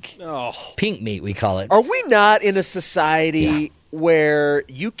pink. Oh. Pink meat, we call it. Are we not in a society where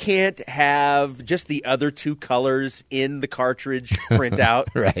you can't have just the other two colors in the cartridge printout?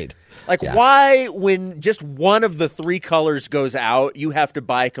 Right. Like, why, when just one of the three colors goes out, you have to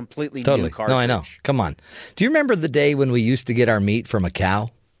buy a completely new cartridge? No, I know. Come on. Do you remember the day when we used to get our meat from a cow?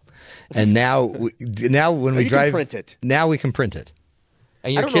 And now when we drive, can print it. Now we can print it.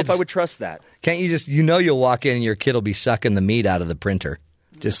 And I don't know if I would trust that. Can't you just, you'll walk in and your kid will be sucking the meat out of the printer.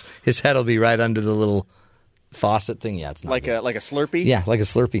 Just his head will be right under the little faucet thing. Yeah, it's not like a Slurpee. Yeah, like a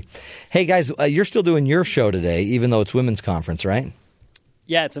Slurpee. Hey guys, you're still doing your show today, even though it's women's conference, right?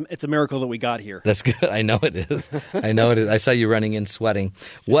 Yeah, it's a miracle that we got here. That's good. I know it is. I saw you running in sweating.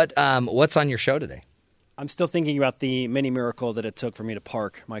 What's on your show today? I'm still thinking about the mini miracle that it took for me to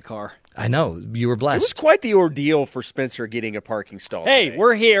park my car. I know. You were blessed. It was quite the ordeal for Spencer getting a parking stall. Hey, today.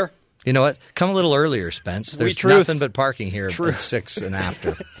 We're here. You know what? Come a little earlier, Spence. There's nothing but parking here at 6 and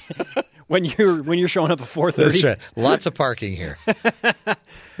after. when you're showing up at 4:30. That's right. Lots of parking here.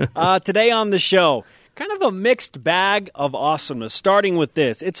 Today on the show, kind of a mixed bag of awesomeness. Starting with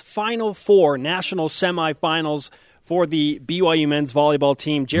this, it's Final Four national semifinals for the BYU men's volleyball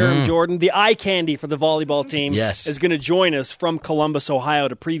team. Jerem Jordan, the eye candy for the volleyball team, is going to join us from Columbus, Ohio,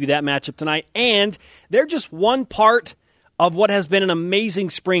 to preview that matchup tonight. And they're just one part of what has been an amazing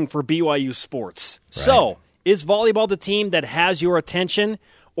spring for BYU sports. Right. So, is volleyball the team that has your attention?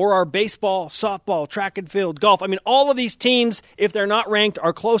 Or are baseball, softball, track and field, golf? I mean, all of these teams, if they're not ranked,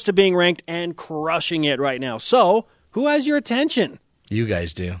 are close to being ranked and crushing it right now. So, who has your attention? You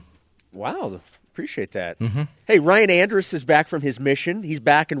guys do. Wow. Appreciate that. Mm-hmm. Hey, Ryan Andrus is back from his mission. He's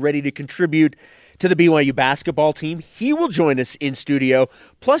back and ready to contribute to the BYU basketball team. He will join us in studio.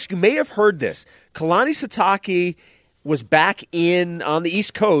 Plus, you may have heard this. Kalani Sitake was back on the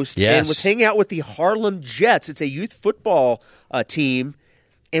East Coast and was hanging out with the Harlem Jets. It's a youth football team.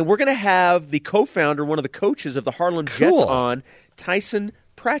 And we're going to have the co-founder, one of the coaches of the Harlem Jets on, Tyson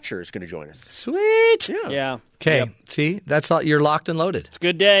Pratcher is going to join us. Sweet. Yeah. Okay, see, that's all. You're locked and loaded. It's a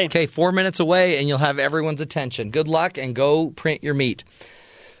good day. Okay, 4 minutes away, and you'll have everyone's attention. Good luck, and go print your meat.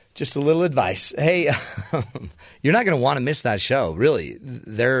 Just a little advice. Hey, you're not going to want to miss that show, really.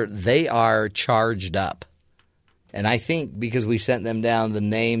 They are charged up. And I think because we sent them down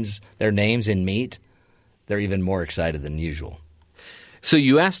their names in meat, they're even more excited than usual. So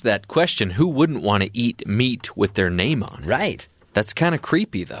you asked that question, who wouldn't want to eat meat with their name on it? Right. That's kind of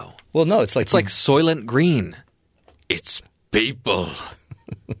creepy, though. Well, no, it's like Soylent Green. It's people.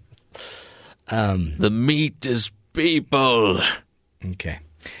 The meat is people. Okay.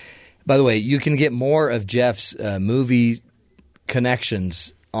 By the way, you can get more of Jeff's movie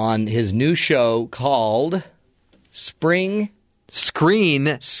connections on his new show called Screen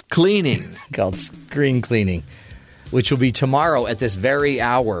Cleaning. Called Screen Cleaning, which will be tomorrow at this very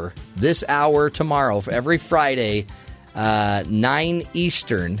hour. This hour tomorrow, for every Friday, 9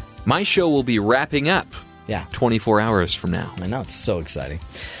 Eastern. My show will be wrapping up 24 hours from now. I know, it's so exciting.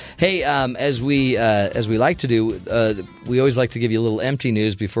 Hey, as we like to do, we always like to give you a little empty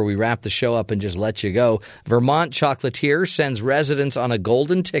news before we wrap the show up and just let you go. Vermont Chocolatier sends residents on a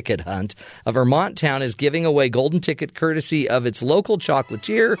golden ticket hunt. A Vermont town is giving away golden ticket courtesy of its local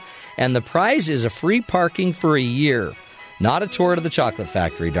chocolatier, and the prize is a free parking for a year. Not a tour to the chocolate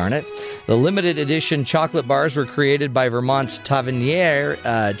factory, darn it. The limited edition chocolate bars were created by Vermont's Tavernier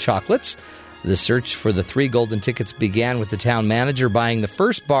Chocolates. The search for the 3 golden tickets began with the town manager buying the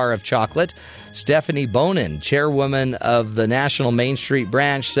first bar of chocolate. Stephanie Bonin, chairwoman of the National Main Street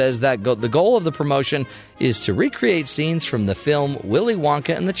branch, says that the goal of the promotion is to recreate scenes from the film Willy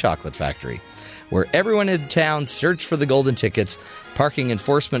Wonka and the Chocolate Factory, where everyone in town searched for the golden tickets. Parking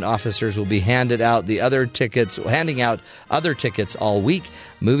enforcement officers will be handing out other tickets all week.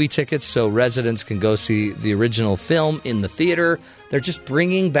 Movie tickets so residents can go see the original film in the theater. They're just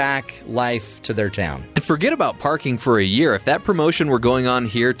bringing back life to their town. And forget about parking for a year. If that promotion were going on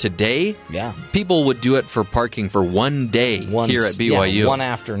here today, people would do it for parking for one day here at BYU. Yeah, one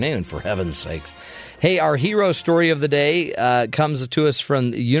afternoon, for heaven's sakes. Hey, our hero story of the day comes to us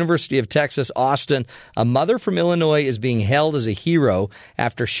from the University of Texas, Austin. A mother from Illinois is being hailed as a hero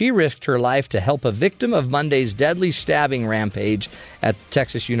after she risked her life to help a victim of Monday's deadly stabbing rampage at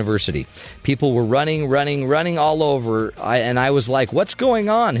Texas University. People were running all over, and I was like, what's going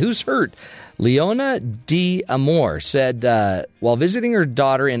on? Who's hurt? Leona D. Amor said while visiting her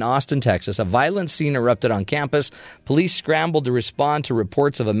daughter in Austin, Texas, a violent scene erupted on campus. Police scrambled to respond to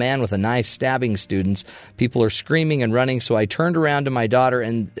reports of a man with a knife stabbing students. People are screaming and running, so I turned around to my daughter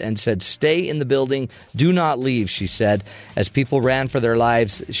and said, stay in the building, do not leave, she said. As people ran for their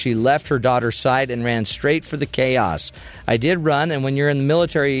lives, she left her daughter's side and ran straight for the chaos. I did run, and when you're in the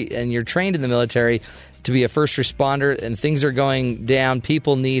military and you're trained in the military to be a first responder and things are going down,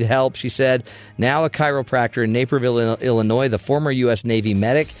 people need help, she said. Now a chiropractor in Naperville, Illinois, the former U.S. Navy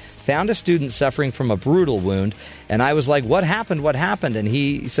medic, found a student suffering from a brutal wound. And I was like, what happened? What happened? And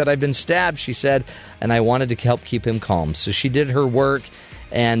he said, I've been stabbed, she said, and I wanted to help keep him calm. So she did her work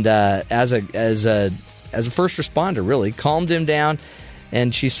and as a first responder, really, calmed him down.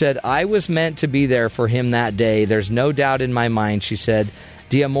 And she said, I was meant to be there for him that day. There's no doubt in my mind, she said.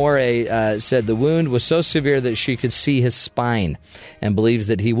 D'Amore said the wound was so severe that she could see his spine and believes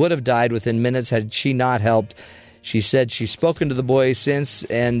that he would have died within minutes had she not helped. She said she's spoken to the boy since,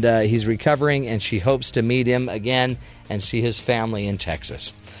 and he's recovering, and she hopes to meet him again and see his family in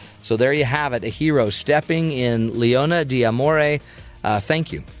Texas. So there you have it, a hero stepping in. Leona D'Amore,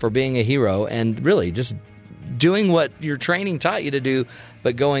 thank you for being a hero and really just doing what your training taught you to do,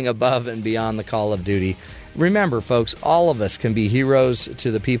 but going above and beyond the call of duty. Remember, folks, all of us can be heroes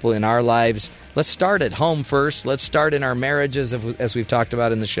to the people in our lives. Let's start at home first. Let's start in our marriages, as we've talked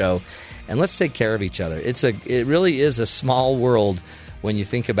about in the show. And let's take care of each other. It really is a small world when you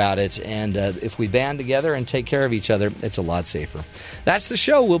think about it. And if we band together and take care of each other, it's a lot safer. That's the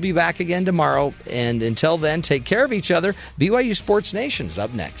show. We'll be back again tomorrow. And until then, take care of each other. BYU Sports Nation is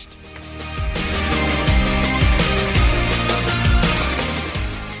up next.